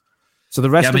now. So the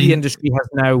rest of the industry has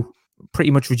now pretty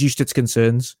much reduced its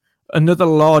concerns. Another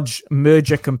large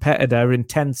merger competitor in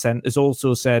Tencent has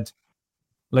also said,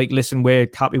 like, listen, we're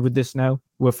happy with this now.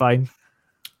 We're fine.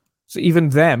 So even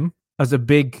them, as a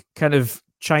big kind of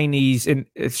Chinese,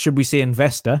 should we say,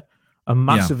 investor, a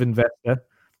massive investor,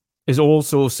 is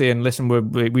also saying, listen,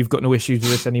 we've got no issues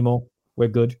with this anymore. We're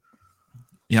good.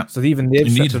 Yeah. So even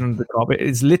they've set it under the carpet.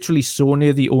 It's literally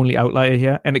Sony the only outlier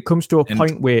here. And it comes to a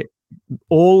point where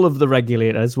all of the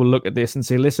regulators will look at this and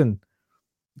say, listen,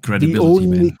 the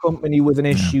only company with an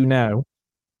issue now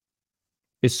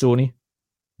is Sony.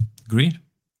 Agreed.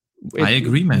 I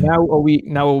agree, man. Now are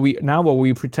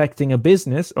we protecting a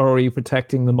business, or are you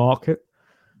protecting the market?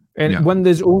 And when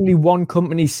there's only one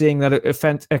company saying that it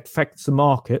affects the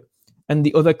market, and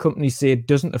the other companies say it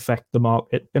doesn't affect the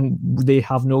market, and they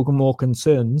have no more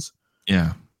concerns.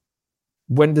 Yeah.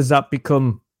 When does that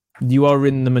become you are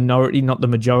in the minority, not the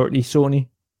majority, Sony?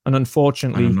 And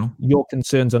unfortunately, your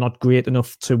concerns are not great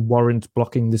enough to warrant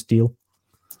blocking this deal.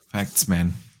 Facts,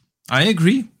 man. I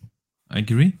agree. And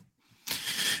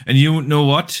you know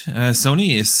what?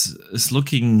 Sony is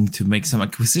looking to make some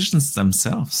acquisitions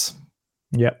themselves.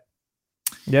 Yeah.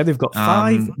 Yeah, they've got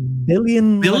 5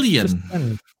 billion.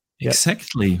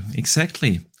 Exactly.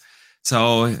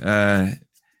 So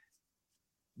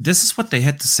this is what they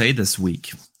had to say this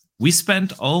week. We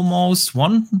spent almost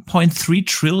 1.3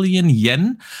 trillion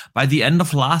yen by the end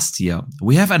of last year.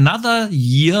 We have another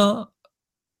year.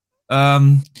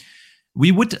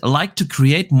 We would like to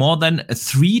create more than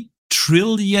 3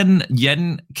 trillion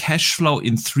yen cash flow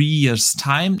in 3 years'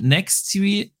 time. Next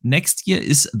year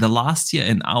is the last year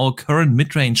in our current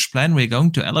mid-range plan. We're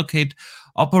going to allocate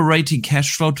operating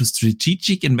cash flow to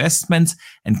strategic investments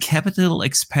and capital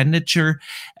expenditure,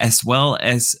 as well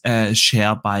as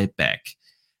share buyback.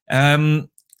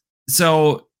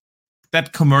 So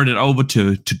that converted over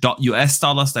to US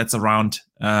dollars, that's around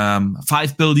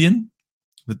 5 billion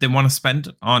that they want to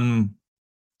spend on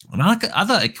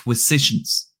other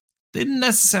acquisitions. Didn't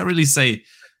necessarily say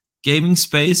gaming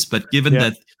space, but given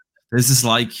that this is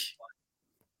like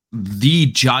the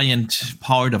giant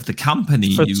part of the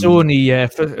company. For Sony,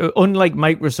 unlike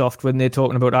Microsoft, when they're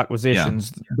talking about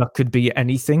acquisitions, that could be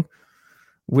anything.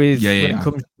 When it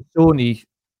comes to Sony,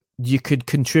 you could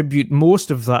contribute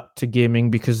most of that to gaming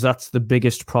because that's the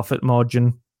biggest profit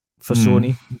margin for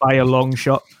Sony by a long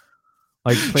shot.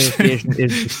 Like PlayStation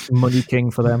is the money king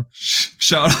for them.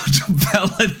 Shout out to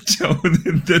Valentone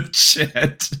in the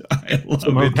chat. I love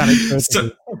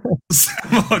it.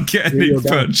 Some organic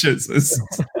purchases.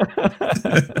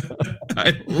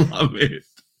 I love it.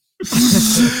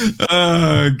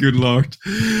 Good Lord.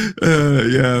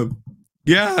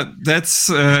 Yeah, that's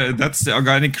the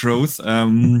organic growth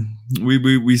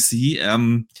we see. I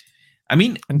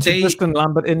mean, and Justin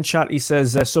Lambert in chat, he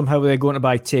says somehow they're going to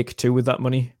buy Take-Two with that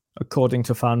money, according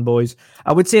to fanboys.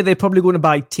 I would say they're probably going to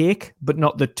buy Take, but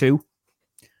not the two.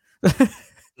 A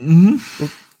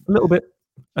little bit.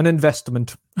 An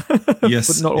investment. Yes,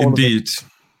 but not all indeed.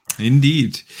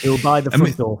 Indeed. They'll buy the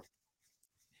front door.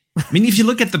 I mean, if you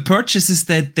look at the purchases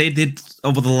that they did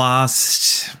over the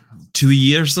last 2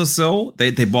 years or so,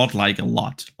 they bought like a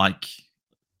lot, like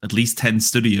at least 10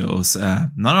 studios.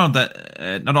 Not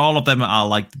all of them are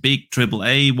like the big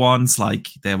AAA ones. Like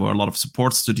there were a lot of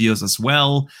support studios as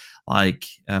well, like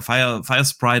Fire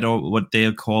Sprite or what they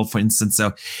are called, for instance.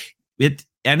 So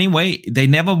anyway, they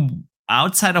never,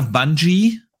 outside of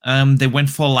Bungie, they went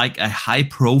for like a high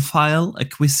profile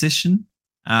acquisition.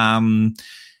 And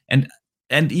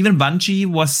even Bungie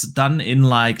was done in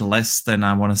like less than,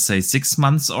 I want to say, 6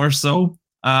 months or so,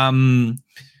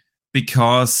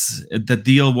 because the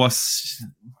deal was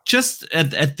just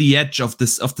at the edge of the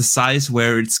size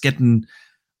where it's getting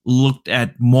looked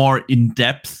at more in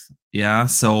depth. Yeah,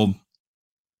 so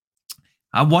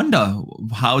I wonder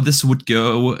how this would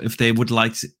go if they would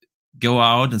like to go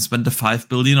out and spend the 5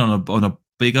 billion on a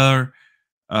bigger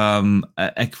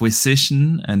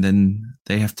acquisition, and then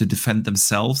they have to defend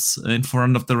themselves in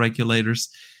front of the regulators.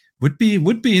 Would be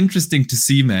interesting to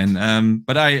see, man.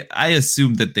 But I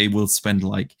assume that they will spend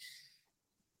like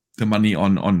the money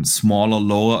on smaller,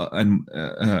 lower and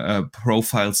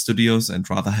profile studios, and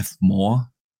rather have more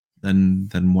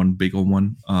than one bigger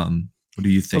one. What do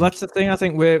you think? Well, that's the thing I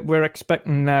think we're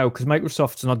expecting now, because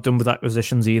Microsoft's not done with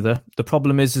acquisitions either. The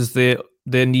problem is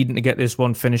they're needing to get this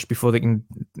one finished before they can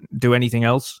do anything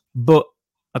else. But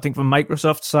I think from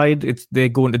Microsoft's side, they're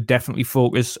going to definitely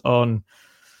focus on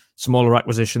smaller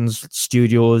acquisitions,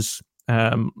 studios,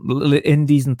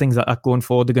 indies and things like that going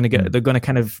forward. They're going to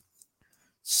kind of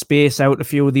space out a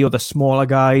few of the other smaller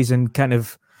guys and kind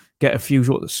of get a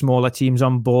few smaller teams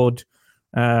on board,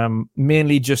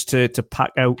 mainly just to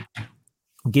pack out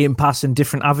Game Pass in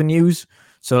different avenues.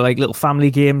 So like little family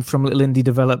games from little indie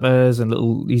developers and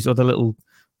these other little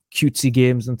cutesy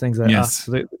games and things like that.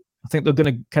 So I think they're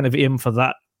going to kind of aim for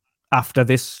that after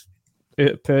this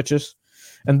purchase.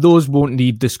 And those won't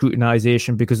need the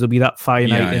scrutinization because they'll be that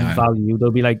finite in value.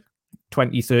 They'll be like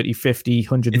 20, 30, 50,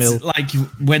 100 mil. It's like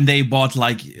when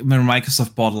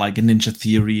Microsoft bought like a Ninja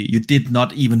Theory, you did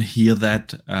not even hear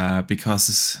that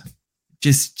because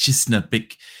it's just not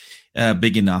big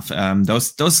enough.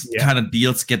 Those kind of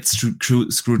deals get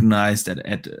scrutinized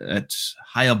at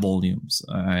higher volumes,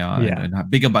 and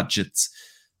bigger budgets.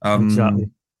 Exactly.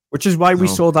 Which is why we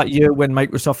saw that year when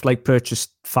Microsoft like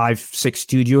purchased 5-6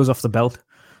 studios off the belt.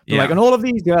 They're like, and all of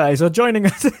these guys are joining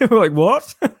us. We're like,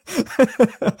 what?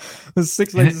 There's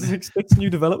six new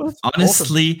developers.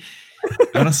 Honestly,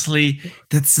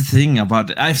 that's the thing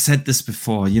about. I've said this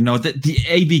before. You know that the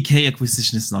ABK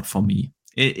acquisition is not for me.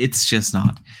 It's just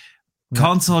not.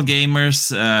 Console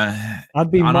gamers.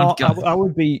 I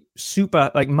would be super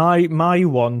like my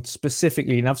one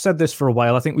specifically, and I've said this for a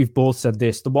while. I think we've both said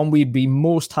this. The one we'd be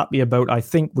most happy about, I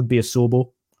think, would be a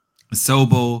Sobo, a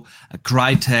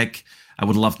Crytek. I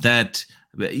would love that.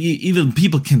 Even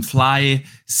People Can Fly,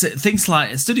 things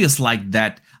like studios like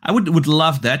that. I would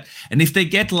love that. And if they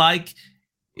get like,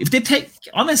 if they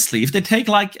take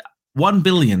like 1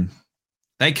 billion,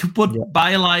 they could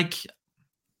buy like.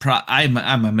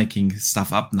 I'm making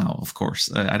stuff up now, of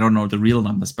course. I don't know the real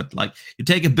numbers, but like you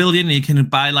take 1 billion and you can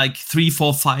buy like 3,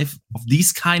 4, 5 of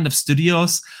these kind of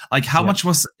studios. Like how much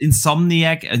was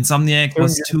Insomniac? Insomniac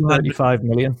was 235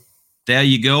 million. There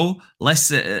you go.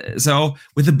 Less. So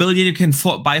with 1 billion, you can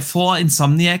buy 4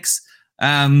 Insomniacs.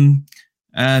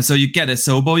 So you get a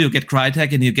Sobo, you get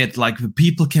Crytek, and you get like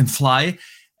People Can Fly.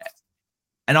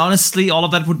 And honestly, all of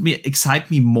that would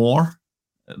excite me more.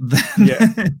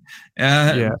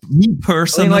 Me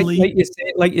personally,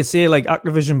 like you say, like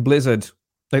Activision Blizzard,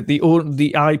 like the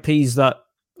IPs that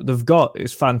they've got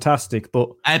is fantastic, but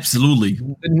absolutely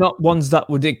not ones that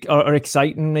are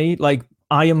exciting me. Like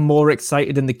I am more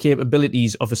excited in the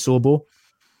capabilities of a Sobo.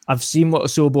 I've seen what a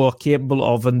Sobo are capable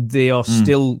of, and they are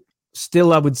still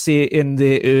I would say in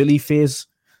the early phase.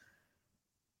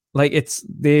 Like it's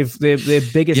their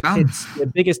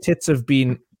biggest hits have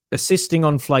been assisting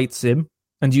on Flight Sim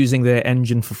and using their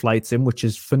engine for Flight Sim, which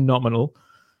is phenomenal.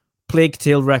 Plague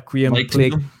Tale Requiem, I've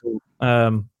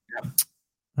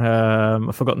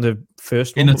forgotten the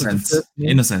first one.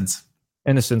 Innocence.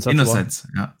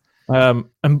 Yeah.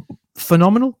 And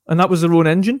phenomenal, and that was their own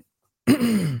engine.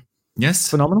 Yes,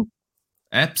 phenomenal.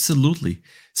 Absolutely.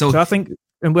 So I think,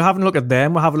 and we're having a look at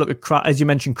them. We'll have a look at, as you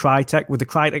mentioned, Crytek. With the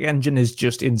Crytek engine is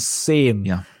just insane.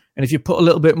 Yeah. And if you put a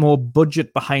little bit more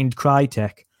budget behind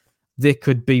Crytek, they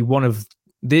could be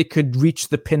they could reach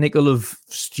the pinnacle of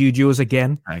studios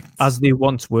again, as they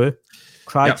once were.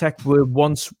 Crytek were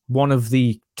once one of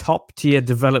the top tier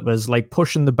developers, like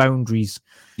pushing the boundaries.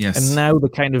 Yes. And now they're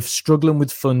kind of struggling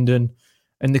with funding,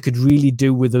 and they could really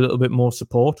do with a little bit more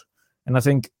support. And I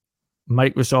think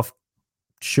Microsoft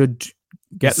should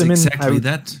get them exactly in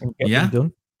that. And get them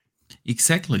done.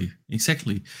 Exactly.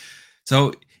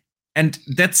 So, and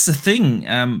that's the thing.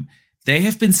 They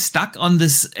have been stuck on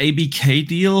this ABK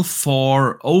deal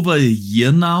for over a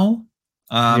year now.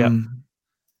 Even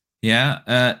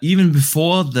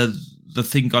before the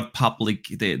thing got public,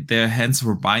 their hands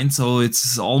were bind. So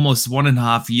it's almost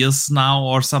 1.5 years now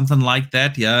or something like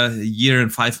that. Yeah, a year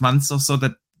and 5 months or so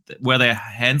where their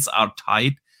hands are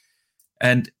tied.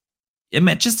 And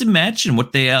just imagine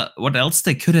what else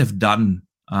they could have done.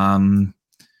 For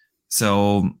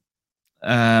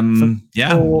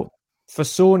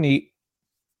Sony,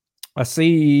 I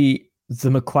see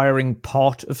them acquiring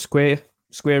part of Square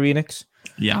Enix.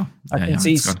 Yeah, I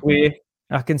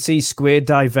can see Square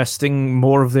divesting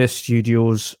more of their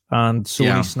studios, and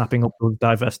Sony snapping up those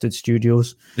divested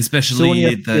studios. Especially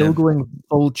Sony are still going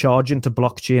full charge into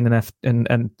blockchain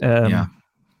and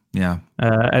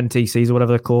NTCs or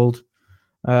whatever they're called.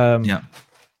 And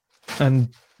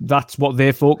that's what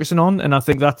they're focusing on, and I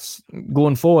think that's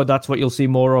going forward. That's what you'll see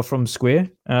more of from Square.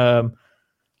 I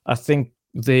think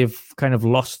they've kind of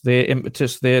lost their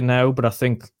impetus there now, but I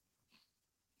think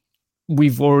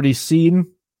we've already seen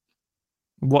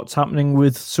what's happening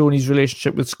with Sony's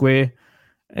relationship with Square.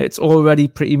 It's already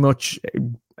pretty much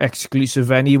exclusive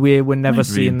anyway. We're never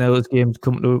seeing those games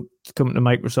come to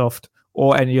Microsoft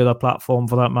or any other platform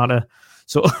for that matter.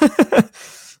 So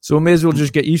so we may as well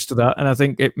just get used to that. And I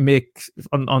think it makes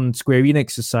on Square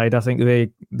Enix's side, I think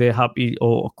they're happy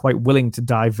or quite willing to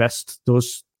divest the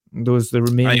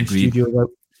remaining studios out.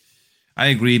 I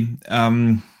agree.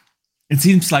 It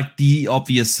seems like the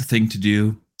obvious thing to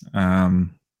do.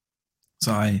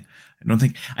 So I don't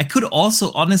think I could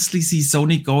also honestly see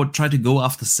Sony try to go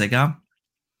after Sega.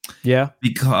 Yeah,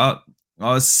 because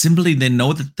simply they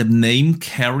know that the name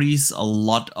carries a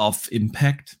lot of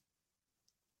impact,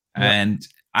 and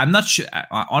I'm not sure.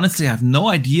 Honestly, I have no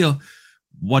idea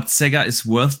what Sega is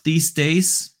worth these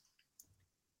days.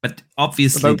 But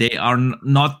obviously, they are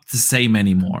not the same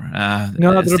anymore.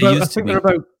 No, I think they're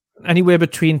about anywhere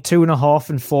between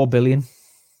 2.5 and 4 billion.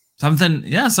 Something,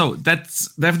 yeah. So that's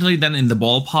definitely then in the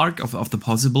ballpark of the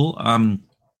possible. And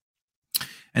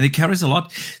it carries a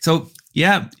lot. So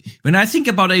yeah, when I think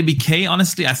about ABK,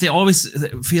 honestly, I always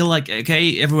feel like,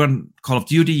 okay, everyone, Call of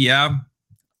Duty, yeah,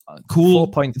 cool.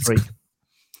 4.3.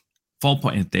 4.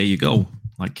 There you go.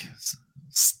 Like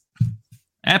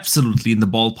absolutely in the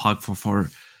ballpark for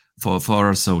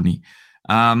Sony.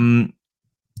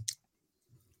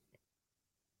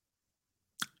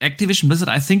 Activision Blizzard,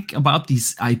 I think about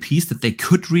these IPs that they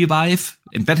could revive,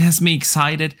 and that has me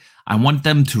excited. I want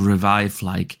them to revive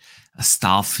like a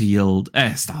Starfield.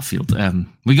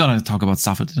 We're gonna talk about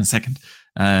Starfield in a second.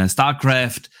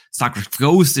 StarCraft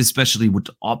Ghost especially would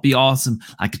be awesome.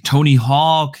 Like a Tony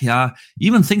Hawk, yeah.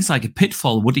 Even things like a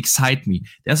Pitfall would excite me.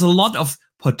 There's a lot of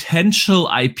potential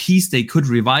IPs they could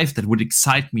revive that would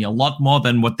excite me a lot more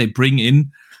than what they bring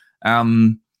in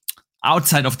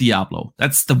outside of Diablo.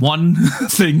 That's the one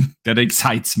thing that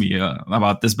excites me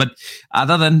about this. But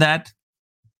other than that,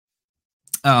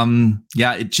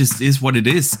 yeah, it just is what it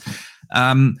is.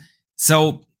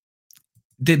 So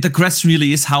the question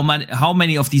really is how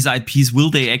many of these IPs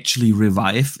will they actually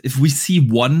revive? If we see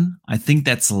one, I think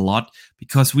that's a lot,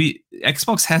 because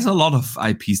Xbox has a lot of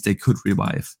IPs they could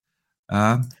revive.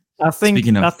 I think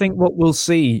what we'll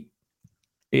see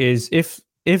is if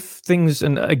things,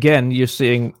 and again, you're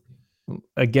seeing,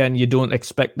 you don't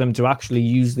expect them to actually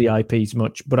use the IPs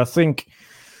much, but I think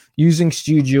using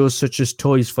studios such as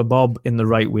Toys for Bob in the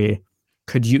right way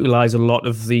could utilize a lot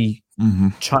of the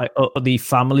the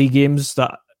family games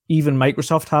that even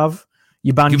Microsoft have.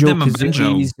 Your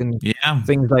Banjo-Kazooies and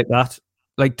things like that.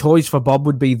 Like Toys for Bob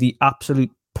would be the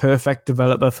absolute perfect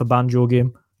developer for Banjo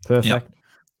game. Perfect. Yep.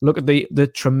 Look at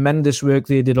the tremendous work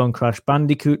they did on Crash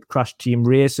Bandicoot, Crash Team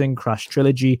Racing, Crash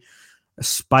Trilogy,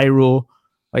 Spyro.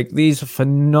 Like, these are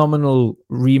phenomenal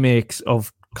remakes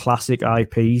of classic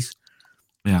IPs.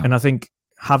 Yeah. And I think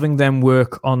having them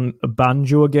work on a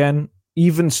Banjo again,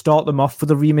 even start them off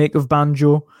with a remake of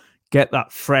Banjo, get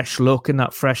that fresh look and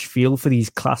that fresh feel for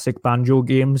these classic Banjo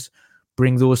games,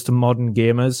 bring those to modern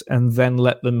gamers, and then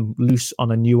let them loose on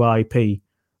a new IP,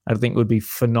 I think would be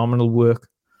phenomenal work.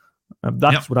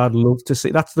 That's what I'd love to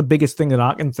see. That's the biggest thing that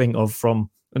I can think of from,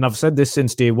 and I've said this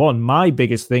since day one, my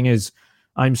biggest thing is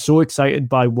I'm so excited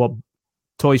by what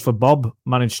Toys for Bob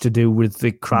managed to do with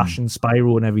the Crash and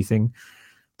Spyro and everything,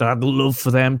 that I'd love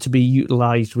for them to be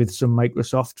utilized with some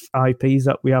Microsoft IPs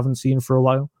that we haven't seen for a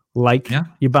while, like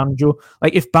your Banjo.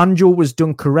 Like, if Banjo was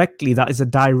done correctly, that is a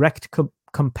direct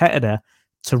competitor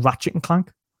to Ratchet and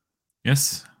Clank.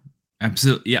 Yes,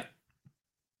 absolutely. Yeah,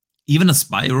 even a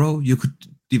Spyro, you could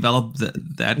develop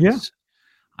that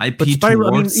IP. But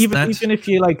Spyro, even if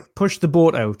you like push the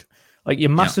boat out, like you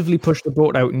massively push the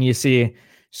boat out and you say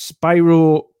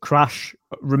Spyro, Crash,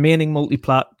 remaining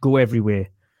multiplat, go everywhere,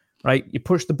 right? You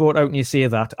push the boat out and you say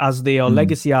that as they are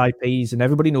legacy IPs and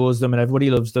everybody knows them and everybody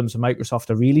loves them, so Microsoft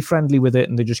are really friendly with it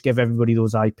and they just give everybody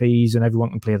those IPs and everyone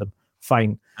can play them.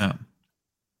 Fine. Yeah.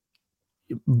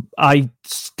 I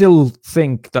still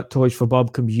think that Toys for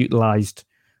Bob can be utilized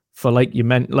for, like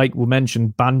we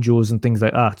mentioned, banjos and things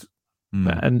like that,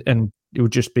 and it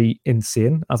would just be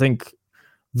insane. I think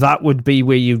that would be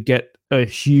where you get a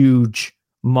huge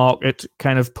market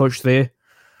kind of push there.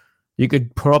 You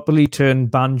could probably turn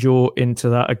Banjo into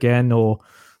that again, or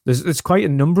there's quite a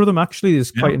number of them actually.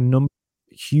 There's quite a number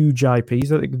of huge IPs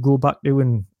that they could go back to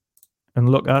and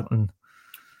look at, and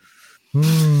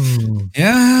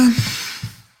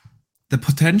the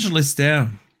potential is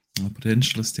there.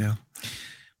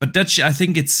 But Dutch, I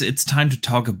think it's time to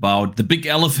talk about the big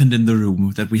elephant in the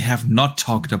room that we have not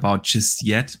talked about just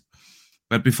yet.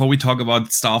 But before we talk about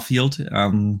Starfield,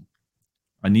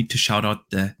 I need to shout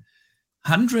out the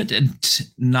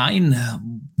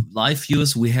 109 live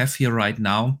viewers we have here right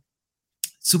now.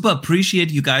 Super appreciate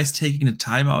you guys taking the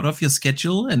time out of your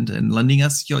schedule and lending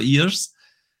us your ears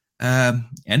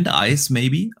and eyes,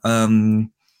 maybe.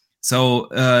 So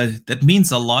that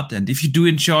means a lot. And if you do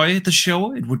enjoy the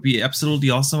show, it would be absolutely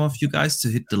awesome of you guys to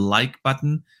hit the like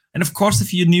button. And of course,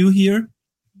 if you're new here,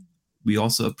 we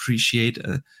also appreciate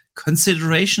a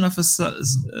consideration of a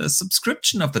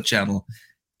subscription of the channel.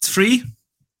 It's free.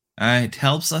 It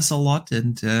helps us a lot.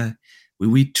 And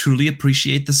we truly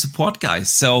appreciate the support,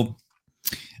 guys. So,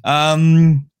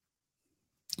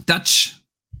 Dutch,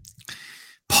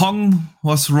 Pong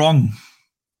was wrong.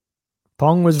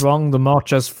 Pong was wrong. The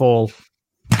marchers fall.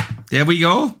 There we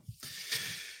go.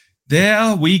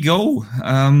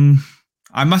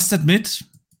 I must admit,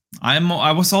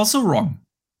 I was also wrong.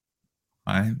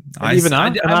 I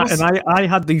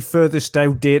had the furthest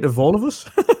out date of all of us.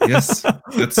 Yes,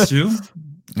 that's true.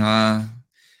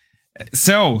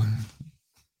 So,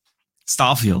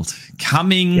 Starfield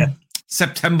coming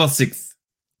September 6th.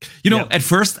 At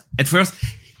first,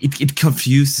 it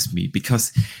confuses me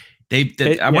because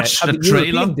I watched the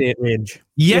trailer. Date range.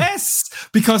 Yes,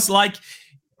 because like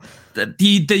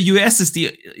the US is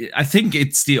I think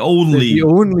it's the only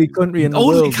country in the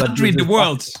world. Country in the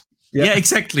world. Yeah,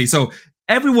 exactly. So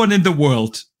everyone in the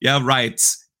world,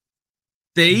 writes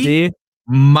day,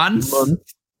 month,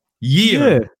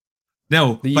 year. Yeah.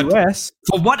 No, the but US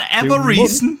for whatever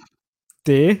reason,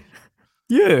 day,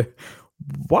 year.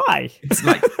 Why? It's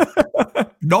like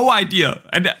no idea.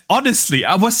 And honestly,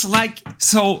 I was like,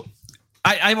 so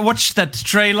I watched that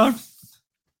trailer.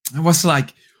 I was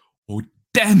like, oh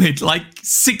damn it! Like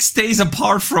 6 days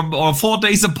apart or 4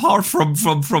 days apart from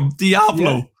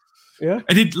Diablo. Yeah.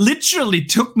 And it literally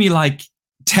took me like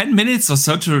 10 minutes or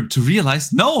so to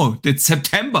realize, no, it's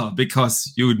September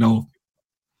because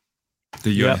the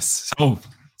US. So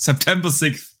September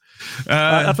 6th.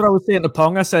 That's what I was saying to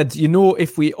Pong. I said,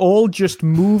 if we all just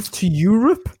move to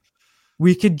Europe,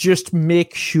 we could just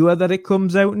make sure that it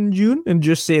comes out in June and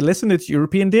just say, listen, it's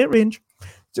European date range.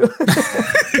 There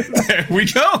we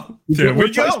go. There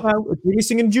we go. Now. It's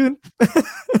releasing in June.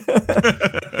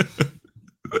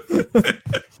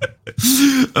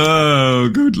 Oh,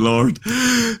 good Lord.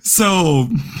 So,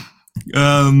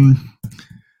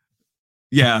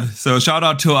 so shout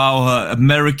out to our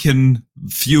American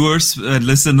viewers and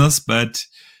listeners, but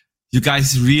you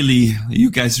guys really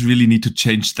need to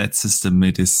change that system.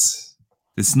 It's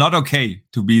not okay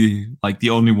to be like the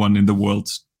only one in the world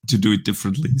to do it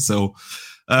differently. So,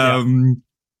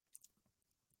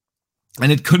 and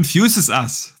it confuses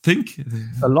us. Think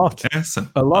a lot, yes,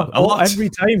 a lot every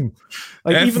time.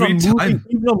 Like even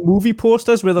on movie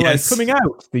posters where they're like coming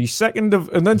out the 2nd of,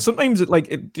 and then sometimes it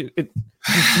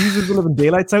confuses the living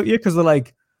daylights out here because they're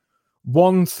like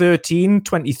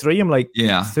 1/13/23. I'm like,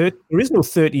 there is no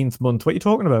 13th month. What are you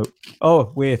talking about?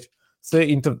 Oh wait,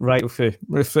 13th of right. Okay.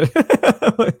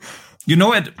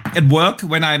 At work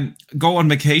when I go on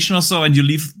vacation or so, and you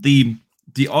leave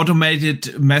the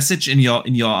automated message in your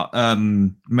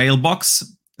mailbox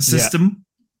system.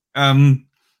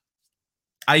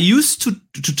 I used to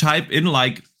type in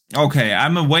like, okay,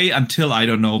 I'm away until I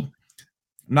don't know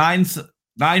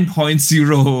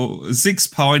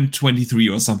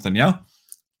 9.06.23 or something,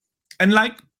 and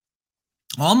like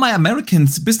all my American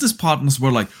business partners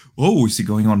were like, oh, is he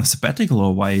going on a sabbatical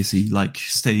or why is he like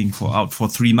staying out for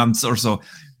 3 months or so?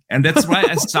 And that's why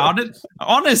I started.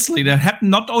 Honestly, that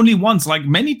happened not only once, like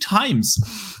many times.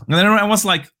 And then I was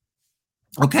like,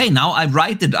 okay, now I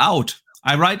write it out.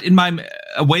 I write in my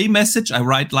away message, I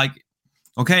write like,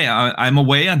 okay, I'm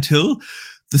away until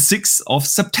the 6th of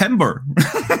September.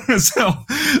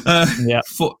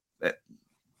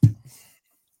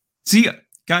 See,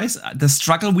 guys, the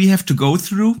struggle we have to go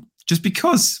through just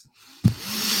because.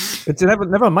 It's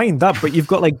never mind that, but you've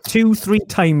got like 2-3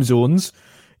 time zones.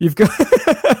 You've got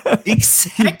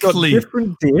exactly you've got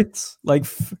different dates. Like,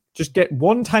 just get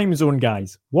one time zone,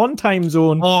 guys. One time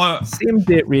zone, same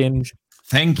date range.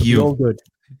 Thank you. All good.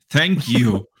 Thank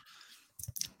you.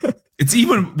 It's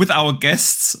even with our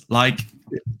guests, like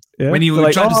when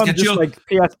you try to schedule, like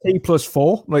PSP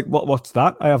 +4. Like, what's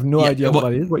that? I have no idea what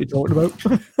that is. What you're talking about?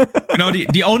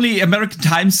 The only American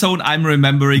time zone I'm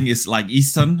remembering is like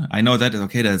Eastern. I know that.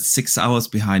 Okay, that's 6 hours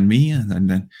behind me, and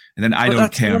then I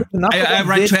don't care. I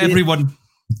write to everyone.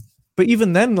 But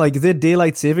even then, like their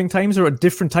daylight saving times are at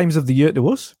different times of the year to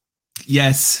us.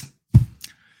 Yes.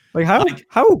 Like how?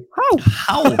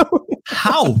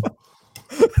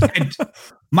 And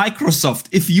Microsoft,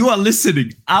 if you are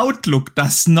listening, Outlook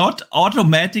does not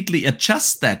automatically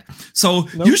adjust that. So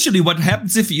usually what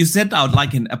happens if you send out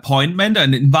like an appointment,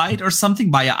 an invite or something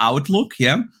via Outlook,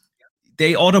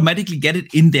 they automatically get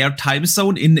it in their time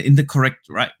zone in the correct,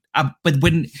 right? But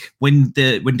when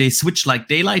they switch like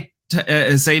daylight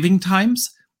saving times,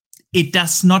 it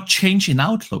does not change in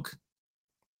Outlook.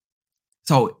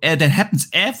 So that happens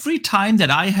every time that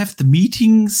I have the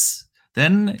meetings,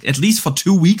 then at least for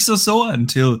 2 weeks or so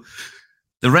until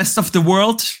the rest of the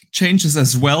world changes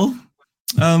as well,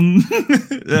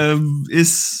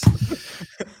 is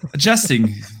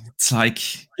adjusting. It's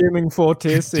like Gaming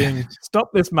Forte saying,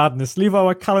 stop this madness, leave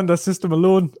our calendar system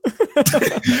alone.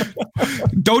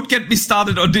 Don't get me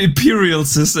started on the Imperial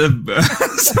system.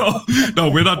 No,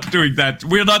 we're not doing that.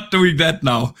 We're not doing that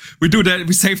now. We do that.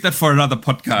 We save that for another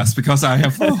podcast because I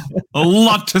have a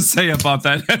lot to say about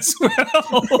that as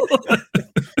well.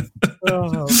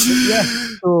 Oh Yeah.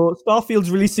 So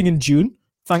Starfield's releasing in June.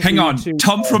 Hang on.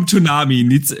 Tom from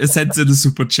Toonami sends in a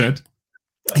super chat.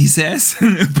 He says,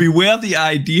 beware the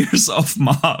ideas of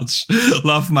March.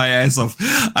 Love my ass off.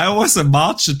 I was a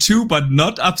Marcher too, but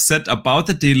not upset about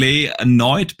the delay.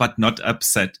 Annoyed, but not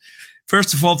upset.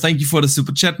 First of all, thank you for the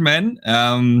super chat, man.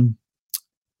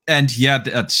 And yeah,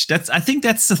 that's. I think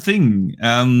that's the thing.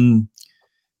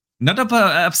 Not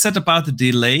upset about the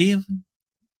delay,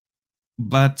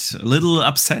 but a little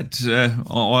upset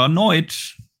or annoyed.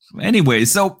 Anyway,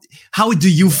 so how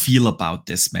do you feel about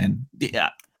this, man? Yeah.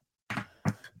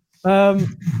 I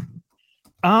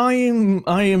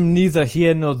am neither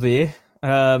here nor there.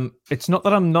 It's not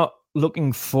that I'm not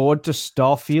looking forward to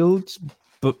Starfield,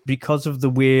 but because of the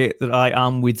way that I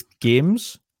am with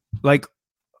games, like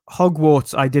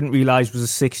Hogwarts, I didn't realize was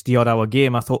a 60-odd hour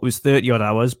game. I thought it was 30-odd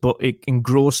hours, but it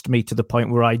engrossed me to the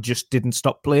point where I just didn't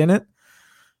stop playing it.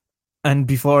 And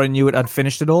before I knew it, I'd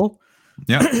finished it all.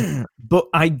 Yeah. But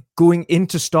going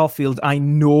into Starfield, I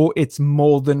know it's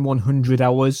more than 100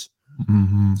 hours.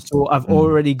 Mm-hmm. So I've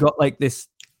already got like this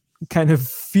kind of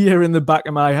fear in the back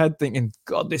of my head thinking,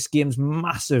 God, this game's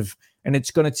massive and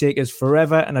it's going to take us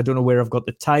forever. And I don't know where I've got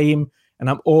the time. And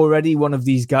I'm already one of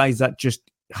these guys that just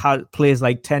plays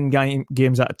like 10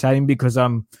 games at a time because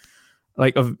I'm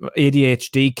like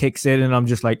ADHD kicks in and I'm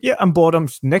just like, yeah, I'm bored. I'm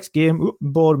next game. Ooh,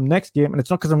 I'm bored. I'm next game. And it's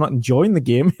not because I'm not enjoying the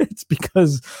game. It's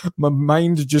because my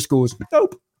mind just goes,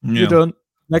 nope, you're done.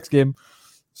 Next game.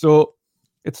 So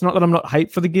it's not that I'm not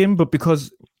hyped for the game, but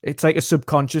because it's like a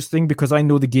subconscious thing because I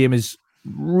know the game is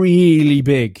really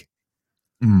big.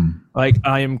 Like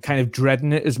I am kind of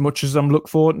dreading it as much as I'm looking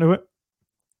forward to it.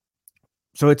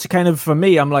 So it's kind of, for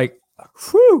me, I'm like,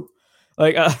 whew.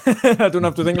 Like I don't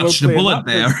have to think about the bullet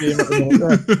there.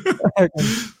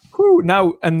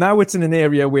 Now it's in an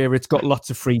area where it's got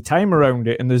lots of free time around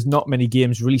it, and there's not many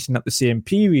games releasing at the same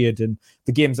period, and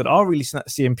the games that are releasing at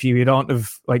the same period aren't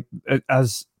of like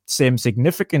as same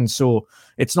significance. So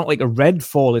it's not like a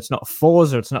Redfall, it's not a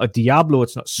Forza, it's not a Diablo,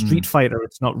 it's not Street Fighter,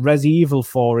 it's not Resi Evil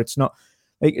 4, it's not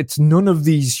like it's none of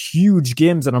these huge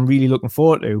games that I'm really looking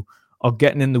forward to are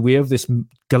getting in the way of this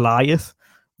Goliath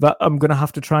that I'm going to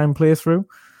have to try and play through.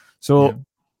 So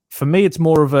for me, it's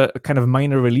more of a kind of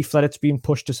minor relief that it's being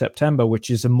pushed to September,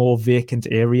 which is a more vacant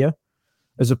area,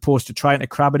 as opposed to trying to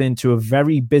crab it into a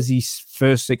very busy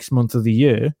first 6 months of the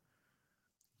year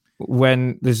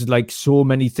when there's like so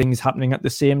many things happening at the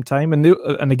same time.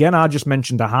 And again, I just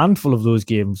mentioned a handful of those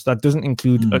games. That doesn't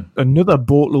include another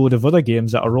boatload of other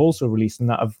games that are also releasing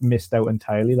that I've missed out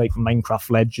entirely, like Minecraft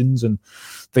Legends and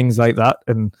things like that.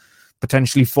 And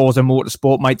potentially Forza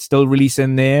Motorsport might still release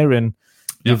in there. And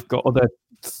you've got other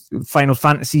Final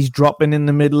Fantasies dropping in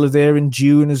the middle of there in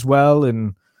June as well.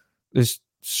 And there's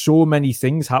so many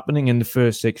things happening in the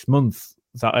first 6 months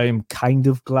that I am kind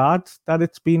of glad that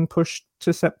it's been pushed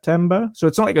to September. So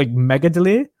it's not like a mega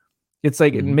delay. It's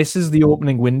like it misses the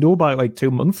opening window by like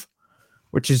 2 months,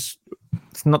 which is,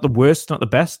 it's not the worst, not the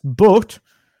best, but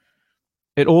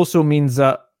it also means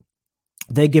that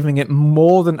they're giving it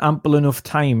more than ample enough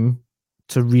time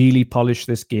to really polish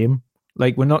this game.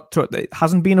 Like it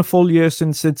hasn't been a full year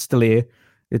since its delay.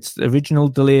 Its original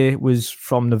delay was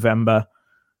from November.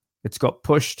 It's got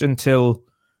pushed until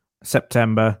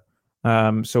September.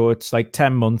 So it's like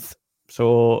 10 months.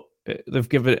 So they've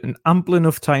given it an ample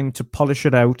enough time to polish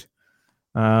it out.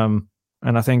 And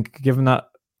I think given that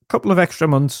a couple of extra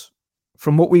months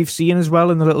from what we've seen as well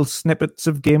in the little snippets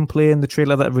of gameplay in the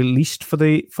trailer that released for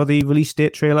the release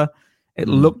date trailer, it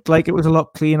looked like it was a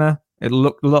lot cleaner. It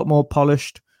looked a lot more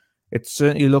polished. It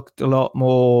certainly looked a lot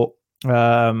more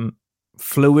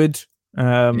fluid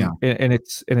in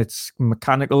its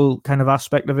mechanical kind of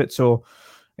aspect of it. So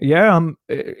yeah,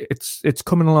 it's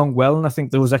coming along well, and I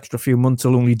think those extra few months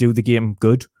will only do the game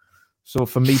good. So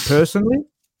for me personally,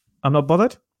 I'm not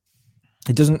bothered.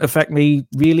 It doesn't affect me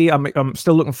really. I'm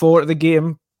still looking forward to the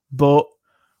game, but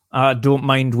I don't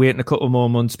mind waiting a couple more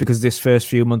months because this first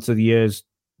few months of the year is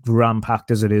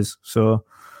ram-packed as it is. So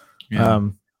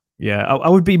I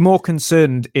would be more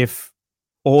concerned if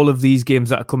all of these games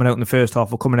that are coming out in the first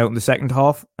half are coming out in the second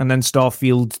half, and then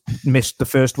Starfield missed the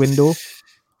first window.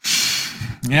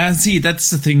 Yeah, see, that's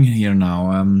the thing here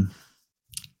now.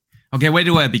 Okay, where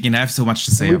do I begin? I have so much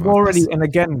to say. We've already, and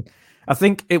again, I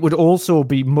think it would also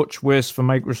be much worse for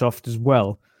Microsoft as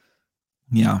well.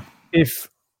 Yeah. If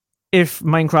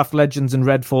Minecraft Legends and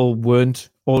Redfall weren't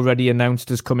already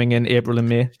announced as coming in April and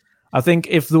May, I think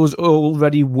if those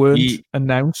already weren't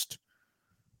announced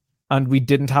and we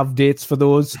didn't have dates for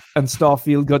those and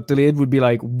Starfield got delayed, we'd be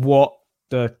like, what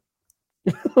the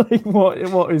Like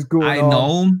what is going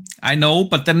on? I know,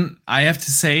 but then I have to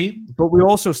say, but we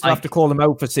also still have to call them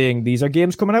out for saying these are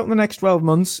games coming out in the next 12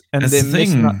 months, and they're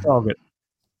missing that target.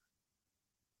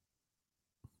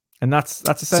 And that's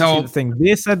essentially the thing.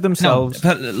 They said themselves.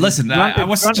 No, but listen, I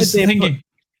was just thinking.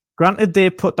 Granted, they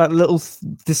put that little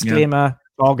disclaimer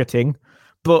targeting,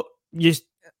 but you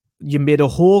made a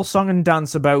whole song and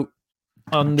dance about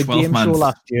on the game show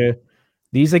last year.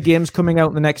 These are games coming out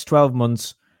in the next 12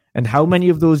 months. And how many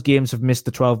of those games have missed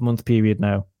the 12-month period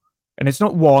now? And it's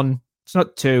not one, it's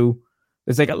not two.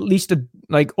 There's like at least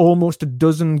almost a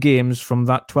dozen games from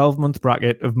that 12-month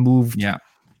bracket have moved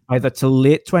either to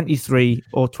late 23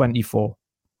 or 24.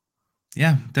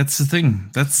 Yeah, that's the thing.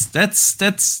 That's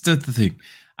the thing.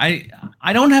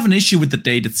 I don't have an issue with the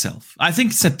date itself. I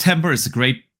think September is a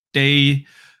great day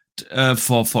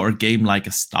for a game like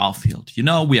a Starfield. You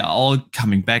know, we are all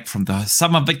coming back from the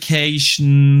summer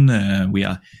vacation. We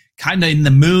are kind of in the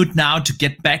mood now to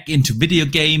get back into video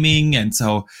gaming, and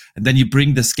then you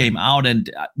bring this game out,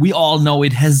 and we all know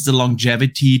it has the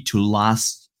longevity to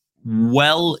last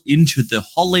well into the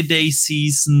holiday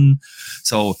season.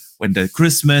 So when the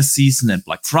Christmas season and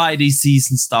Black Friday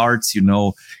season starts, you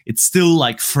know, it's still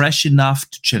like fresh enough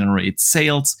to generate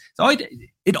sales. So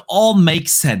it all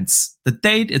makes sense. The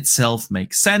date itself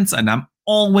makes sense, and I'm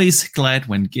always glad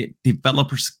when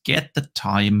developers get the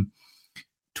time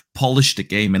to polish the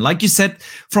game. And like you said,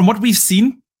 from what we've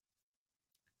seen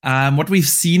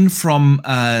from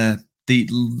the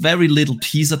very little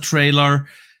teaser trailer,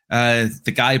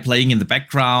 the guy playing in the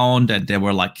background, and there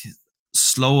were like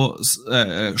slow,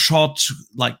 short,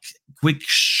 like quick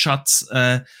shots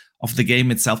of the game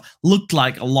itself, looked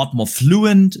like a lot more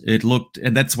fluent. It looked,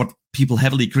 and that's what people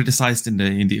heavily criticized in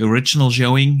the original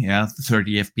showing, the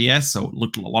 30 FPS. So it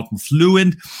looked a lot more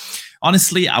fluent.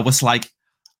 Honestly, I was like,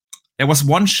 there was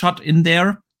one shot in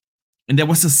there, and there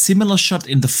was a similar shot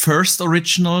in the first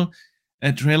original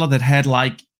trailer that had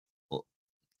like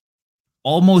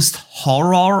almost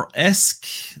horror-esque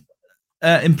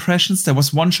impressions. There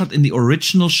was one shot in the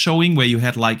original showing where you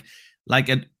had like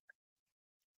a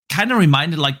kind of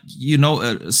reminded, like, you know,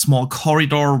 a small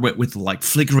corridor with like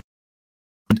flickering,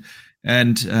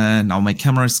 and now my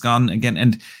camera is gone again,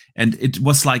 and it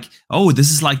was like, oh,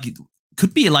 this is like,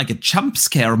 could be like a jump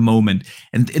scare moment.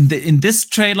 And in this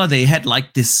trailer, they had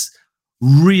like this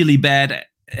really bad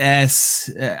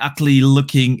ass, ugly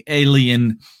looking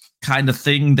alien kind of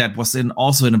thing that was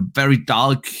also in a very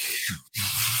dark,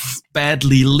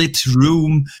 badly lit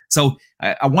room. So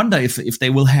I wonder if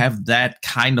they will have that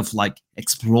kind of like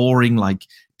exploring like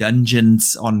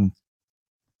dungeons on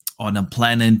a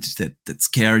planet that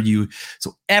scare you.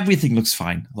 So everything looks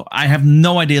fine. So I have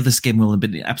no idea this game will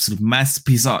be an absolute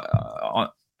masterpiece.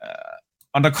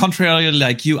 On the contrary,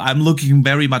 like you, I'm looking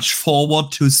very much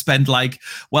forward to spend like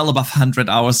well above 100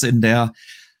 hours in there.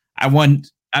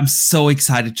 I'm so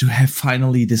excited to have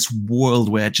finally this world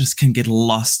where I just can get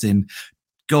lost in,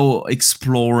 go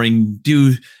exploring,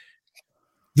 do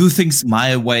things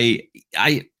my way.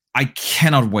 I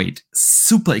cannot wait.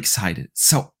 Super excited.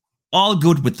 So all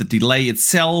good with the delay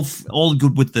itself, all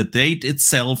good with the date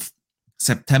itself.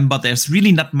 September, there's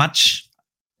really not much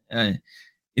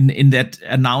in that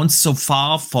announced so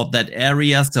far for that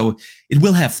area. So it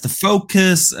will have the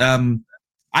focus.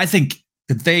 I think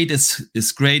the date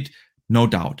is great, no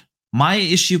doubt. My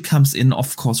issue comes in,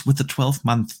 of course, with the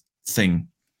 12-month thing.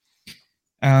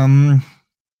 It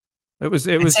was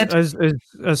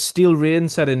as Steel Rain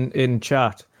said in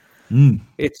chat.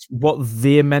 It's what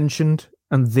they mentioned,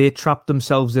 and they trapped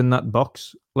themselves in that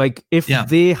box. Like, if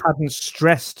they hadn't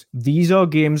stressed, these are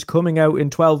games coming out in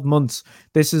 12 months.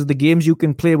 This is the games you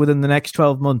can play within the next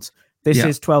 12 months. This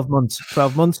is 12 months,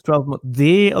 12 months, 12 months.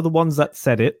 They are the ones that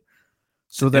said it.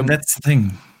 So then that's the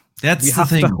thing. That's we have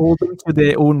to hold them to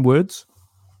their own words.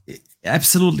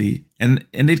 Absolutely. And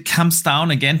it comes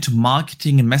down again to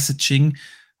marketing and messaging,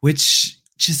 which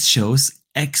just shows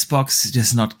Xbox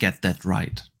does not get that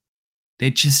right. They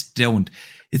just don't.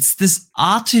 It's this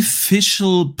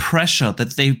artificial pressure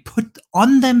that they put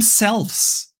on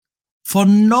themselves for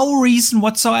no reason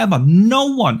whatsoever. No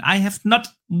one. I have not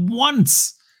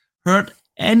once heard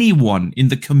anyone in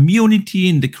the community,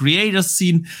 in the creator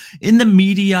scene, in the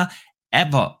media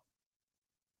ever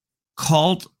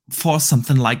called for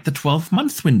something like the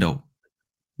 12-month window.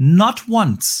 Not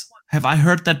once have I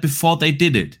heard that before they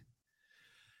did it.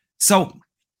 So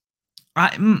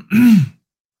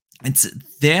it's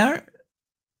their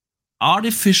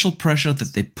artificial pressure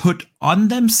that they put on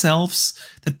themselves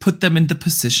that put them in the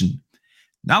position.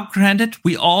 Now, granted,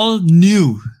 we all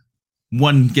knew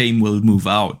one game will move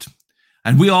out.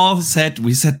 And we all said,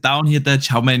 we sat down here, Dutch,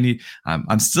 how many?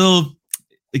 I'm still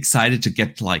excited to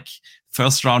get like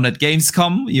first round at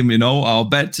Gamescom, you know, our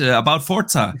bet about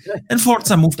Forza. And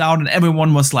Forza moved out and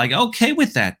everyone was like, okay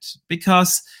with that.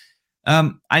 Because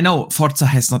I know Forza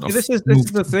has not... This is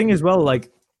the thing as well,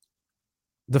 like,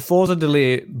 the Forza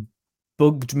delay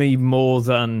bugged me more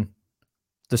than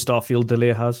the Starfield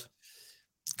delay has.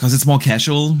 Because it's more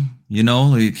casual, you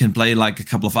know, you can play like a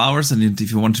couple of hours, and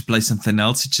if you want to play something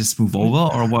else, you just move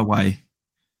over, or why?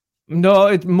 No,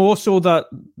 it's more so that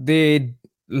they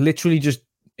literally just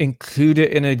include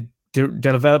it in a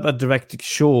developer direct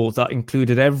show that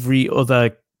included every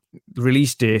other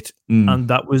release date, and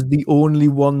that was the only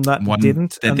one that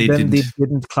didn't. And they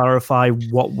didn't clarify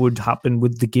what would happen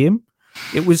with the game.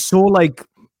 It was so like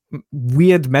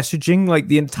weird messaging. Like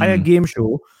the entire game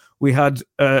show, we had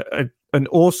an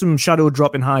awesome shadow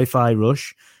drop in Hi-Fi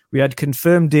Rush. We had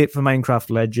confirmed date for Minecraft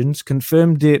Legends,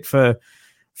 confirmed date for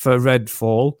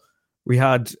Redfall. We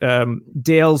had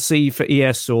DLC for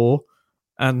ESO,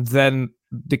 and then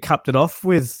they capped it off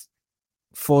with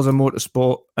Forza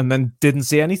Motorsport, and then didn't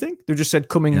say anything. They just said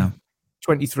coming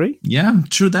 23. Yeah,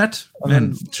 true that.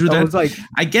 Man, true that. Was like,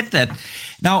 I get that.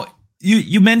 Now,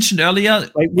 you mentioned earlier,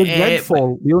 like with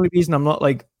Redfall, the only reason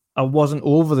I wasn't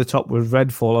over the top with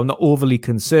Redfall, I'm not overly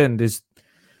concerned, is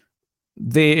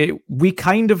we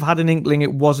kind of had an inkling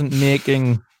it wasn't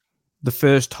making the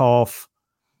first half,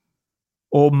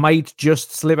 or might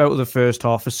just slip out of the first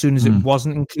half as soon as it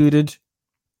wasn't included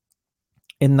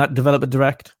in that developer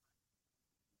direct.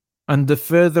 And the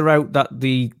further out that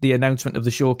the announcement of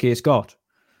the showcase got,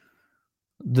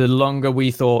 the longer we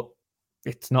thought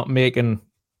it's not making,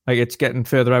 like, it's getting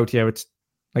further out here. It's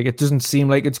like, it doesn't seem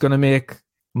like it's going to make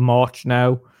March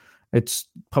now. It's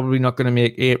probably not going to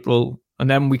make April. And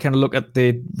then we kind of look at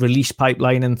the release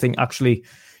pipeline and think, actually,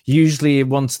 usually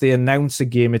once they announce a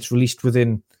game, it's released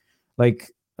within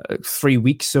like 3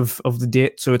 weeks of the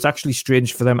date. So it's actually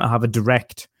strange for them to have a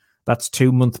direct that's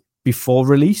 2 months before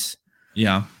release.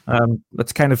 Yeah.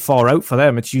 That's kind of far out for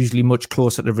them. It's usually much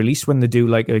closer to release when they do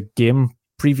like a game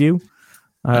preview.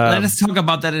 Let us talk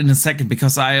about that in a second,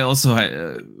 because I also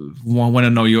want to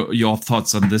know your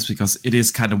thoughts on this, because it is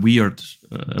kind of weird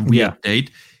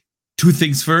date. Two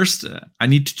things first. I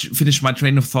need to finish my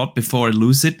train of thought before I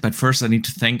lose it. But first, I need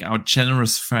to thank our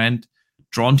generous friend,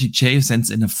 Drawn TJ, who sends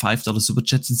in a $5 super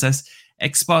chat and says,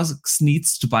 Xbox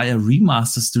needs to buy a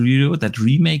remaster studio that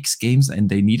remakes games, and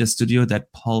they need a studio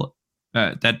that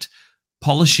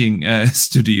polishing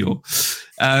studio.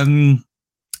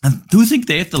 I do think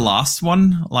they have the last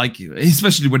one, like,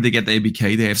 especially when they get the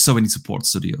ABK, they have so many support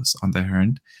studios on their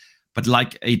hand. But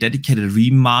like a dedicated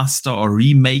remaster or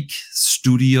remake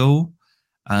studio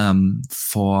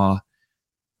for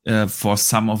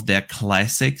some of their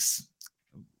classics.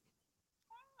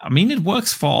 I mean, it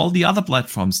works for all the other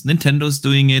platforms. Nintendo's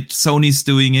doing it, Sony's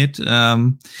doing it.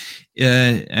 And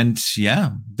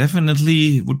yeah,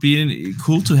 definitely would be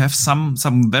cool to have some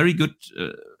very good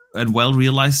and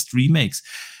well-realized remakes.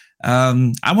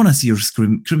 I want to see a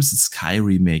Crimson Sky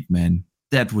remake, man.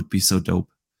 That would be so dope.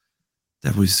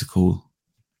 That would be so cool.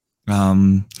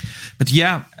 But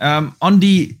yeah, on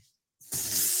the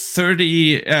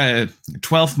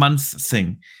 12-month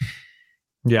thing.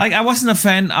 Yeah, like, I wasn't a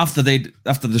fan after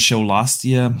the show last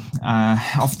year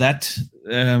of that,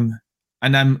 and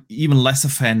I'm even less a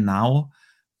fan now,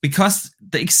 because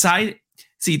the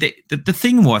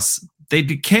thing was, they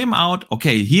came out,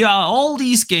 okay, here are all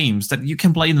these games that you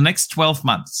can play in the next 12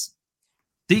 months.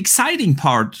 The exciting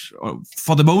part,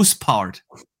 for the most part,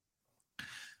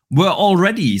 were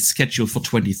already scheduled for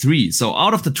 23. So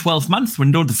out of the 12-month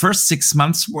window, the first 6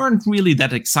 months weren't really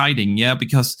that exciting,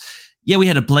 because we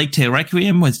had a Plague Tale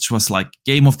Requiem, which was like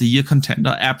Game of the Year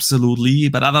contender, absolutely.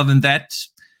 But other than that,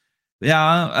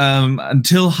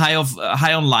 until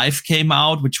High on Life came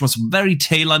out, which was very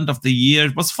tail end of the year,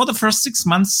 it was for the first 6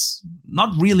 months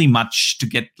not really much to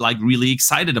get like really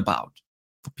excited about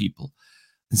for people.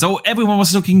 And so everyone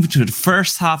was looking to the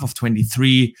first half of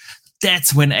 23.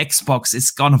 That's when Xbox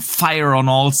is gonna fire on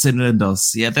all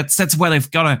cylinders. Yeah, that's where they've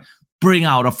gonna bring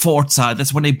out a Forza.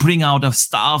 That's when they bring out a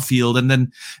Starfield, and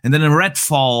then a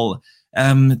Redfall,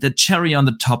 the cherry on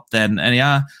the top. Then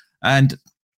and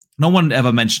no one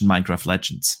ever mentioned Minecraft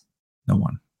Legends. No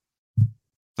one.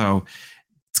 So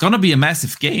it's gonna be a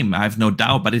massive game, I have no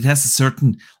doubt. But it has a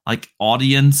certain like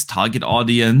target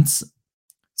audience.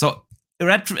 So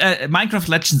Minecraft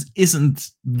Legends isn't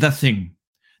the thing.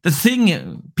 The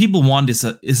thing people want is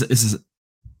a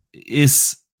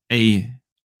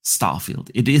Starfield.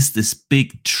 It is this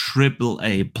big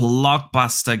AAA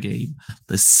blockbuster game.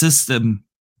 The system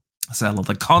seller,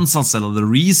 the console seller, the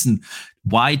reason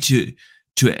why to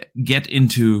get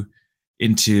into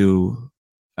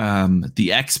the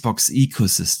Xbox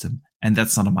ecosystem, and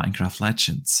that's not a Minecraft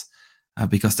Legends,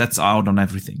 because that's out on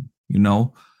everything, you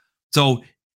know. So,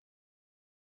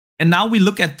 and now we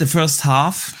look at the first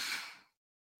half,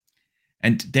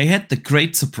 and they had the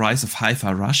great surprise of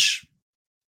Hi-Fi Rush.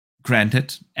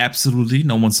 Granted, absolutely,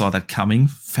 no one saw that coming.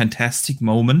 Fantastic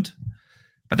moment.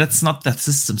 But that's not that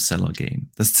system seller game.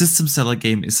 The system seller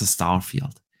game is a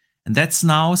Starfield. And that's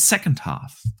now second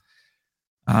half.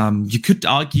 You could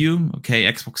argue, okay,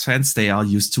 Xbox fans, they are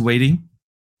used to waiting.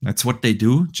 That's what they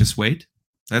do. Just wait.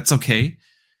 That's okay.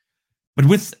 But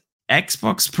with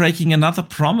Xbox breaking another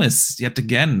promise yet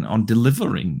again on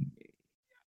delivering,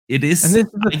 it is, and this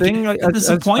is the thing, a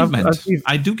disappointment.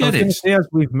 I do get it. Say, as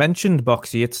we've mentioned,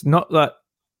 Boxy, it's not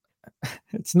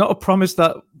a promise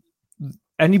that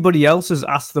anybody else has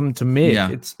asked them to make. Yeah.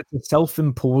 It's a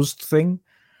self-imposed thing.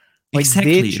 Like,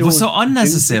 exactly. It was so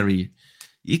unnecessary.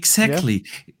 Exactly.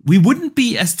 Yeah. We wouldn't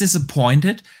be as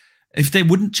disappointed if they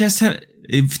would just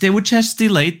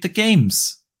delay the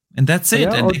games, and that's it.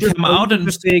 Yeah, and they come out and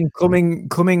just saying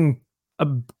coming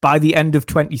by the end of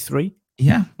 23.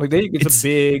 Yeah, like it's a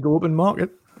big open market.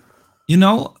 You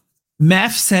know,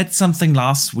 Mav said something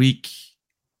last week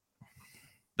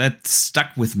that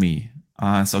stuck with me.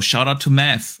 So shout out to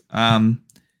Mav.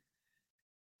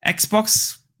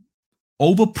 Xbox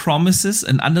overpromises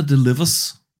and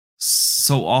underdelivers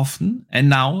so often, and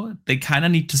now they kind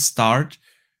of need to start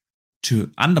to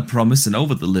underpromise and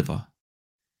overdeliver.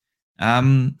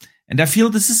 And I feel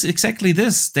this is exactly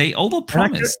this. They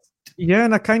overpromised. Yeah,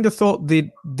 and I kind of thought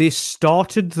they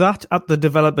started that at the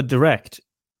developer direct.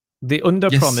 They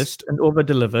underpromised and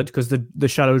overdelivered because the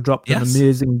Shadow dropped an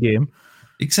amazing game.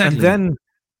 Exactly. And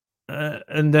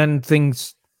then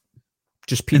things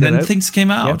just petered out. And then things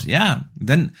came out. Yeah.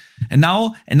 And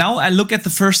now I look at the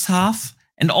first half,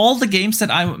 and all the games that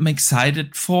I'm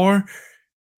excited for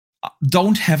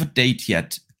don't have a date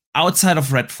yet outside of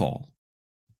Redfall.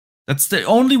 That's the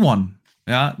only one.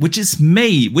 Yeah, which is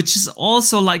May, which is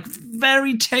also like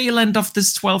very tail end of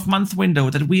this 12-month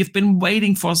window that we have been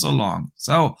waiting for so long.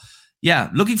 So, yeah,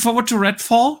 looking forward to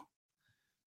Redfall,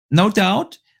 no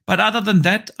doubt. But other than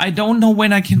that, I don't know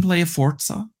when I can play a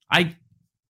Forza. I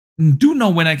do know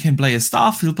when I can play a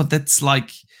Starfield, but that's like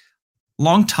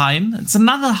long time. It's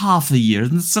another half a year,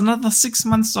 and it's another 6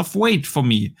 months of wait for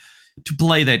me to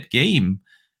play that game.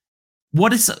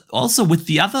 What is also with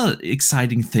the other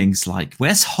exciting things, like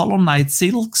where's Hollow Knight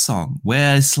Silksong?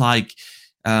 Where's like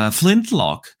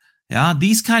Flintlock? Yeah,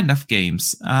 these kind of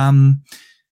games.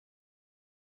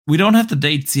 We don't have the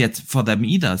dates yet for them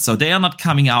either, so they are not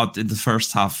coming out in the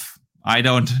first half. I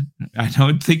don't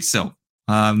think so.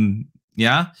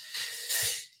 Yeah,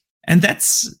 and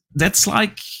that's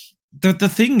like the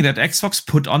thing that Xbox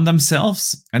put on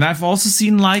themselves. And I've also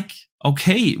seen like,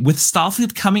 okay, with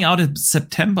Starfield coming out in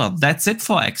September, that's it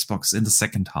for Xbox in the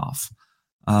second half.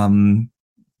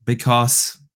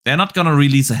 Because they're not going to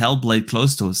release a Hellblade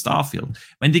close to a Starfield.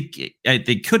 When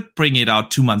they could bring it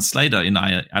out 2 months later in,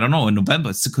 I don't know, in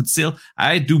November. It could still,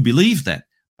 I do believe that.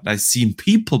 But I've seen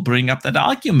people bring up that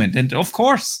argument. And of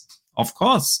course,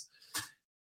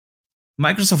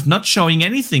 Microsoft not showing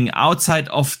anything outside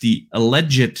of the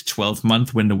alleged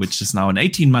 12-month window, which is now an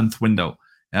 18-month window.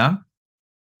 Yeah.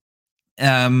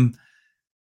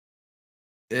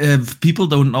 People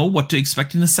don't know what to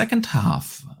expect in the second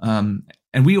half.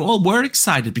 And we all were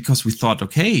excited because we thought,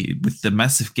 okay, with the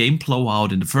massive game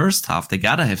blowout in the first half, they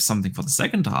gotta have something for the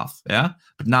second half. Yeah.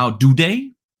 But now, do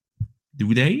they?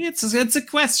 It's a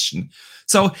question.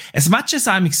 So as much as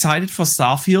I'm excited for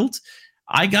Starfield,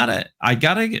 I gotta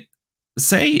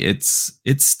say it's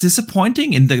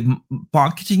disappointing in the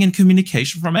marketing and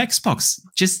communication from Xbox.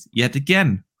 Just yet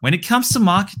again. When it comes to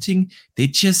marketing, they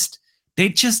just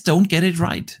don't get it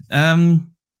right.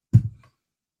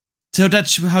 So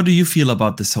Dutch, how do you feel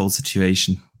about this whole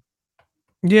situation?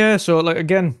 Yeah, so like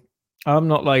again, I'm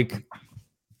not like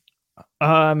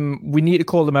we need to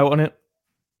call them out on it,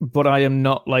 but I am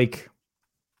not like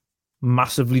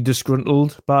massively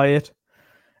disgruntled by it.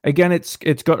 Again, it's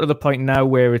got to the point now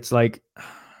where it's like,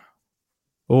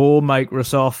 oh,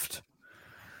 Microsoft,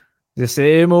 the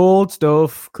same old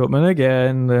stuff coming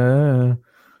again.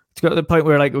 It's got to the point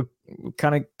where like we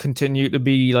kind of continue to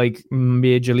be like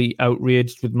majorly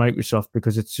outraged with Microsoft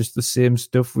because it's just the same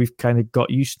stuff we've kind of got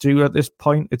used to at this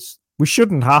point. We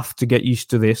shouldn't have to get used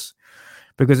to this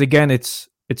because again, it's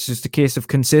just a case of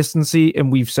consistency,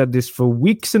 and we've said this for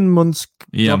weeks and months.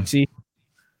 Roxy.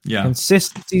 Yeah,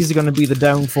 consistency is going to be the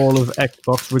downfall of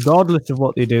Xbox, regardless of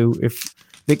what they do. If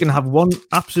they can have one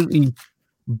absolutely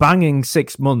banging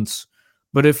 6 months,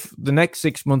 but if the next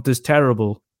 6 months is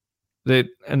terrible,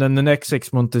 And then the next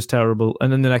 6 months is terrible,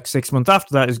 and then the next 6 months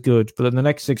after that is good, but then the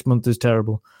next 6 months is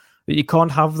terrible. But you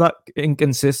can't have that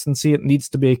inconsistency. It needs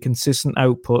to be a consistent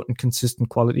output and consistent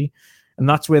quality, and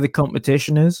that's where the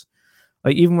competition is.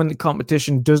 Like, even when the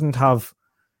competition doesn't have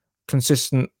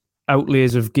consistent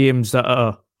outlays of games that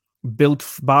are built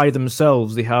by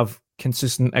themselves, they have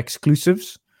consistent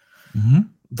exclusives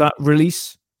that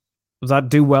release, that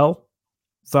do well,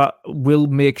 that will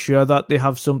make sure that they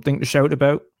have something to shout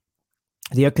about.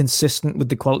 They are consistent with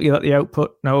the quality that they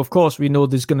output. Now, of course, we know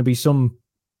there's going to be some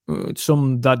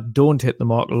that don't hit the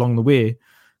mark along the way,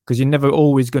 because you're never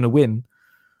always going to win.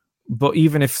 But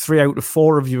even if 3 out of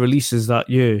 4 of your releases that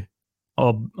year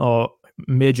are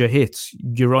major hits,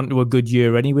 you're onto a good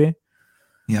year anyway.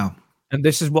 Yeah. And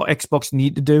this is what Xbox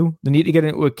need to do. They need to get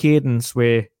into a cadence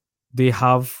where they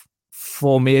have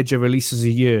 4 major releases a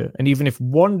year. And even if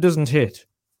one doesn't hit,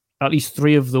 at least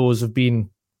 3 of those have been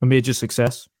a major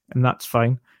success. And that's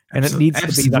fine. And it needs to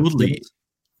be that.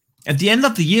 At the end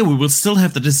of the year, we will still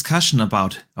have the discussion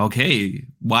about, okay,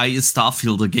 why is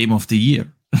Starfield a game of the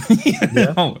year?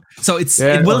 So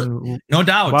it will, no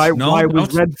doubt. Why was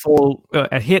Redfall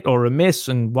a hit or a miss,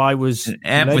 and why was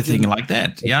everything like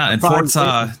that? Yeah, and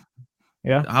Forza,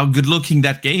 how good looking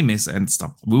that game is and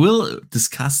stuff. We will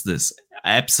discuss this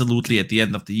absolutely at the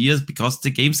end of the year, because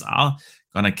the games are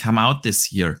gonna come out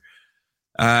this year.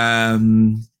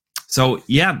 So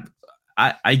yeah,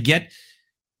 I get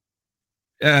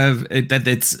that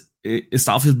it's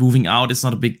Starfield moving out. It's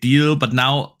not a big deal, but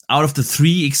now, out of the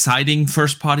 3 exciting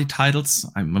first-party titles,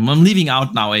 I'm leaving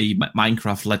out now a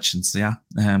Minecraft Legends,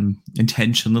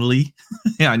 intentionally.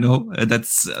 I know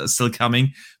that's still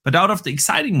coming. But out of the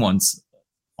exciting ones,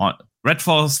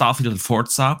 Redfall, Starfield, and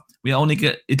Forza,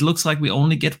 it looks like we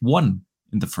only get 1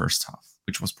 in the first half,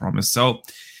 which was promised. So,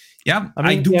 yeah,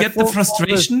 I get the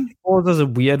frustration. Forza's a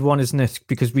weird one, isn't it?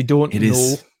 Because we don't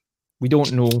know. We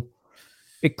don't know.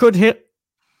 It could hit.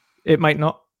 It might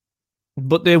not.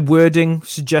 But their wording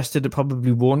suggested it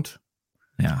probably won't.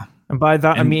 Yeah. And by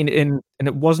that, I mean, and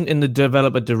it wasn't in the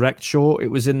Developer Direct show. It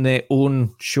was in their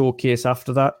own showcase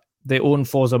after that, their own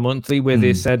Forza Monthly, where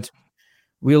they said,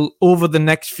 over the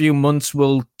next few months,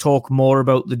 we'll talk more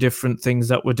about the different things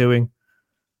that we're doing.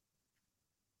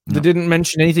 No. They didn't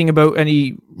mention anything about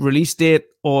any release date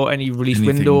or any release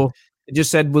window. They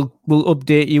just said, we'll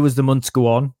update you as the months go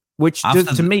on. Which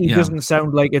to me doesn't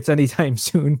sound like it's anytime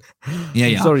soon.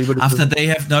 Yeah. Sorry, but after they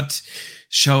have not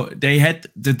they had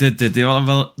the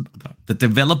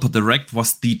Developer Direct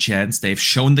was the chance. They've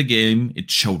shown the game.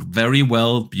 It showed very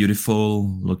well, beautiful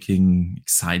looking,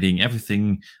 exciting,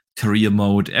 everything, career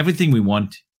mode, everything we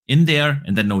want in there,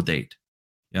 and then no date.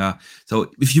 Yeah.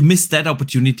 So if you miss that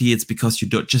opportunity, it's because you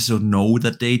don't know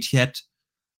the date yet,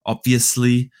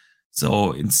 obviously.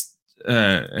 So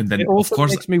and then, it also of course,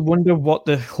 makes me wonder what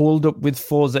the holdup with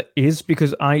Forza is,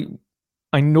 because I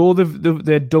know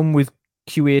they're done with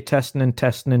QA testing and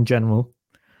testing in general,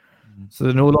 so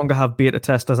they no longer have beta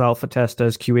testers, alpha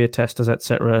testers, QA testers,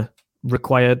 etc.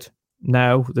 required.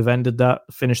 Now they've ended that,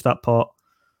 finished that part.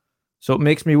 So it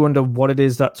makes me wonder what it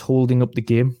is that's holding up the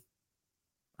game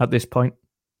at this point.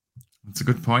 That's a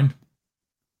good point.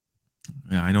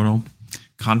 Yeah, I don't know.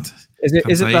 Is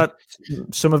it that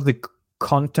some of the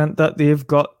content that they've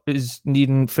got is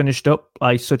needing finished up,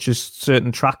 like such as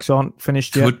certain tracks aren't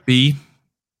finished yet?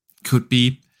 Could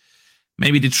be.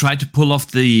 Maybe they tried to pull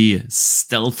off the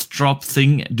stealth drop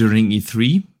thing during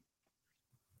E3.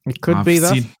 It could be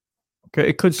that.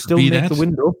 It could still make the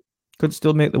window. Could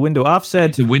still make the window. I've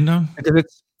said the window,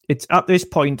 because it's at this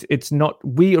point. It's not.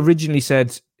 We originally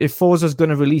said if Forza's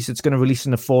going to release, it's going to release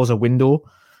in the Forza window,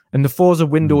 and the Forza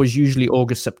window is usually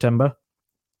August, September.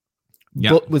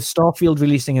 Yeah. But with Starfield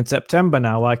releasing in September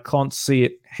now, I can't see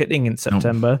it hitting in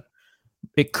September. No.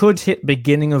 It could hit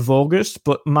beginning of August,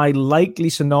 but my likely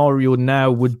scenario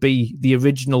now would be the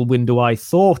original window I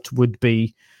thought would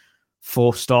be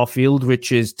for Starfield,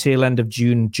 which is tail end of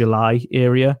June, July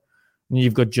area. And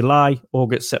you've got July,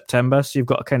 August, September. So you've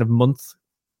got a kind of month,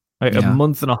 a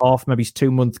month and a half, maybe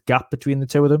 2 month gap between the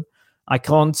two of them. I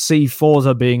can't see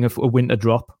Forza being a winter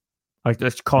drop. I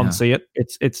just can't see it.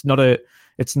 It's not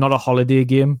a holiday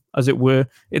game, as it were.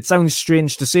 It sounds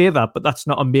strange to say that, but that's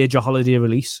not a major holiday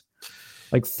release.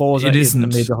 Like Forza isn't a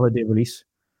major holiday release.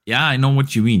 Yeah, I know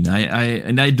what you mean.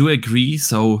 I do agree.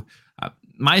 So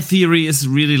my theory is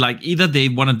really like either they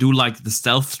want to do like the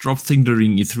stealth drop thing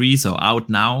during E3, so out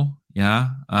now,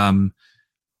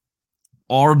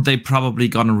 or they probably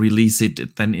gonna release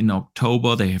it then in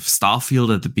October. They have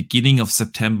Starfield at the beginning of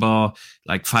September,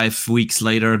 like 5 weeks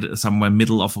later, somewhere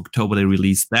middle of October, they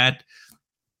release that.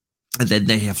 And then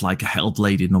they have like a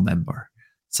Hellblade in November.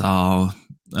 So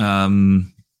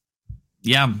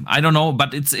Yeah, I don't know,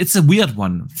 but it's a weird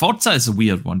one. Forza is a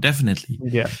weird one, definitely.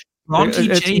 Yeah.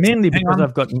 It's mainly because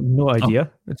I've got no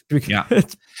idea.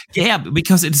 Yeah,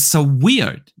 because it's so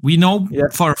weird. We know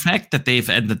for a fact that they've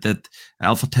ended that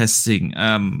alpha testing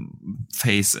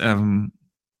phase.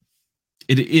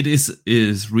 It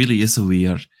is really a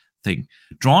weird thing.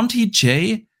 Drawn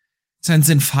TJ sends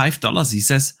in $5. He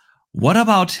says, "What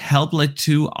about Hellblade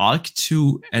 2, Arc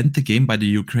 2, and the game by the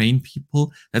Ukraine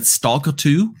people? That's Stalker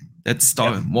 2. That's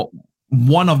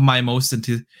one of my most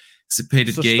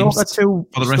anticipated games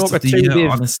for the rest of the year,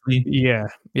 honestly."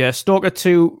 Yeah. Stalker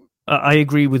 2, I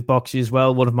agree with Boxy as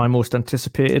well. One of my most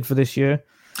anticipated for this year.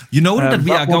 You know that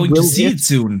we are going to see it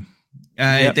soon.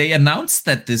 They announced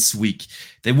that this week.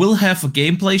 They will have a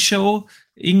gameplay show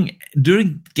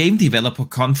during Game Developer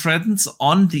Conference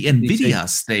on the NVIDIA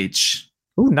stage.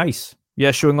 Oh, nice.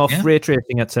 Yeah, showing off ray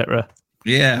tracing, etc.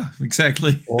 Yeah,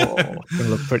 exactly. Oh, it's going to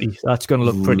look pretty. That's going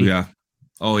to look pretty. Yeah.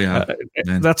 Oh, yeah.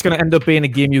 That's going to end up being a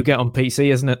game you get on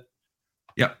PC, isn't it?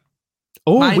 Yeah.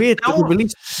 Oh, wait. Does it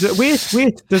release?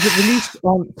 Wait. Does it release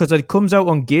on? Because it comes out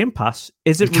on Game Pass.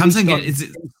 Is it released on?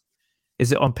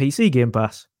 Is it on PC Game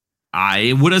Pass?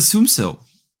 I would assume so.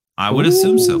 I'm going to.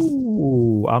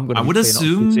 I would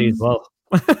assume on PC as well.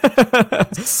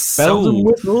 Bells and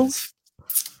whistles.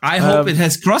 I hope it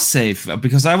has cross-save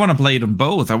because I want to play it on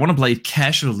both. I want to play it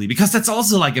casually because that's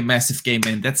also like a massive game,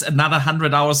 and that's another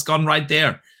 100 hours gone right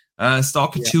there.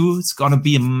 Stalker 2 is going to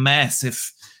be a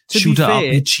massive shooter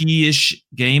RPG-ish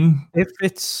game.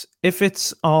 If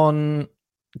it's on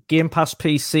Game Pass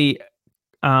PC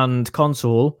and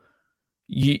console,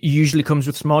 usually comes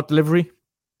with smart delivery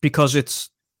because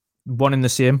it's one in the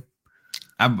same.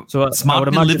 So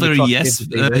smart delivery, yes.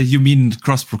 You mean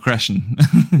cross progression?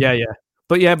 Yeah.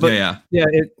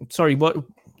 Sorry,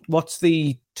 what's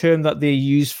the term that they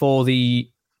use for the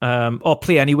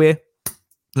play anywhere?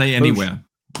 Play anywhere.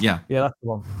 Yeah, that's the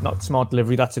one. Not smart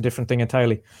delivery. That's a different thing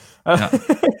entirely.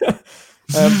 The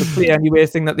play anywhere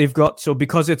thing that they've got. So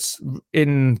because it's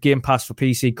in Game Pass for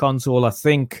PC console, I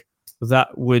think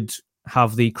that would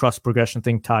have the cross progression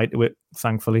thing tied to it.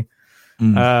 Thankfully,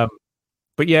 but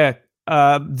yeah,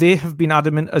 they have been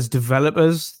adamant as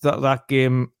developers that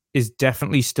game is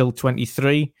definitely still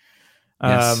 23.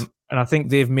 Yes. And I think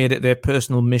they've made it their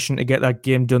personal mission to get that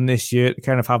game done this year to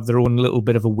kind of have their own little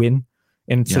bit of a win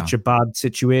in such a bad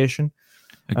situation.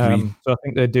 So I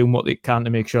think they're doing what they can to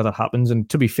make sure that happens. And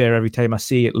to be fair, every time I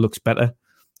see it, it looks better.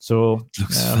 So it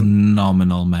looks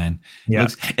phenomenal, man. Yeah.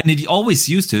 And it always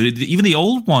used to. Even the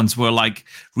old ones were like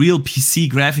real PC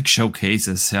graphic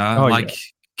showcases. Yeah.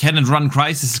 Can it run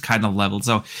Crysis kind of level.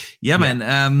 So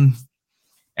man.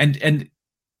 And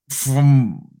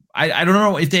from I don't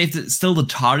know if they're still the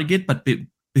target, but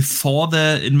before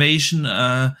the invasion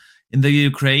in the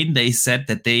Ukraine, they said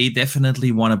that they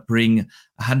definitely want to bring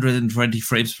 120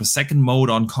 frames per second mode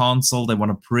on console. They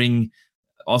want to bring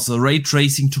also ray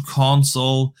tracing to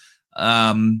console.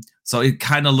 So it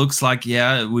kind of looks like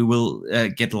we will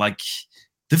get like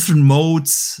different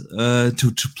modes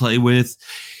to play with.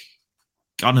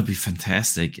 Gonna be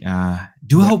fantastic.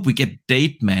 Hope we get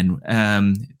Date,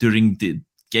 man, during the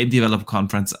Game Developer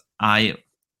Conference. I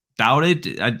doubt it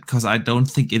because I don't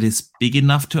think it is big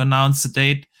enough to announce the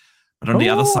date. But on the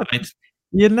other side,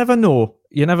 you never know.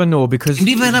 Because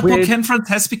Game Developer Conference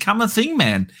has become a thing,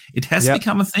 man. It has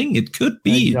become a thing. It could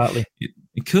be. Exactly.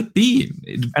 It could be.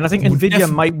 And I think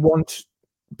NVIDIA might want,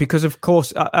 because of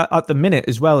course at the minute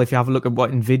as well, if you have a look at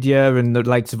what NVIDIA and the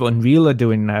likes of Unreal are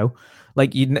doing now,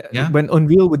 like when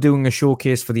Unreal were doing a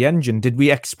showcase for the engine, did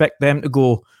we expect them to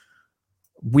go,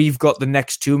 we've got the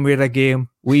next Tomb Raider game,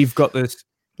 we've got this?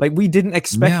 Like, we didn't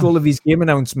expect all of these game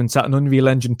announcements at an Unreal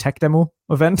Engine tech demo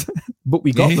event, but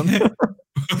we got them.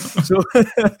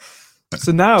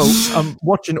 So now I'm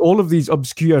watching all of these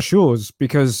obscure shows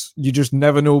because you just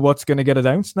never know what's going to get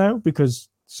announced now, because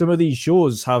some of these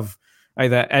shows have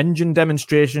either engine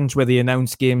demonstrations where they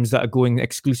announce games that are going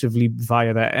exclusively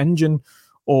via their engine,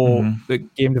 or the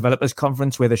Game Developers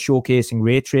Conference where they're showcasing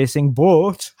ray tracing,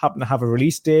 but happen to have a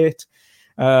release date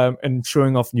and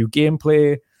showing off new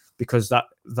gameplay because that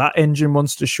engine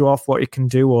wants to show off what it can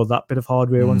do, or that bit of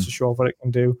hardware wants to show off what it can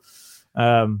do.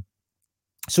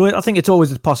 So I think it's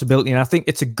always a possibility, and I think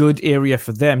it's a good area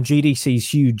for them. GDC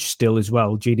is huge still as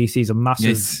well. GDC is a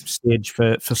massive stage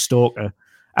for Stalker.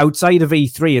 Outside of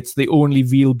E3, it's the only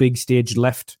real big stage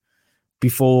left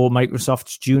before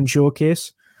Microsoft's June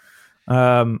showcase.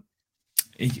 And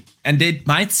they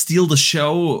might steal the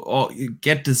show or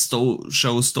get the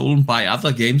show stolen by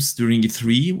other games during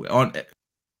E3 on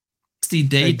the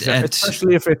date.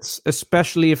 Especially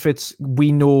if it's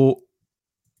we know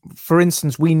for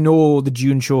instance, we know the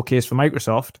June showcase for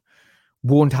Microsoft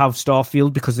won't have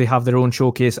Starfield because they have their own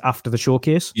showcase after the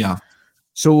showcase. Yeah.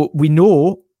 So we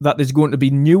know that there's going to be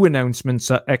new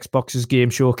announcements at Xbox's game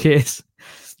showcase.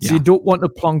 So you don't want to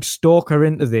plonk Stalker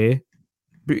into there.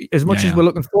 But as much as we're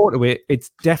looking forward to it, it's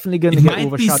definitely going to get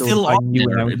overshadowed by new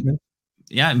announcements.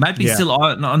 It might be still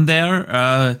on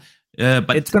there.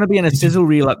 But it's going to be in a sizzle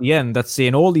reel at the end that's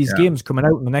saying all these games coming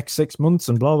out in the next 6 months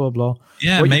and blah, blah, blah.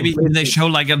 Yeah, maybe they show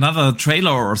like another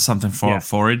trailer or something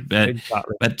for it. But,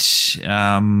 exactly.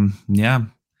 I'm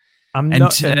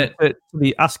not to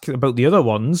be asked about the other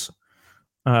ones.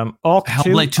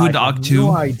 Hellblade 2 and Arc 2.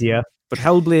 No idea. But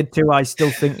Hellblade 2, I still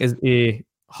think is a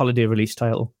holiday release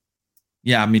title.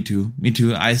 Yeah, me too.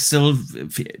 I still,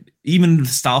 even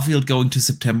Starfield going to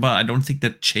September, I don't think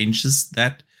that changes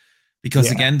that.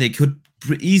 Because again, they could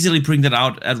easily bring that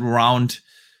out at around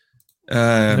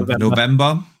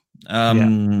November.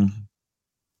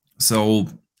 So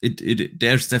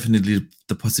there's definitely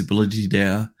the possibility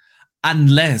there,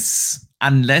 unless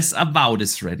Avowed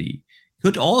is ready.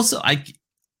 Could also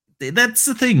that's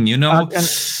the thing, you know.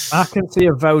 I can see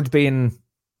Avowed being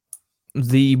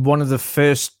one of the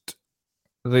first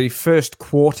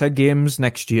quarter games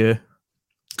next year.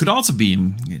 Could also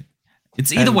be.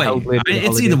 It's either way.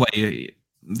 Either way.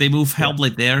 They move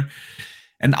Hellblade there.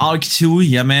 And Arc 2,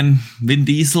 yeah, man. Vin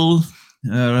Diesel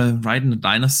riding a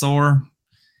dinosaur.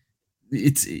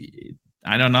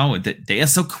 I don't know. They are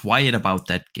so quiet about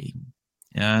that game.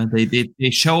 Yeah, they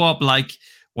show up like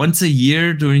once a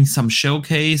year during some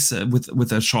showcase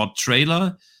with a short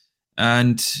trailer.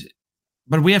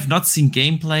 But we have not seen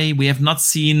gameplay. We have not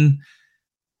seen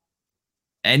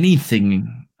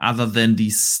anything other than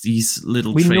these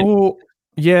little trailers.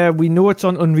 We know it's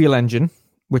on Unreal Engine,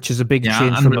 which is a big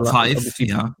change from Unreal 5.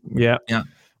 Yeah.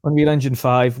 Unreal Engine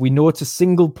 5. We know it's a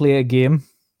single-player game.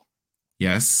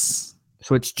 Yes.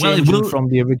 So it's changing from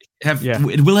the original.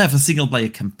 It will have a single-player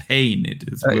campaign. It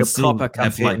is a proper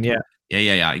campaign. Yeah.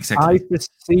 Exactly. I could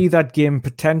see that game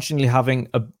potentially having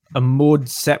a mode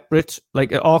separate,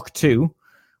 like Arc 2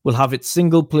 will have its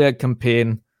single-player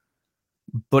campaign,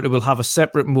 but it will have a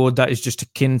separate mode that is just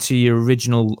akin to your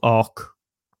original Arc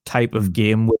type of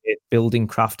game with it building,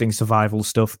 crafting, survival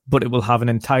stuff, but it will have an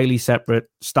entirely separate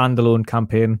standalone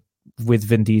campaign with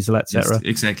Vin Diesel, etc. Yes,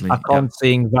 exactly. I can't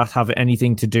see that have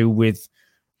anything to do with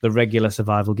the regular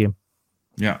survival game.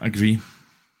 Yeah, I agree.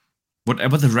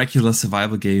 Whatever the regular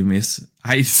survival game is,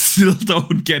 I still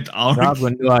don't get out. I have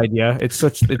no idea. It's the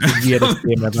weirdest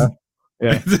game ever.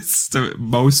 Yeah, it's the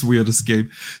most weirdest game.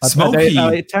 Smokey.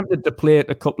 I attempted to play it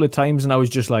a couple of times, and I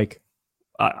was just like,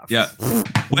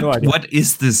 what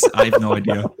is this? I have no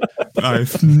idea. I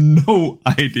have no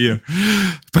idea.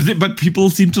 But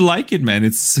people seem to like it, man.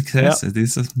 It's a success. It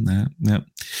is.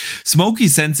 Smokey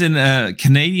sends in a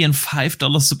Canadian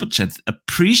 $5 super chat.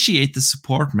 Appreciate the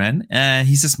support, man.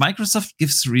 He says Microsoft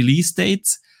gives release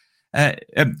dates.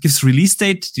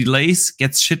 Delays,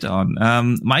 gets shit on.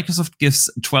 Microsoft gives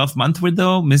 12-month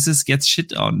window, misses, gets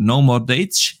shit on. No more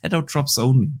dates, shadow drops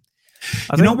only.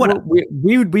 You know what?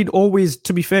 We'd always,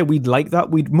 to be fair, we'd like that.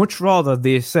 We'd much rather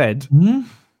they said,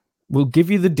 we'll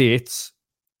give you the dates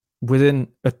within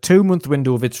a 2-month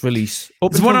window of its release.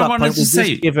 That's what I wanted to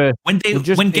say. When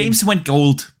games went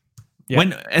gold,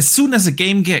 as soon as a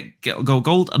game go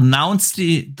gold, announce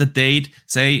the date,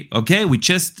 say, okay,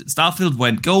 Starfield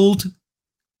went gold,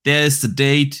 there's the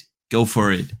date, go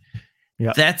for it.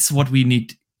 Yeah. That's what we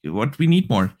need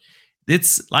more.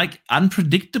 It's like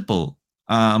unpredictable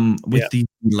with these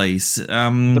delays.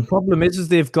 The problem is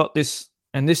they've got this,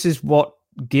 and this is what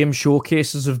game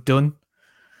showcases have done.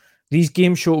 These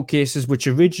game showcases, which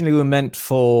originally were meant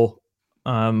for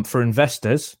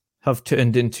investors, have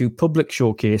turned into public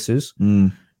showcases.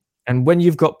 And when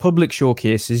you've got public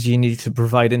showcases, you need to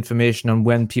provide information on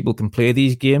when people can play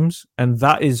these games. And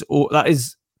that is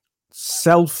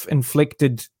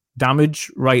self-inflicted damage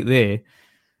right there.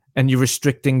 And you're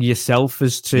restricting yourself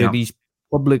as to these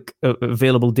public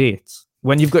available dates.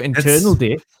 When you've got internal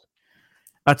dates,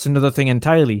 that's another thing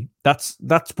entirely. That's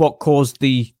what caused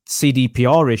the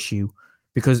CDPR issue,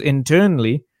 because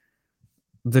internally,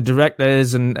 the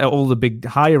directors and all the big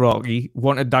hierarchy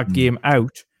wanted that game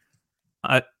out,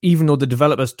 even though the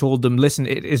developers told them, listen,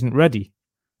 it isn't ready.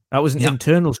 That was an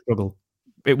internal struggle.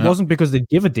 It wasn't because they'd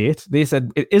give a date. They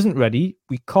said, it isn't ready.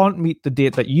 We can't meet the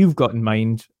date that you've got in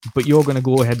mind, but you're going to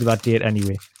go ahead with that date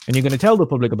anyway. And you're going to tell the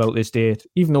public about this date,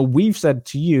 even though we've said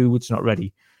to you it's not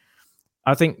ready.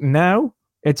 I think now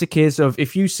it's a case of,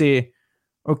 if you say,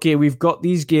 okay, we've got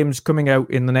these games coming out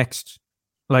in the next,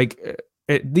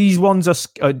 these ones are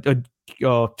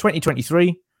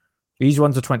 2023. These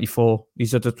ones are 24.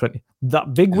 These are the 20.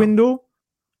 That big window,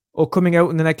 or coming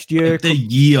out in the next year. The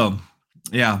year.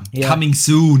 Yeah. Coming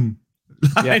soon.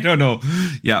 I don't know.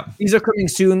 Yeah. These are coming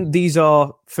soon. These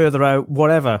are further out,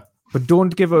 whatever. But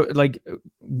don't give a,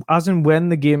 as and when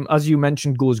the game, as you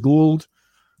mentioned, goes gold,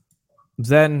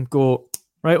 then go,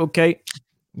 right, okay,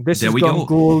 this has gone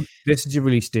gold. This is your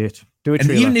release date. Do it. And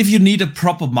even if you need a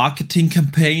proper marketing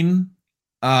campaign,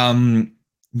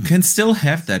 you can still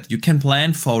have that. You can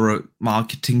plan for a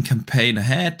marketing campaign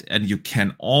ahead, and you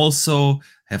can also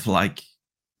have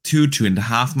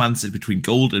 2.5 months in between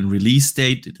gold and release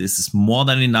date. This is more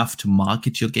than enough to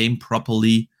market your game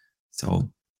properly. So,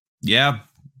 yeah,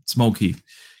 Smokey,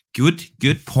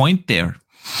 good point there.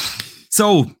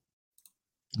 So,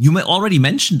 you already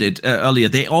mentioned it earlier.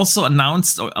 They also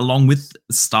announced, along with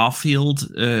Starfield,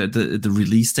 the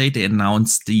release date, they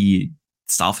announced the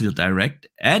Starfield Direct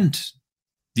and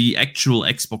the actual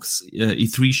Xbox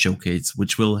E3 showcase,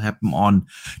 which will happen on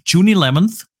June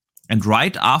 11th. And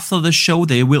right after the show,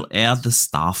 they will air the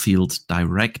Starfield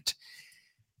Direct.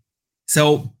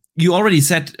 So you already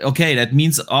said, okay, that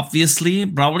means obviously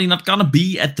probably not going to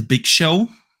be at the big show.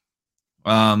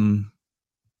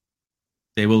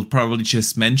 They will probably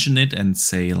just mention it and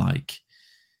say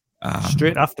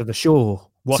straight after the show.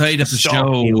 Straight after the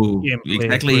show.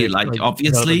 Exactly.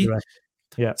 Obviously.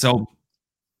 Yeah. So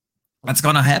that's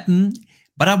going to happen.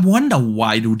 But I wonder,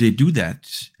 why do they do that?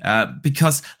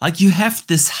 Because you have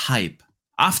this hype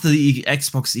after the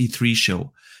Xbox E3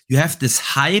 show. You have this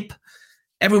hype.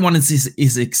 Everyone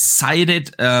is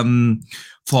excited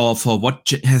for what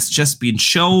has just been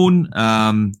shown.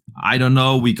 I don't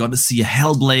know. We're going to see a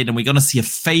Hellblade, and we're going to see a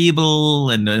Fable,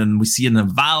 and we see an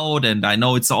Avowed, and I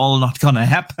know it's all not going to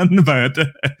happen, but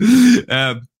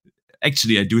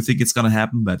actually, I do think it's going to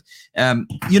happen. But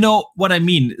you know what I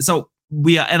mean? So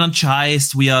we are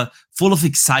energized. We are full of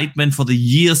excitement for the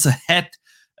years ahead.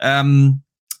 And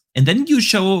then you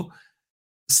show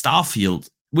Starfield,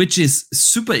 which is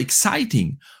super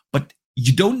exciting, but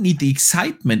you don't need the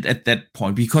excitement at that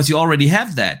point because you already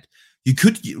have that. You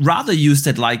could rather use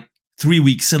that 3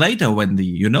 weeks later when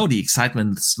the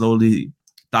excitement slowly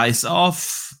dies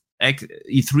off.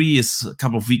 E3 is a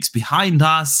couple of weeks behind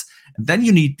us, and then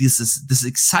you need this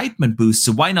excitement boost.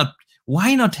 So why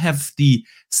not have the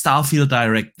Starfield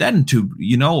Direct then to,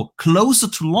 closer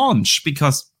to launch?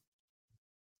 Because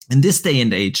in this day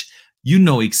and age,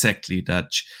 exactly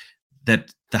that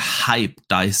the hype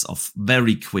dies off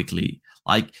very quickly.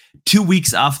 2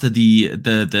 weeks after the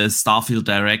Starfield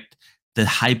Direct, the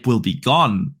hype will be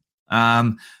gone.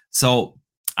 So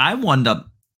I wonder,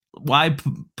 why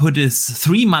put this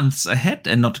 3 months ahead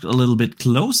and not a little bit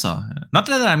closer? Not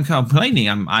that I'm complaining.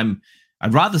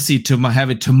 I'd rather have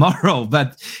it tomorrow,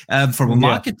 but from a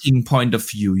marketing point of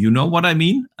view, you know what I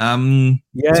mean?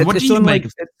 So what do you make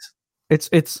of it?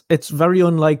 It's very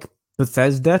unlike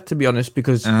Bethesda, to be honest,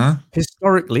 because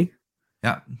historically,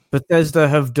 Bethesda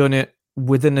have done it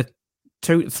within a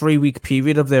 2 to 3 week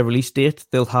period of their release date.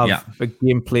 They'll have a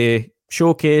gameplay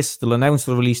showcase, they'll announce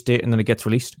the release date, and then it gets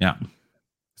released.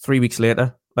 3 weeks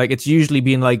later. It's usually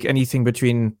been anything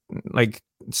between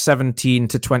 17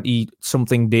 to 20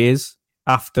 something days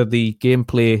after the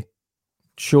gameplay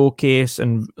showcase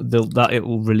and that it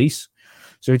will release.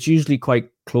 So it's usually quite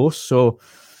close. So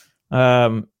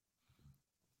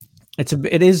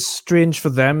it is strange for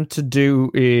them to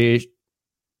do a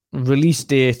release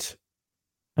date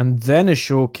and then a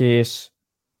showcase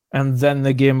and then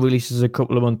the game releases a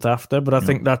couple of months after. But I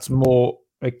think that's more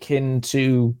akin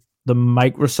to the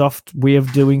Microsoft way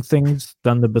of doing things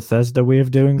than the Bethesda way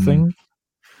of doing things.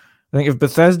 I think if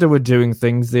Bethesda were doing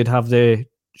things, they'd have their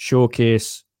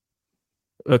showcase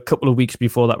a couple of weeks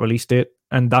before that release date,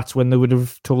 and that's when they would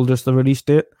have told us the release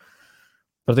date.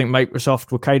 But I think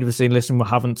Microsoft were kind of saying, listen, we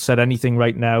haven't said anything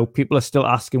right now. People are still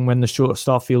asking when the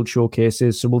Starfield showcase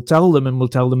is, so we'll tell them, and we'll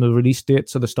tell them the release date,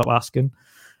 so they stop asking.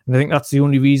 And I think that's the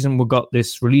only reason we got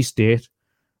this release date,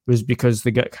 was because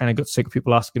they got sick of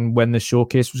people asking when the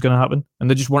showcase was going to happen, and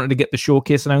they just wanted to get the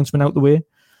showcase announcement out the way.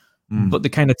 But they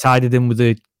kind of tied it in with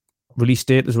the release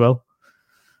date as well.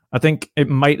 I think it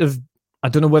might have, I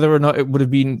don't know whether or not it would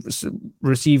have been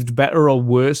received better or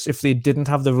worse if they didn't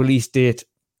have the release date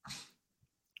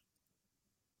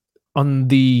on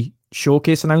the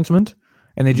showcase announcement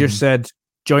and they just said,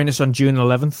 join us on June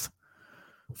 11th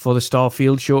for the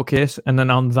Starfield showcase, and then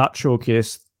on that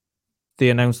showcase they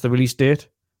announced the release date.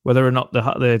 Whether or not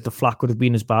the flack would have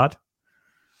been as bad.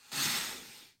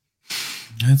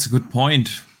 That's a good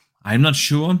point. I'm not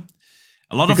sure.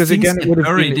 A lot of things get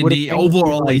buried in the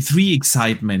overall E3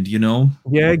 excitement,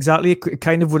 Yeah, exactly. It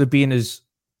kind of would have been as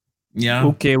Yeah.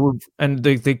 Okay, well, and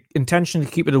the intention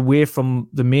to keep it away from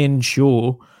the main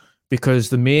show, because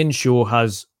the main show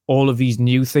has all of these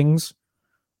new things,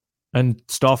 and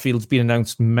Starfield's been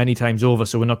announced many times over,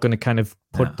 so we're not going to kind of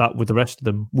put that with the rest of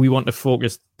them. We want to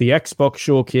focus the Xbox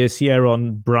showcase here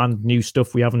on brand new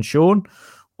stuff we haven't shown,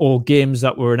 or games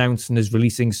that we're announcing is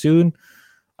releasing soon,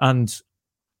 and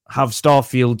have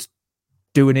Starfield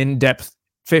do an in-depth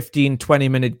 15,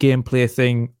 20-minute gameplay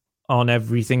thing on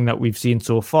everything that we've seen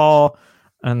so far,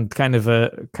 and kind of a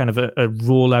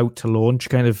rollout to launch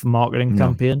kind of marketing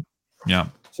campaign. Yeah.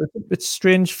 So it's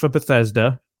strange for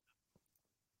Bethesda.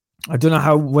 I don't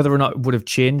know whether or not it would have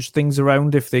changed things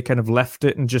around if they kind of left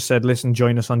it and just said, listen,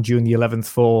 join us on June the 11th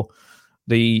for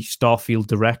the Starfield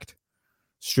Direct,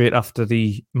 straight after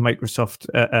the Microsoft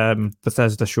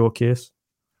Bethesda showcase.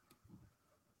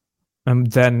 And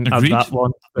then Agreed. as that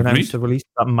one announced a release,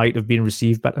 that might have been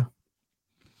received better.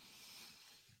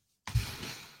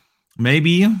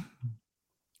 Maybe.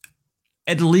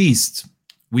 At least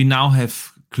we now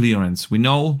have clearance. We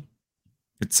know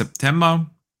it's September.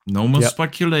 No more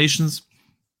speculations.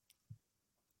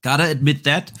 Gotta admit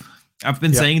that. I've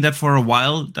been saying that for a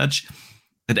while, Dutch,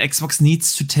 that Xbox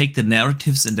needs to take the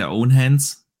narratives in their own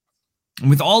hands. And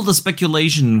with all the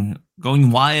speculation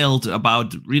going wild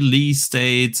about release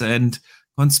dates and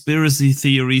conspiracy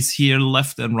theories here,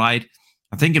 left and right,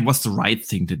 I think it was the right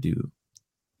thing to do.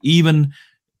 Even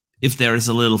if there is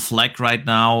a little flag right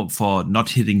now for not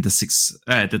hitting the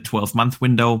 12-month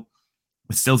window,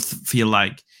 I still feel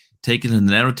like taking the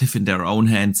narrative in their own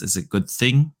hands is a good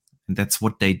thing, and that's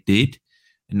what they did.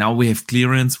 And now we have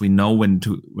clearance. We know when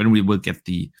we will get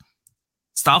the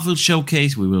Starfield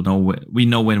showcase. We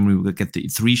know when we will get the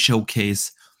E3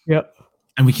 showcase. Yep.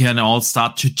 And we can all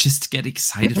start to just get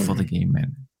excited for the game,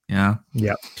 man. Yeah.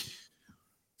 Yeah.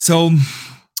 So,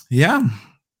 yeah.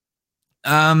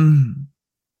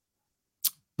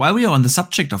 While we are on the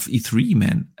subject of E3,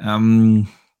 man,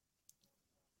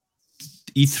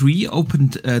 E3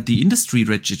 opened the industry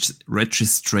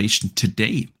registration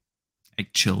today,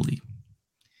 actually.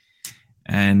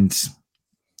 And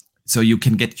so you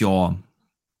can get your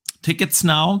tickets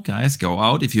now, guys. Go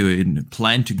out if you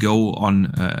plan to go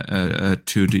on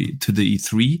to the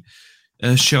E3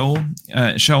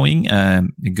 showing.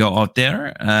 Go out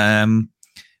there.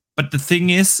 But the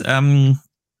thing is,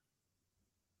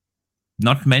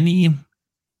 not many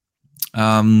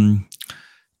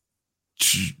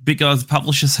because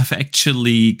publishers have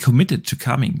actually committed to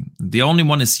coming. The only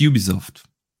one is Ubisoft,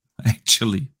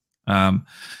 actually.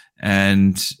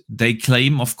 And they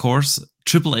claim, of course,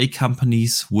 AAA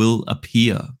companies will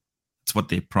appear. That's what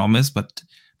they promise, but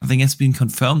nothing has been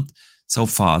confirmed so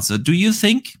far. So do you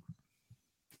think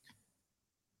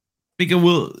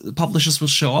publishers will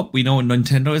show up? We know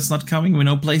Nintendo is not coming. We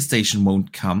know PlayStation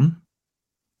won't come.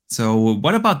 So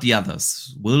what about the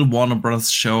others? Will Warner Bros.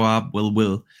 Show up?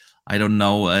 Will I don't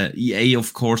know, EA,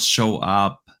 of course, show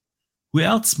up? Who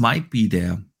else might be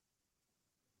there?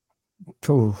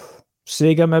 Oh,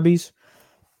 Sega, maybe.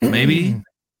 Maybe.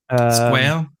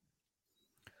 Square.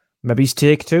 Maybe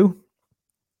Take-Two.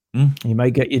 You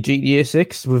might get your GTA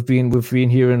 6. We've been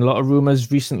hearing a lot of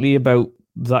rumors recently about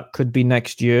that could be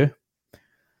next year.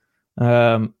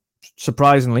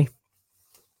 Surprisingly,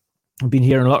 I've been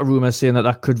hearing a lot of rumors saying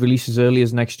that could release as early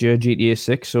as next year, GTA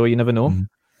 6, so you never know.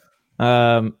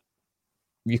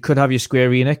 You could have your Square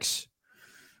Enix.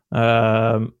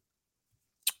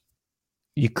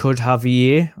 You could have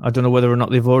EA. I don't know whether or not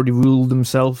they've already ruled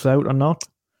themselves out or not.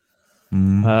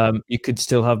 You could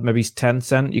still have maybe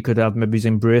Tencent. You could have maybe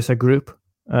Embracer Group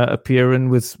appearing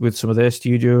with some of their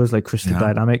studios like Crystal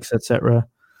Dynamics, etc.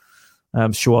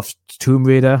 Show off Tomb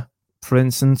Raider, for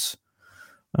instance.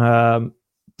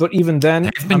 But even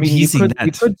then, I mean, you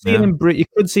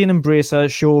could see an Embracer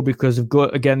show because they've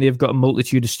got a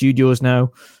multitude of studios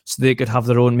now, so they could have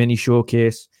their own mini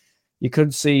showcase. You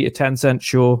could see a Tencent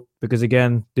show because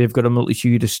again they've got a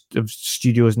multitude of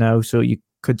studios now, so you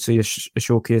could see a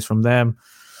showcase from them.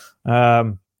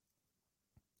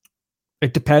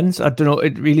 It depends. I don't know.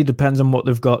 It really depends on what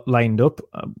they've got lined up.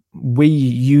 We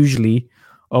usually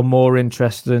are more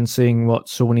interested in seeing what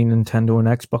Sony, Nintendo, and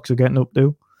Xbox are getting up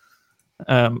to.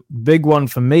 Big one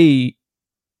for me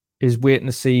is waiting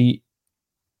to see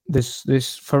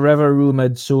this forever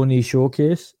rumored Sony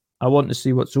showcase. I want to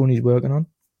see what Sony's working on.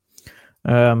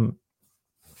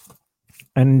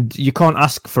 And you can't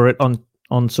ask for it on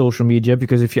social media,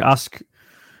 because if you ask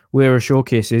where a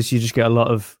showcase is, you just get a lot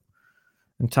of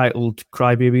entitled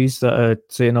crybabies that are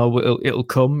saying, "Oh, it'll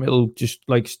come. It'll just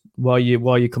like why are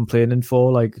you complaining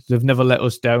for? Like they've never let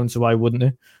us down, so why wouldn't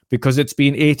they? Because it's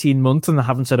been 18 months and they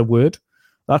haven't said a word.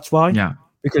 That's why." Yeah.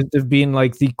 because they've been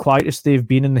like the quietest they've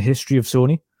been in the history of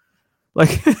Sony.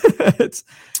 Like, it's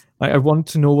I want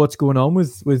to know what's going on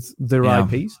with their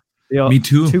IPs. They are Me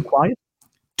too. Too quiet.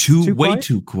 Way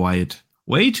too quiet.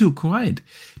 Way too quiet.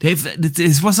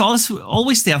 This was also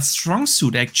always their strong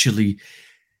suit, actually,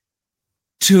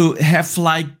 to have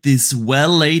like this well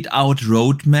laid out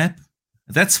roadmap.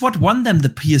 That's what won them the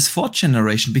PS4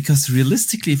 generation, because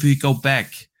realistically, if we go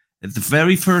back at the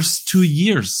very first 2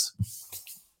 years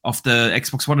of the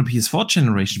Xbox One and PS4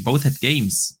 generation, both had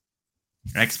games.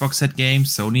 Xbox had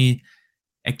games, Sony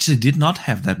actually did not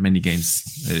have that many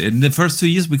games. In the first 2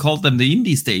 years, we called them the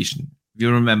indie station. If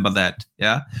you remember that,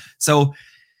 yeah? So,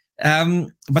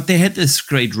 but they had this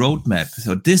great roadmap.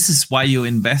 So this is why you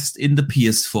invest in the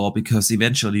PS4, because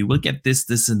eventually you will get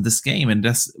this, and this game. And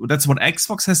that's what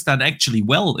Xbox has done actually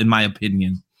well, in my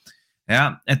opinion.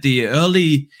 Yeah, at the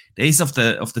early days of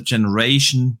the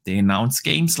generation, they announced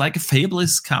games like Fable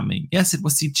is coming. Yes, it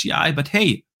was CGI, but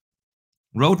hey,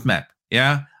 roadmap,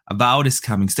 yeah? About is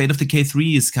coming. State of Decay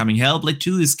 3 is coming. Hellblade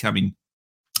 2 is coming.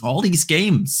 All these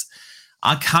games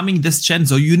are coming this gen,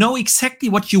 so you know exactly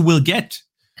what you will get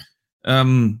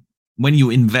when you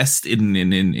invest in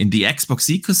the Xbox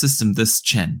ecosystem this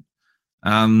gen.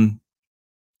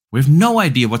 We have no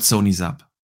idea what Sony's up.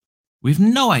 We have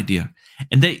no idea,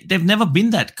 and they've never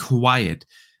been that quiet.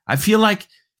 I feel like,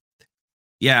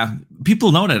 yeah,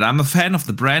 people know that I'm a fan of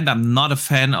the brand. I'm not a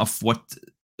fan of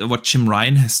what Jim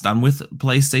Ryan has done with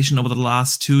PlayStation over the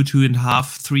last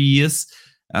 2.5, 3 years.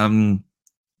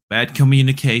 Bad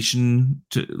communication,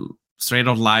 straight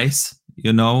out lies,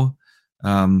 you know.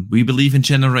 We believe in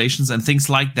generations and things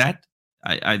like that.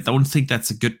 I don't think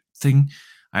that's a good thing.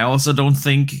 I also don't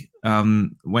think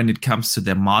when it comes to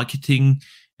their marketing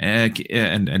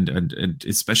and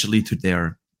especially to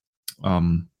their,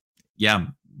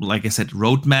 like I said,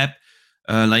 roadmap,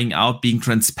 laying out, being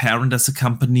transparent as a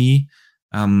company.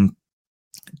 They've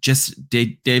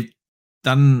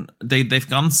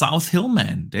gone South Hill,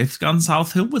 man. They've gone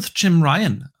South Hill with Jim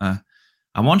Ryan. I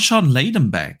want Sean Layden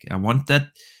back. I want that,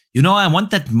 I want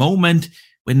that moment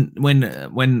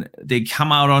when they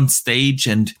come out on stage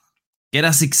and get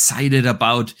us excited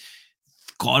about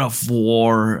God of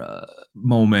War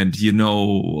moment,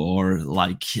 or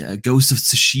like Ghost of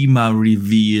Tsushima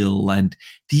reveal and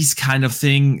these kind of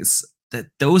things. That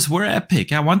those were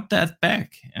epic. I want that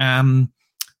back.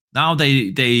 Now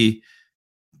they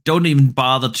don't even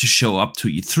bother to show up to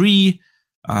E3.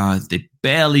 They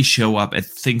barely show up at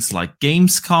things like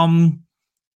Gamescom.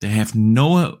 They have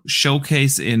no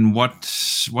showcase in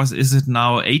is it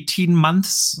now 18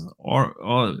 months?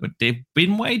 Or they've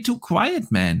been way too quiet,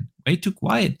 man. Way too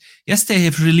quiet. Yes, they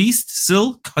have released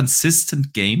still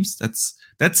consistent games.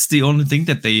 That's the only thing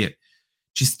that they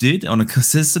just did on a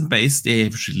consistent base. They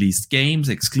have released games,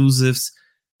 exclusives.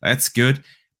 That's good.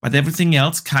 But everything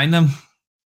else kind of,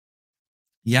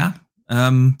 I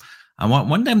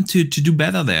want them to do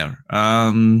better there.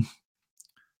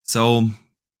 So,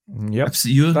 yep,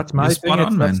 that's my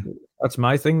thing. That's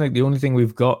my thing. Like, the only thing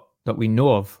we've got that we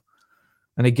know of,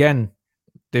 and again,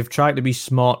 they've tried to be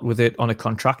smart with it on a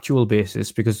contractual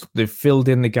basis, because they've filled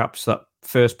in the gaps that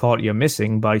first party are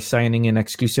missing by signing in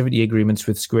exclusivity agreements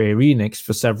with Square Enix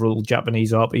for several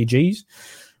Japanese RPGs.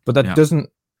 But that doesn't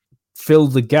fill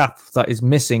the gap that is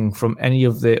missing from any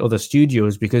of the other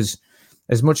studios, because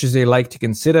as much as they like to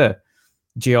consider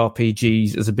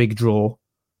JRPGs as a big draw,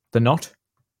 they're not.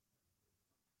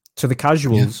 To the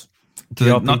casuals,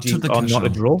 JRPGs are not a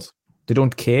draw. They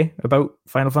don't care about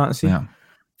Final Fantasy. Yeah.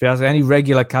 If you ask any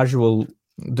regular casual,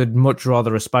 they'd much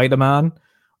rather a Spider-Man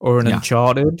or an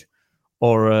Uncharted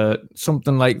or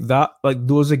something like that. Like,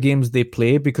 those are games they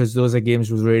play because those are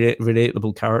games with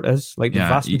relatable characters. Like, the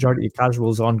vast majority of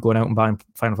casuals aren't going out and buying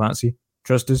Final Fantasy.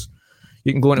 Trust us.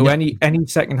 You can go into any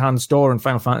secondhand store, and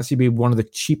Final Fantasy be one of the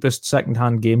cheapest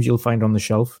secondhand games you'll find on the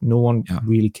shelf. No one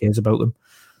really cares about them.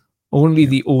 Only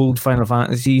the old Final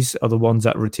Fantasies are the ones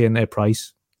that retain their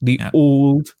price. The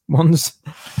old ones.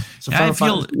 So Final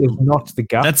Fantasy is not the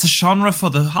gap. That's a genre for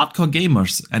the hardcore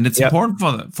gamers, and it's important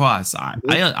for us.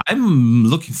 I'm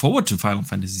looking forward to Final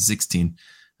Fantasy 16,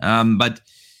 but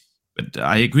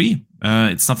I agree.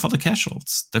 It's not for the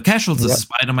casuals. The casuals is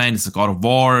Spider-Man, it's a God of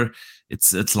War.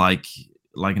 It's like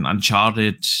an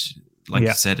Uncharted, like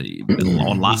you said,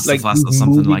 or Last of Us or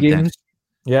something like that.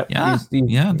 Yeah,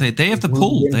 they have the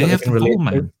pull. They have the pull,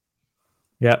 man.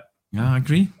 Yeah, I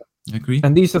agree.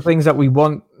 And these are things that we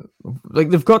want. Like,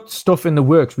 they've got stuff in the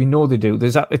works. We know they do.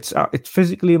 It's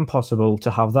physically impossible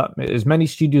to have that as many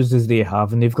studios as they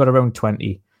have, and they've got around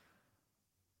 20,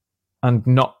 and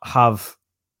not have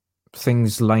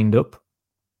things lined up.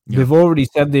 Yeah. They've already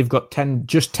said they've got 10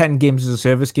 games as a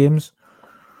service games.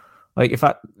 Like,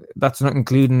 that's not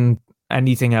including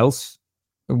anything else.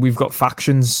 We've got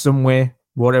factions somewhere,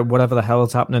 whatever the hell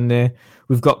is happening there.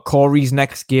 We've got Corey's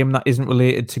next game that isn't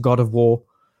related to God of War.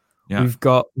 Yeah. We've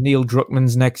got Neil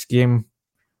Druckmann's next game.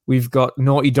 We've got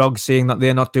Naughty Dog saying that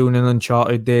they're not doing an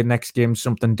Uncharted. Their next game's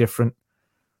something different.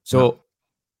 So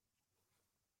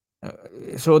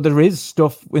there is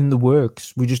stuff in the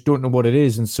works. We just don't know what it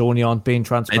is, and Sony aren't being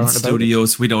transparent about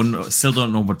Studios, it. Still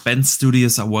don't know what Bend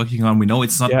Studios are working on. We know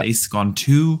it's not Days Gone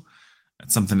 2.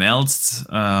 It's something else.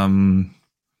 Will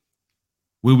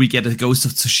we get a Ghost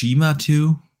of Tsushima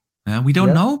too? We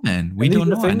don't know, man. We don't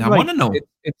know, and I want to know.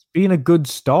 It's been a good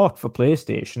start for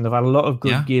PlayStation. They've had a lot of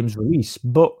good games released,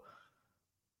 but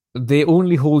they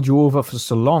only hold you over for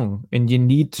so long, and you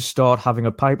need to start having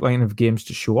a pipeline of games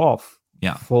to show off.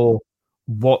 For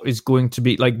what is going to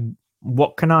be like,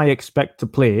 what can I expect to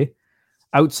play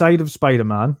outside of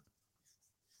Spider-Man?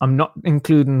 I'm not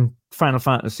including Final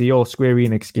Fantasy or Square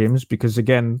Enix games because,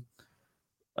 again,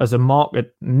 as a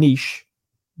market niche,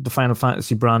 the Final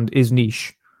Fantasy brand is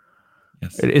niche.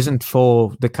 Yes. It isn't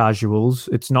for the casuals.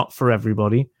 It's not for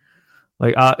everybody.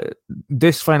 Like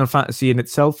this Final Fantasy in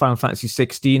itself, Final Fantasy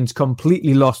 16's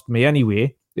completely lost me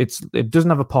anyway. It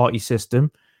doesn't have a party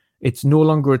system. It's no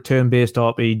longer a turn-based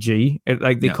RPG.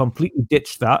 They completely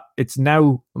ditched that. It's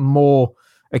now more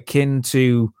akin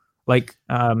to like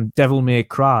Devil May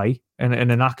Cry and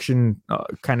an action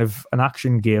kind of an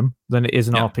action game than it is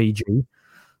an RPG.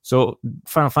 So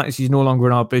Final Fantasy is no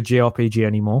longer an RPG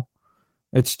anymore.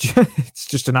 It's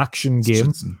just an action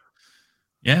game.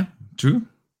 True.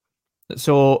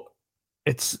 So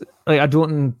it's like I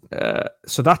don't.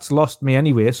 So that's lost me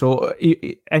anyway. So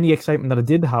any excitement that I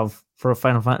did have for a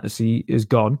Final Fantasy is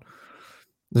gone.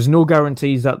 There's no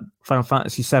guarantees that Final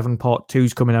Fantasy 7 Part 2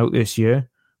 is coming out this year.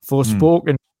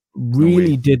 Forspoken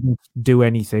really didn't do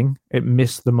anything. It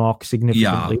missed the mark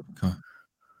significantly. Yeah. Okay.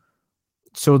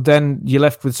 So then you're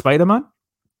left with Spider-Man.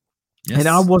 Yes. And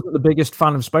I wasn't the biggest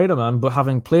fan of Spider-Man, but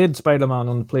having played Spider-Man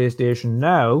on the PlayStation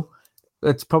now,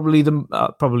 it's probably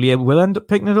probably will end up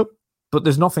picking it up. But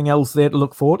there's nothing else there to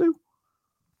look forward to.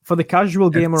 For the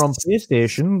casual gamer on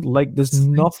PlayStation, like there's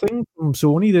nothing from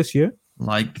Sony this year.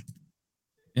 Man,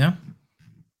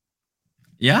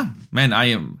 I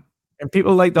am. And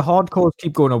people like the hardcores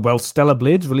keep going, oh, well, Stellar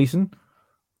Blade's releasing.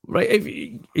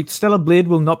 Right? If Stellar Blade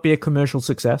will not be a commercial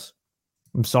success.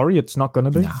 I'm sorry, it's not going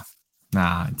to be.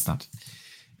 Nah, it's not.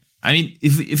 I mean,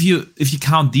 if you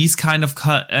count these kind of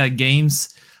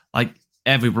games, like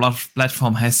every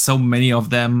platform has so many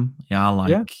of them.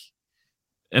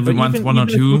 Every month, one or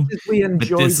two. We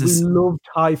loved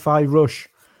Hi-Fi Rush.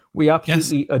 We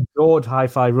absolutely adored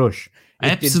Hi-Fi Rush.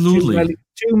 Absolutely.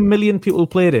 2 million people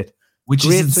played it. Which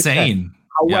is insane.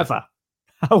 However,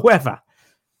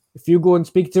 if you go and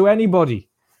speak to anybody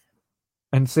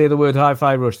and say the word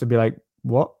Hi-Fi Rush, they'll be like,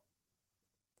 what?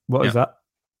 What is that?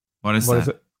 What is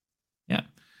it? Yeah.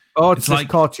 Oh, it's like a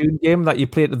cartoon game that you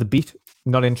play to the beat.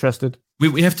 Not interested.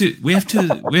 We have to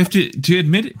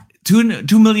admit it.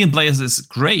 2 million players is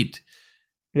great.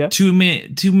 Yeah. 2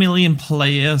 million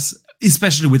players,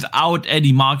 especially without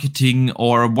any marketing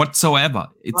or whatsoever.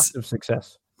 It's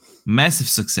Massive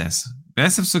success.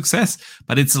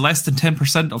 But it's less than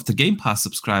 10% of the Game Pass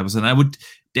subscribers. And I would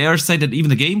dare say that even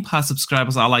the Game Pass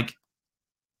subscribers are like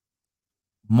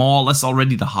more or less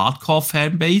already the hardcore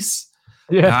fan base.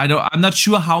 Yeah. I'm not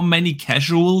sure how many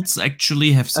casuals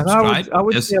actually have subscribed. I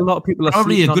would say a lot of people are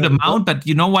probably a good amount, but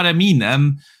you know what I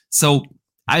mean. So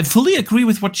I fully agree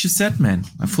with what you said, man.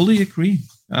 I fully agree.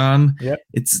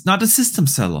 It's not a system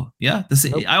seller. Yeah.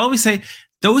 Nope. I always say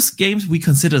those games we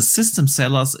consider system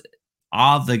sellers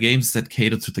are the games that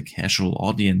cater to the casual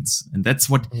audience. And that's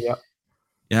what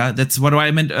that's what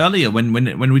I meant earlier when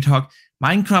we talk.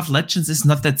 Minecraft Legends is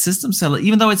not that system seller,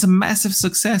 even though it's a massive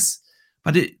success.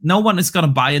 But no one is going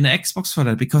to buy an Xbox for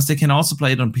that because they can also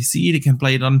play it on PC. They can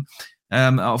play it on,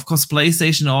 of course,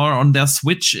 PlayStation or on their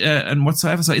Switch and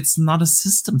whatsoever. So it's not a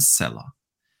system seller.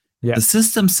 Yeah. The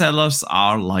system sellers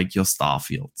are like your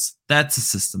Starfields. That's a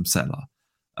system seller.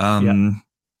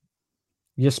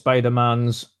 Your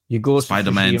Spider-Mans, your Ghost of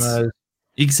Tsushima,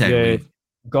 exactly. Your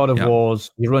God of Wars,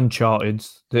 your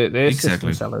Uncharted's. They're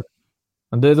system sellers.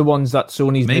 And they're the ones that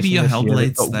Sony's maybe your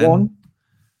Hellblades then.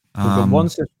 We've got one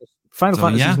system. Final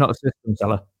Fantasy is not a system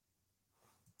seller.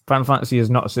 Final Fantasy is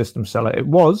not a system seller. It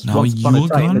was. No, you're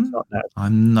gone.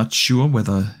 I'm not sure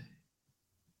whether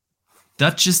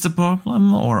Dutch is the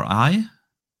problem or I.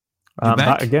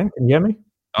 Back again. Can you hear me?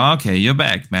 Okay, you're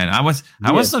back, man. I was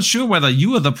not sure whether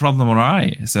you were the problem or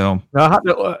I. So I had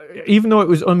to, even though it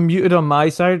was unmuted on my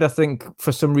side, I think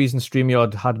for some reason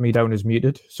StreamYard had me down as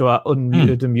muted, so I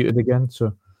unmuted and muted again.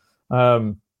 So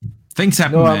Things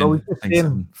happen, No, man. I was just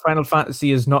saying Final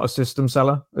Fantasy is not a system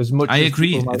seller. As much I as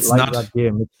agree. people might It's like not that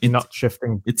game. It's not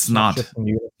shifting. It's not. Shifting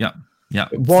you. Yeah.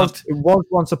 It was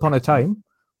once upon a time.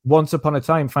 Once upon a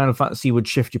time, Final Fantasy would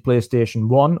shift your PlayStation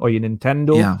 1 or your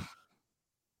Nintendo. Yeah.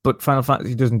 But Final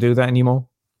Fantasy doesn't do that anymore.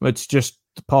 It's just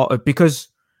part of, because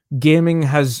gaming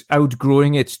has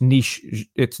outgrowing its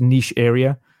niche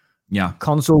area. Yeah.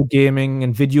 Console gaming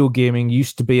and video gaming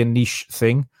used to be a niche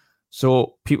thing.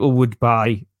 So people would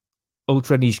buy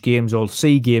ultra niche games or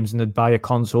C games and they'd buy a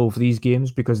console for these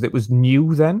games because it was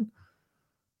new then.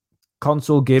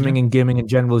 Console gaming and gaming in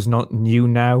general is not new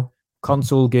now.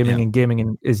 Console gaming and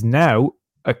gaming is now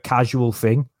a casual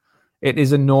thing. It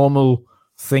is a normal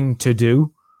thing to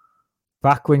do.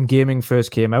 Back when gaming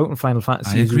first came out and Final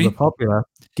Fantasy was popular,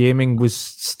 gaming was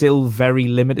still very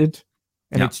limited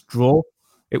in its draw.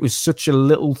 It was such a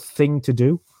little thing to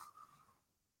do.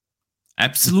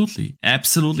 Absolutely.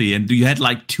 And you had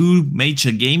like 2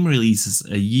 major game releases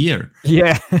a year.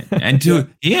 Yeah. And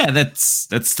that's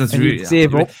and really you'd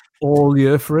save up all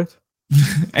year for it.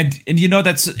 and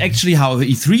that's actually how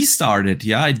E3 started.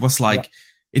 Yeah, it was like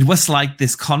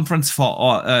this conference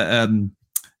for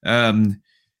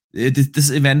this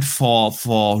event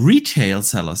for retail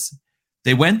sellers.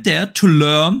 They went there to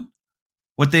learn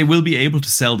what they will be able to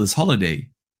sell this holiday.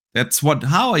 That's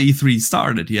how E3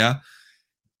 started. Yeah.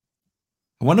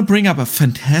 I want to bring up a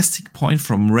fantastic point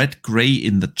from Red Gray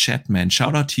in the chat, man.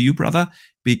 Shout out to you, brother,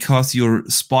 because you're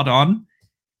spot on.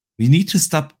 We need to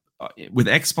stop with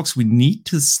Xbox. We need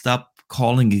to stop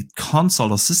calling it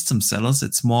console or system sellers.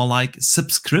 It's more like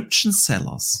subscription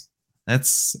sellers.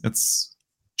 That's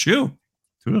true.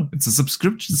 It's a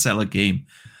subscription seller game.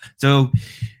 So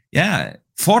yeah,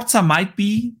 Forza might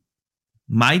be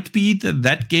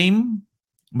that game.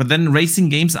 But then racing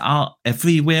games are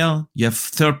everywhere. You have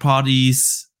third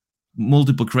parties,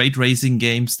 multiple great racing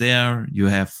games there. You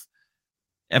have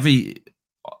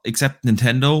except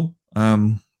Nintendo.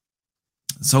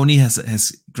 Sony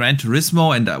has Gran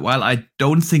Turismo, and while I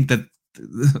don't think that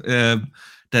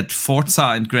that Forza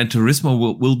and Gran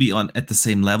Turismo will be on at the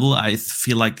same level, I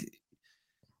feel like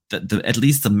that at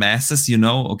least the masses,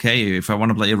 okay, if I want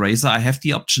to play a racer, I have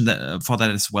the option for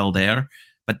that as well there.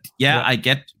 But I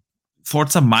get.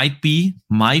 Forza might be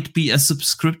a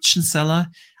subscription seller.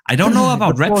 I don't know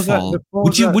about Redfall.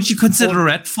 Would you consider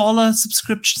Redfall a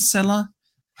subscription seller?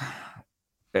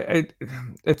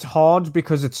 It's hard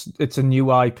because it's a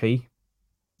new IP.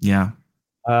 Yeah.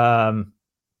 And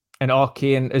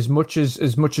Arcane, as much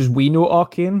as we know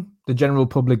Arcane, the general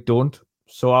public don't.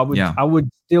 So I would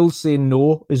still say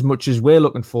no, as much as we're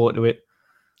looking forward to it.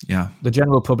 Yeah. The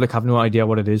general public have no idea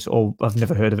what it is, or I've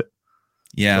never heard of it.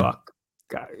 Yeah.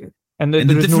 So And the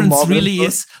difference really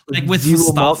is like with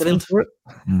Starfield.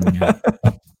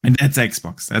 And that's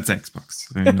Xbox. That's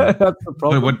the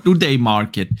problem. What do they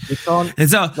market? And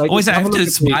so always I have to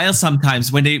smile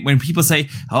sometimes when people say,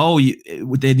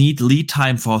 they need lead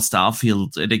time for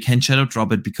Starfield. They can't shadow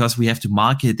drop it because we have to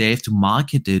market. They have to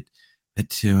market it.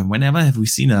 But whenever have we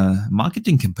seen a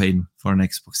marketing campaign for an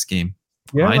Xbox game?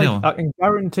 Yeah, I can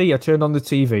guarantee I turned on the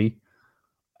TV.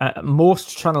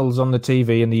 Most channels on the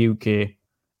TV in the UK.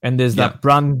 And there's that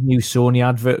brand new Sony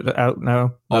advert out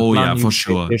now. For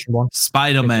sure.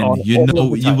 Spider-Man, you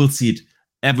will see it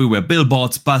everywhere.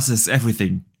 Billboards, buses,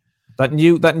 everything. That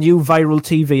new viral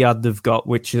TV ad they've got,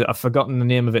 which I've forgotten the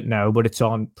name of it now, but it's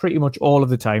on pretty much all of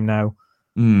the time now.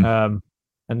 And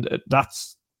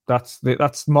that's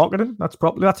marketing.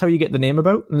 That's how you get the name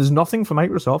about. And there's nothing for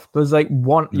Microsoft. There's like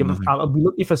one. I'll be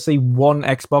lucky if I see one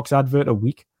Xbox advert a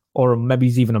week, or maybe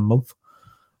even a month.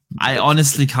 I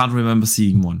honestly can't remember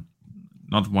seeing one.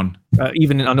 Not one. I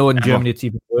know in Germany it's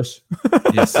even worse.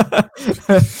 Yes.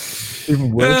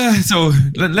 Even worse. So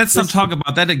let's not talk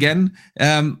about that again.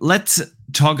 Let's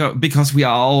talk because we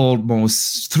are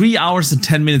almost 3 hours and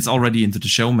 10 minutes already into the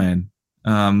show, man.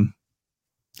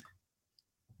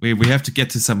 We have to get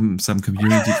to some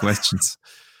community questions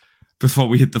before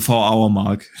we hit the 4-hour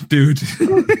mark, dude.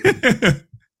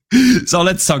 So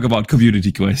let's talk about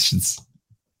community questions.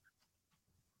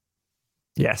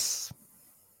 Yes.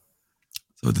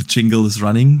 So the jingle is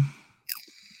running.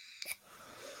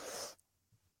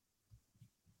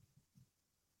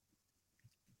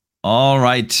 All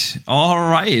right.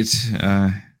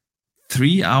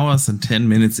 3 hours and 10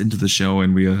 minutes into the show,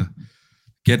 and we are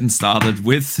getting started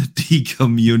with the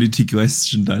community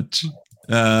question, Dutch.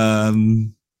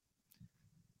 The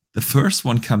first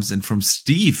one comes in from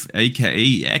Steve,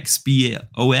 aka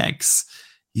XBOX.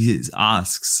 He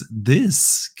asks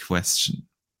this question: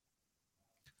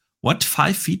 what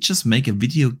 5 features make a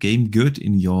video game good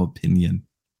in your opinion?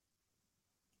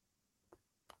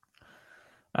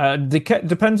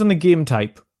 Depends on the game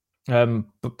type.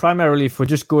 But primarily, if we're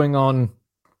just going on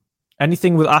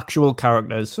anything with actual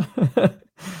characters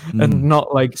and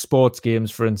not like sports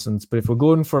games, for instance, but if we're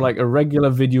going for like a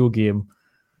regular video game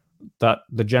that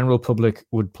the general public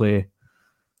would play,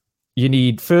 you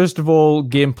need, first of all,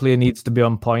 gameplay needs to be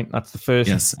on point. That's the first.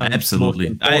 Yes,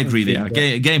 absolutely. I agree there.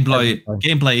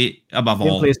 Gameplay above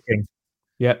all. Gameplay is king.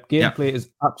 Yep, gameplay is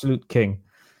absolute king.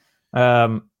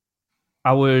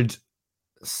 I would,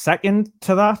 second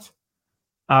to that,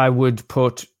 I would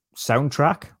put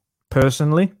soundtrack,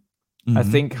 personally. I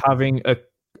think having a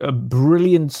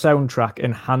brilliant soundtrack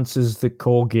enhances the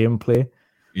core gameplay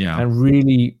and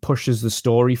really pushes the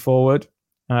story forward.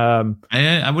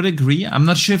 I would agree. I'm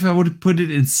not sure if I would put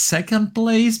it in second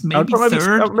place, maybe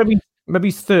third.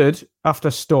 Maybe third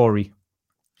after story.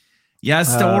 Yeah,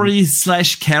 story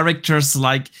 / characters,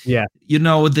 like,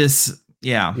 this,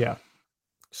 Yeah.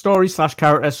 Story /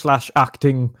 characters /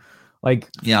 acting,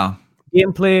 like,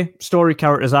 gameplay, story,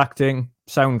 characters, acting,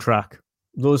 soundtrack.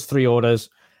 Those three orders.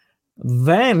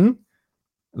 Then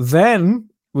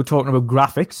we're talking about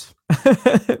graphics,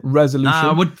 resolution.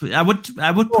 I would put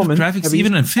graphics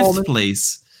even in fifth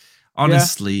place.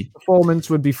 Honestly, performance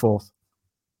would be fourth.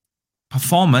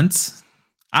 Performance,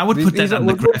 I would put that on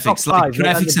the graphics, like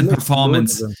graphics and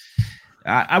performance.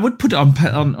 I would put on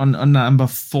number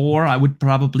 4. I would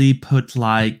probably put,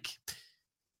 like,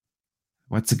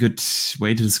 what's a good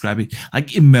way to describe it?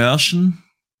 Like immersion.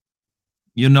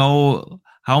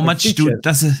 How much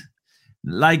does it?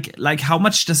 Like how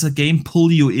much does a game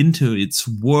pull you into its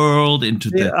world, into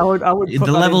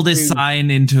the level design,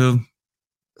 into?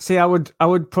 See, I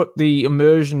would put the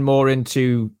immersion more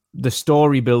into the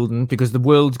story building, because the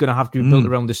world's going to have to be built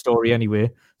around the story anyway.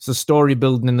 So story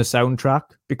building in the soundtrack,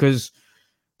 because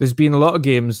there's been a lot of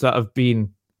games that have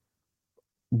been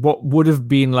what would have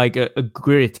been like a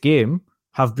great game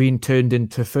have been turned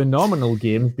into phenomenal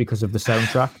games because of the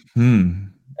soundtrack.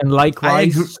 And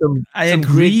likewise, some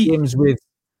great games with.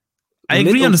 I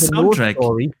agree on the soundtrack.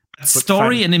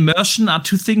 Story and immersion are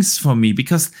two things for me,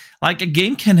 because, like, a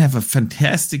game can have a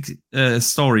fantastic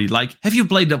story. Like, have you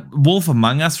played Wolf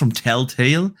Among Us from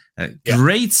Telltale?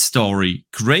 Great story,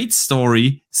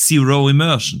 zero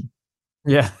immersion.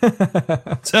 Yeah.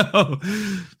 So.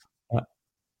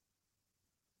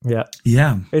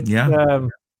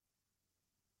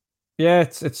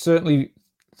 It's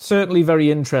certainly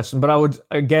very interesting, but I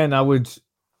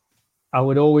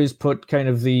would always put kind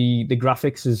of the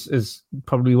graphics as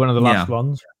probably one of the last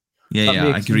ones.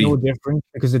 I agree. No different,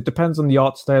 because it depends on the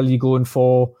art style you're going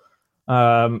for,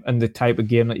 and the type of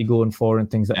game that you're going for, and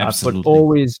things like that. But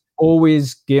always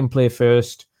gameplay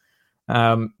first,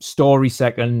 story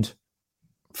second.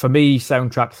 For me,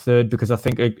 soundtrack third, because I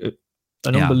think an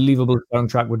unbelievable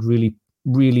soundtrack would really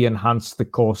enhance the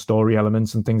core story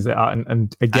elements and things like that,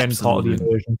 and again, part of the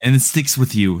immersion. And it sticks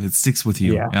with you.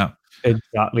 Yeah,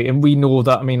 exactly. And we know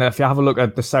that. I mean, if you have a look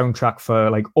at the soundtrack for,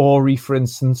 like, Ori, for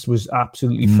instance, was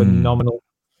absolutely phenomenal.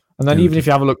 And then even if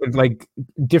you have a look at, like,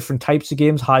 different types of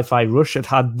games, Hi-Fi Rush, it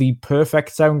had the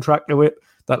perfect soundtrack to it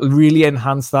that really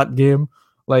enhanced that game.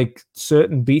 Like,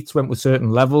 certain beats went with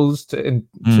certain levels to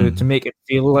make it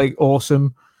feel like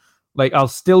awesome. Like, I'll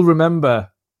still remember,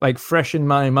 like, fresh in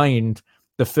my mind,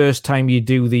 the first time you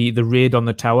do the raid on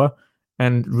the tower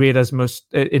and Invaders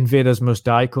Must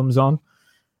Die comes on.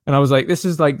 And I was like, this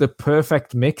is like the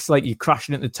perfect mix. Like, you're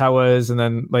crashing into towers, and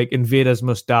then, like, Invaders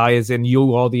Must Die, as in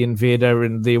you are the invader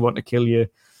and they want to kill you.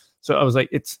 So I was like,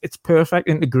 it's perfect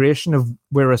integration of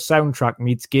where a soundtrack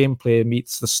meets gameplay,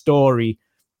 meets the story,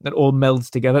 that all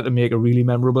melds together to make a really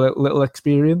memorable little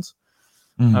experience.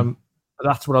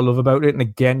 That's what I love about it. And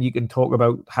again, you can talk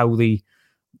about how the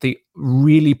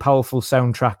really powerful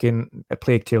soundtrack in A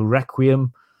Plague Tale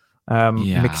Requiem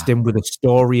mixed in with the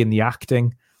story and the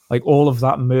acting, like, all of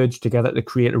that merged together to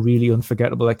create a really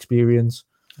unforgettable experience.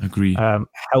 Agree.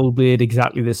 Hellblade,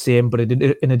 exactly the same, but it did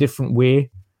it in a different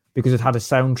way, because it had a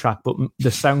soundtrack, but the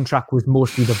soundtrack was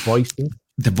mostly the voicing.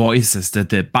 The voices, the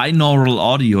binaural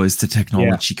audio is the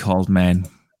technology called, man.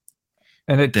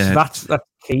 And that's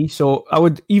key. So I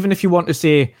would, even if you want to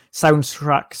say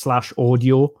soundtrack /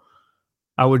 audio,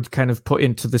 I would kind of put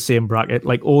into the same bracket.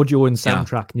 Like, audio and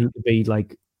soundtrack need to be,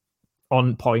 like,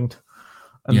 on point.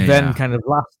 And then kind of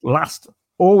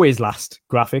always last,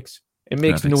 graphics. It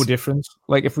makes no difference.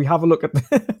 Like, if we have a look at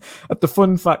the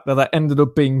fun factor that ended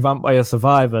up being Vampire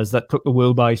Survivors that took the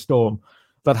world by storm,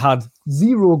 that had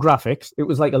zero graphics. It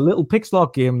was like a little pixel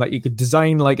art game that you could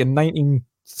design like in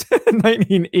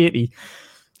 1980.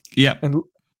 Yeah. And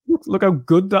look how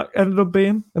good that ended up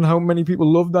being, and how many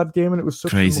people loved that game. And it was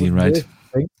such crazy, right?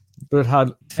 Thing. But it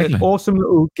had an awesome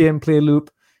little gameplay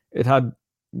loop. It had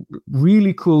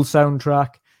really cool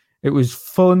soundtrack. It was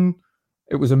fun.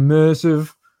 It was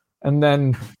immersive. And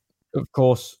then, of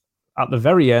course, at the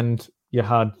very end, you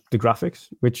had the graphics,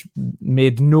 which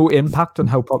made no impact on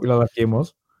how popular that game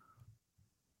was.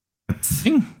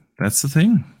 That's the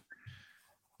thing.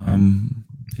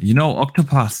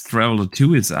 Octopath Traveler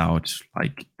 2 is out.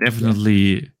 Like,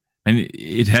 definitely, and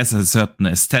it has a certain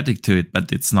aesthetic to it,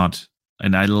 but it's not.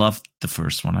 And I loved the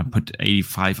first one. I put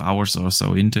 85 hours or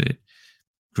so into it.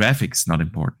 Graphics not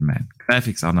important, man.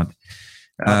 Graphics are not.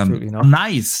 Absolutely not.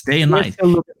 Nice. They are nice.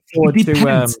 It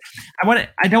depends.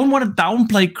 I don't want to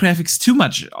downplay graphics too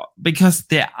much because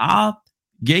there are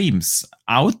games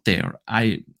out there.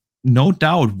 I no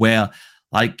doubt where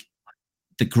like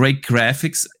the great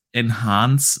graphics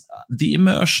enhance the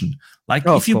immersion. Like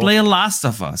if you play a Last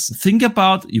of Us, think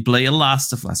about you play a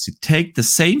Last of Us. You take the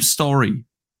same story.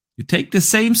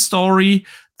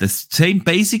 The same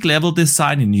basic level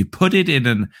design, and you put it in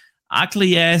an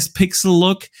ugly ass pixel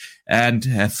look and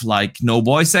have like no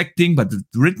voice acting, but the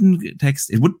written text.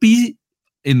 It would be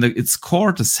in its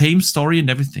core the same story and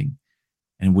everything,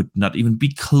 and would not even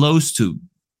be close to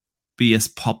be as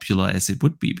popular as it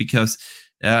would be because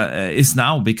is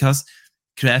now because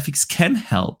graphics can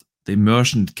help the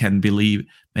immersion. It can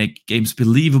make games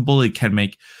believable. It can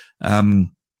make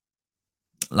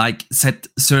set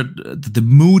the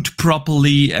mood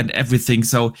properly and everything.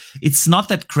 So it's not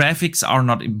that graphics are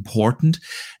not important,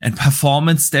 and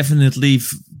performance definitely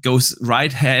goes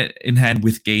right in hand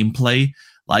with gameplay.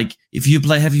 Like if you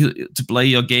have to play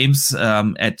your games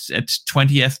at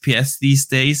 20 FPS these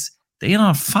days, they are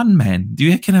not fun, man.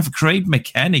 You can have a great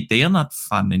mechanic. They are not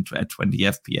fun at 20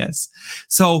 FPS.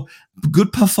 So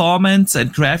good performance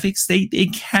and graphics, they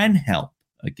can help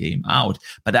a game out.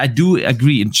 But I do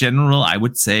agree in general, I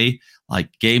would say like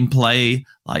gameplay,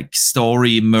 like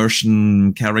story,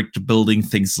 immersion, character building,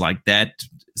 things like that.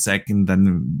 Second,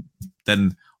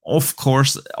 then of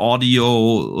course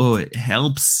audio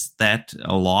helps that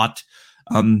a lot.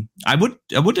 I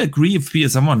would agree if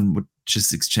someone would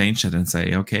just exchange it and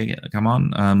say, okay, come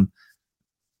on.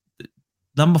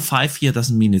 Number 5 here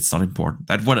doesn't mean it's not important.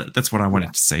 That's what I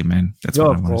wanted to say, man. That's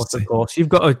what I wanted to say. Of course. You've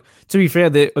got to be fair,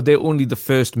 they're only the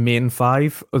first main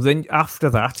 5. Then after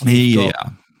that,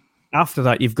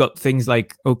 you've got things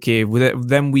like, okay,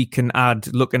 then we can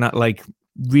add looking at like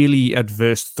really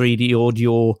adverse 3D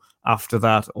audio after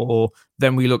that, or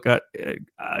then we look at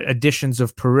additions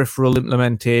of peripheral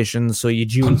implementation. So your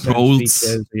dual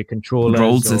features, your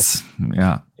controllers,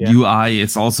 UI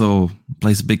is also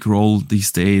plays a big role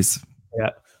these days. Yeah.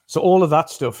 So all of that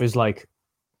stuff is like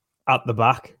at the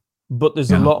back, but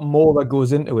there's a lot more that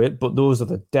goes into it. But those are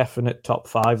the definite top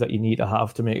 5 that you need to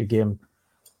have to make a game,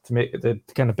 to make it the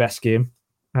kind of best game,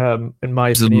 in my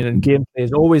opinion. And gameplay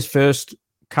is always first,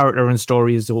 character and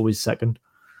story is always second.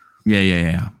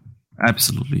 Yeah.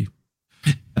 Absolutely.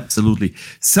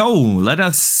 So let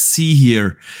us see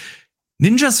here.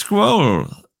 Ninja Scroll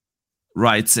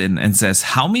writes in and says,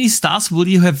 how many stars will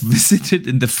you have visited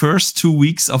in the first 2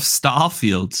 weeks of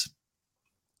Starfield?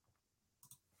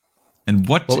 And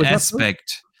what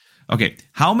aspect? Okay,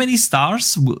 how many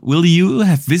stars will you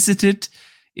have visited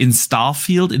in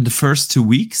Starfield in the first 2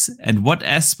 weeks? And what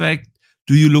aspect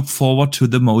do you look forward to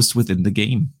the most within the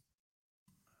game?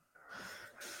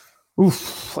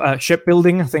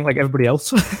 Shipbuilding, I think, like everybody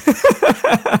else.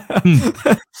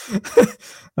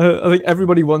 I think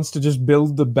everybody wants to just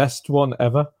build the best one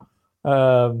ever,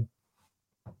 and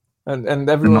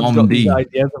everyone's got these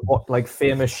ideas of what like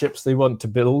famous ships they want to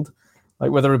build, like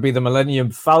whether it be the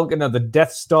Millennium Falcon or the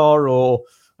Death Star or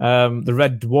the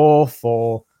Red Dwarf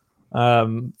or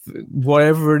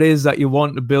whatever it is that you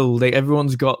want to build. Like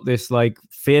everyone's got this like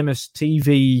famous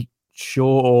TV show,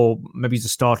 or maybe it's a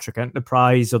Star Trek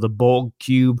Enterprise or the Borg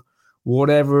Cube,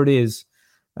 whatever it is.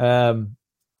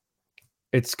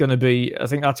 It's going to be, I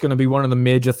think that's going to be one of the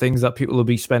major things that people will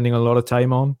be spending a lot of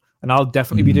time on. And I'll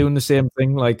definitely be doing the same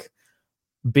thing, like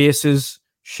bases,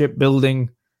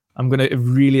 shipbuilding. I'm going to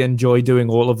really enjoy doing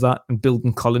all of that and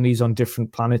building colonies on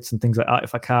different planets and things like that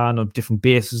if I can, or different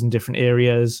bases in different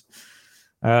areas.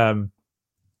 I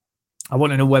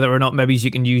want to know whether or not maybe you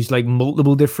can use like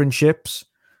multiple different ships.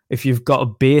 If you've got a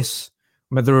base,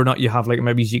 whether or not you have like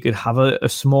maybe you could have a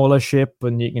smaller ship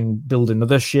and you can build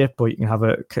another ship, or you can have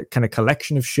a kind of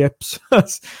collection of ships.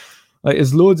 Like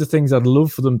there's loads of things I'd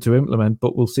love for them to implement,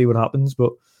 but we'll see what happens.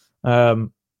 But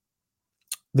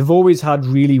they've always had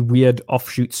really weird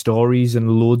offshoot stories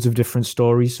and loads of different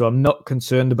stories, so I'm not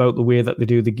concerned about the way that they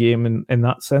do the game in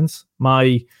that sense.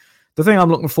 The thing I'm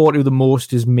looking forward to the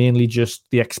most is mainly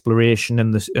just the exploration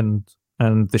and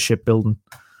the shipbuilding.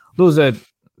 Those are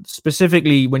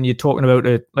specifically when you're talking about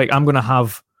it, like I'm going to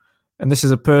have, and this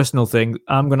is a personal thing,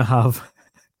 I'm going to have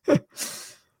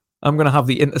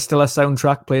the Interstellar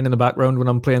soundtrack playing in the background when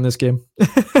I'm playing this game.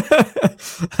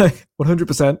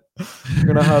 100%. I'm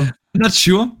going to have. I'm not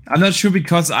sure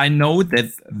because I know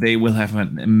that they will have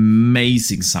an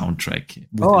amazing soundtrack.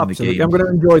 Absolutely. The game. I'm going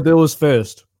to enjoy those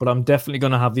first, but I'm definitely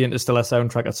going to have the Interstellar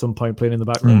soundtrack at some point playing in the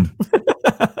background.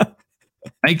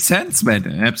 Makes sense, man.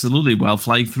 Absolutely. While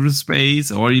flying through space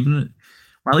or even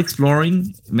while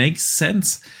exploring, makes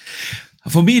sense.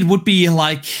 For me, it would be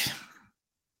like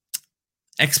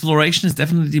exploration is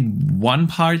definitely one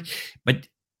part, but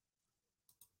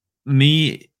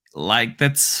me, like,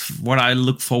 that's what I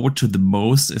look forward to the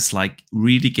most, is like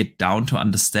really get down to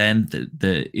understand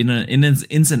the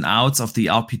ins and outs of the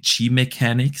RPG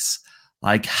mechanics,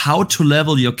 like how to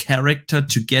level your character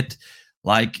to get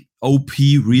like OP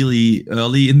really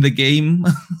early in the game,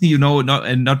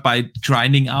 not by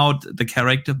grinding out the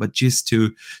character, but just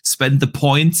to spend the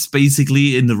points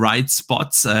basically in the right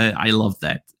spots. I love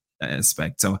that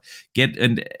aspect. So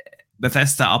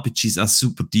Bethesda RPGs are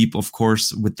super deep, of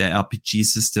course, with their RPG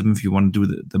system if you want to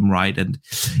do them right. And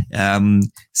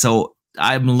so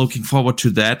I'm looking forward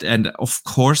to that. And of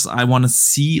course, I want to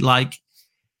see, like,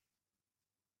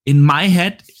 in my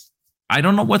head, I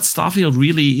don't know what Starfield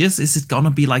really is. Is it going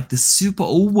to be like this super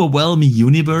overwhelming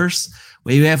universe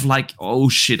where you have like, oh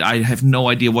shit, I have no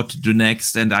idea what to do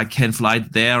next, and I can fly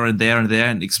there and there and there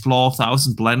and explore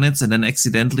 1,000 planets and then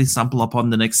accidentally stumble upon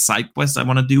the next side quest I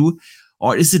want to do?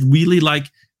 Or is it really like,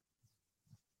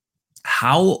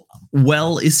 how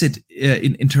well is it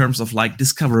in terms of like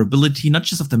discoverability, not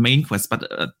just of the main quest, but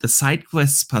the side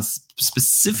quests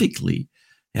specifically?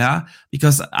 Yeah,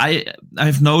 because I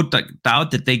have no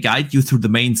doubt that they guide you through the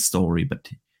main story, but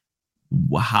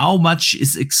how much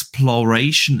is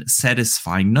exploration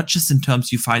satisfying? Not just in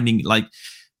terms you finding like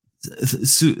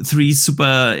 3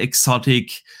 super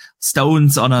exotic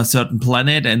stones on a certain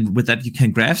planet, and with that you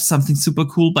can craft something super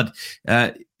cool, but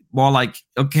more like,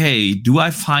 okay, do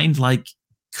I find like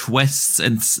quests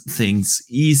and things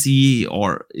easy,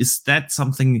 or is that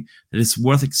something that is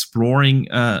worth exploring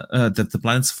that the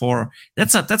planet's for?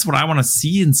 That's what I want to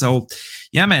see. And so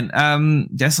yeah, man,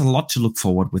 there's a lot to look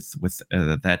forward with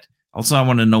that. Also, I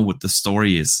want to know what the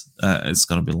story is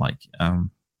gonna be like.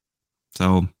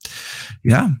 So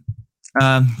yeah,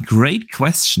 great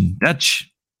question, Dutch.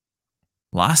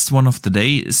 Last one of the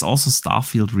day is also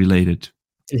Starfield related.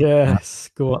 Yes,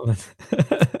 go on.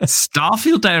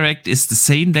 Starfield Direct is the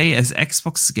same day as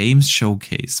Xbox Games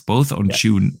Showcase, both on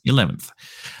June 11th.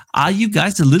 Are you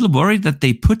guys a little worried that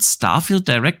they put Starfield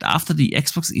Direct after the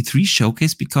Xbox E3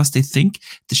 Showcase because they think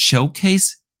the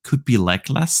showcase could be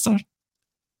lackluster?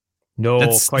 No,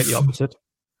 that's quite the opposite.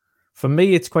 For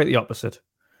me, it's quite the opposite.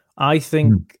 I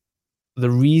think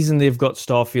the reason they've got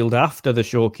Starfield after the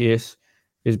showcase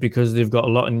is because they've got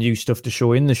a lot of new stuff to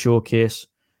show in the showcase,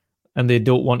 and they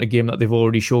don't want a game that they've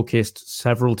already showcased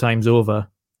several times over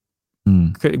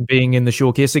being in the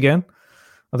showcase again.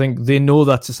 I think they know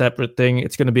that's a separate thing.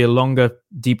 It's going to be a longer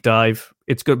deep dive.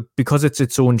 It's good because it's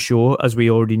its own show, as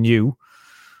we already knew.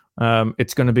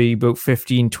 It's going to be about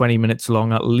 15, 20 minutes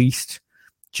long at least,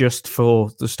 just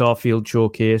for the Starfield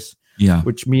showcase. Yeah.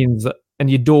 Which means that, and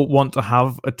you don't want to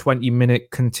have a 20-minute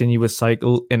continuous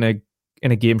cycle in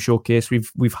a game showcase.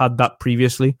 We've had that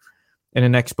previously in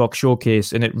an Xbox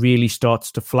showcase, and it really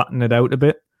starts to flatten it out a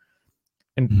bit.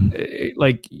 And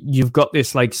like, you've got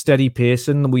this like steady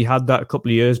pacing. We had that a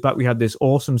couple of years back. We had this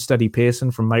awesome steady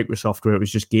pacing from Microsoft where it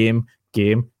was just game.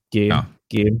 And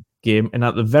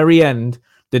at the very end,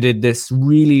 they did this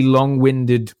really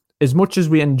long-winded, as much as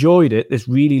we enjoyed it, this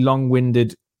really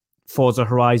long-winded Forza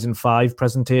Horizon 5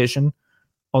 presentation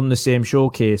on the same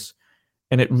showcase.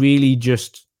 And it really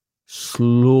just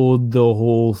slowed the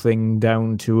whole thing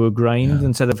down to a grind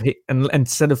instead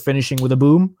of finishing with a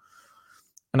boom.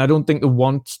 And I don't think they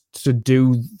want to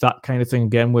do that kind of thing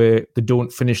again where they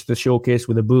don't finish the showcase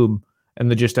with a boom and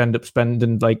they just end up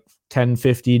spending like 10,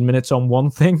 15 minutes on one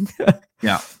thing.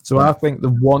 So I think they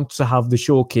want to have the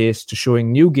showcase to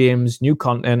showing new games, new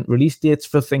content, release dates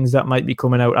for things that might be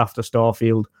coming out after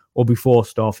Starfield or before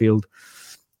Starfield,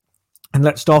 and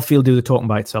let Starfield do the talking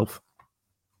by itself.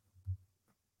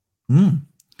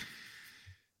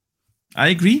 I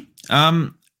agree.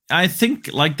 I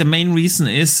think like the main reason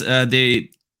is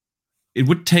it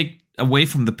would take away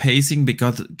from the pacing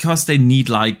because they need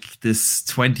like this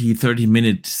 20, 30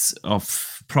 minutes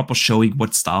of proper showing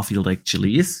what Starfield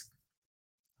actually is.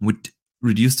 Would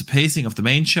reduce the pacing of the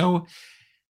main show,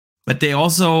 but they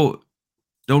also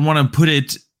don't want to put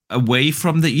it away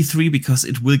from the E3 because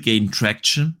it will gain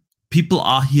traction. People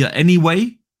are here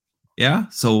anyway. Yeah,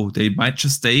 so they might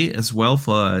just stay as well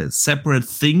for a separate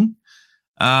thing.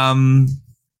 And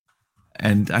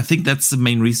I think that's the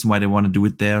main reason why they want to do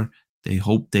it there. They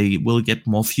hope they will get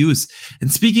more views.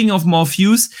 And speaking of more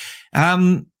views,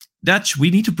 Dutch, we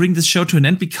need to bring this show to an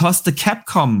end because the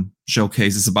Capcom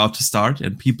showcase is about to start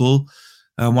and people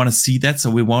want to see that. So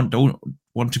we don't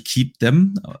want to keep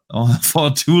them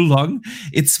for too long.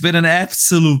 It's been an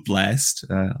absolute blast.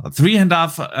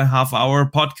 3.5 hour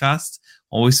podcast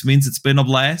always means it's been a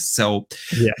blast. So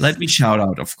Let me shout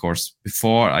out, of course,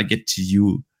 before I get to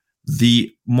you,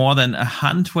 the more than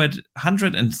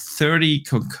 130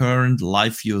 concurrent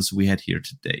live views we had here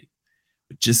today,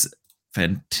 which is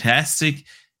fantastic.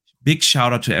 Big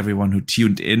shout out to everyone who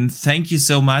tuned in. Thank you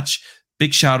so much.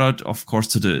 Big shout out, of course,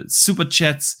 to the super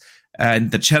chats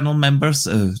and the channel members.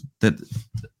 That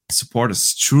support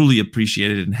is truly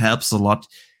appreciated and helps a lot.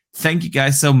 Thank you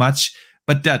guys so much.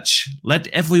 But Dutch, let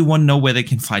everyone know where they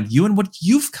can find you and what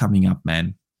you've coming up,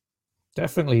 man.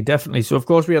 Definitely. So, of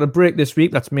course, we had a break this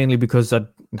week. That's mainly because I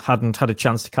hadn't had a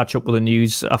chance to catch up with the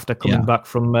news after coming back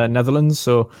from Netherlands.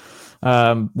 So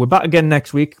we're back again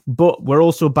next week, but we're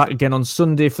also back again on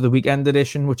Sunday for the weekend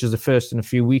edition, which is the first in a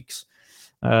few weeks.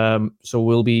 So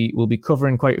we'll be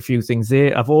covering quite a few things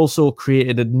there. I've also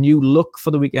created a new look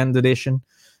for the weekend edition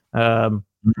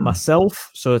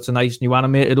myself. So it's a nice new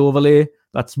animated overlay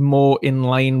that's more in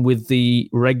line with the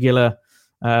regular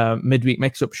midweek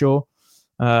mix-up show.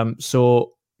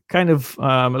 So kind of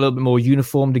a little bit more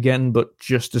uniformed again, but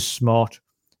just as smart.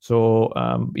 So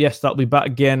yes, that'll be back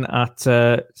again at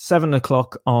 7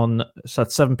 o'clock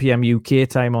at 7 p.m. UK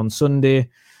time on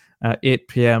Sunday, 8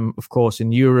 p.m. of course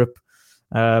in Europe,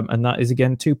 and that is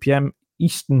again 2 p.m.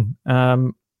 Eastern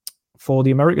for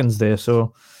the Americans there.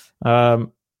 So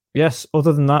yes,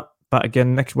 other than that, back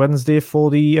again next Wednesday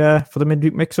for the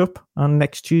midweek mix-up, and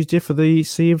next Tuesday for the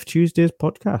Sea of Tuesdays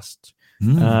podcast.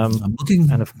 I'm looking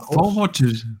forward to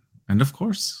it. And of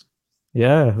course.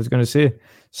 Yeah, I was going to say,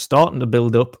 starting to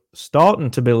build up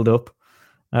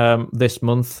this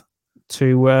month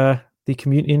to the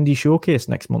Community Indie Showcase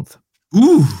next month.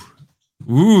 Ooh,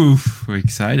 we're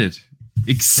excited.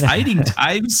 Exciting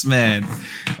times, man.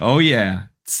 Oh, yeah.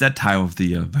 It's that time of the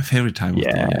year. My favorite time of the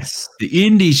year. The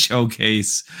Indie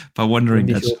Showcase. By wondering,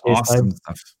 that's awesome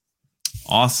stuff.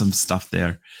 Awesome stuff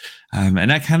there.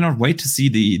 And I cannot wait to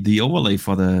see the overlay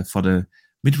for the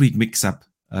midweek mix-up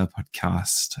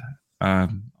podcast,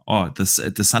 or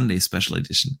the Sunday special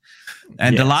edition.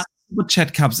 And the last super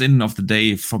chat comes in of the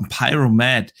day from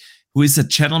Pyromad, who is a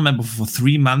channel member for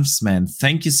 3 months, man.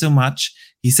 Thank you so much.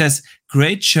 He says,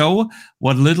 great show.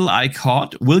 What little I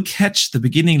caught. Will catch the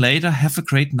beginning later. Have a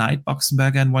great night,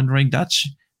 Boxenberger and Wandering Dutch.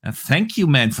 Thank you,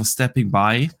 man, for stepping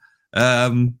by.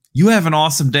 You have an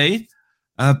awesome day.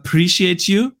 Appreciate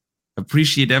you.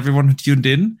 Appreciate everyone who tuned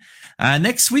in.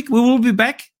 Next week, we will be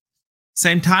back.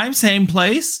 Same time, same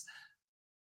place.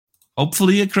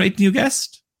 Hopefully a great new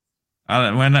guest.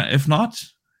 If not,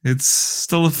 it's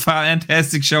still a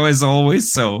fantastic show as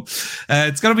always. So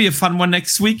it's going to be a fun one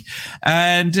next week.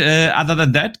 And other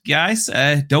than that, guys,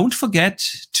 don't forget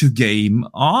to game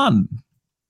on.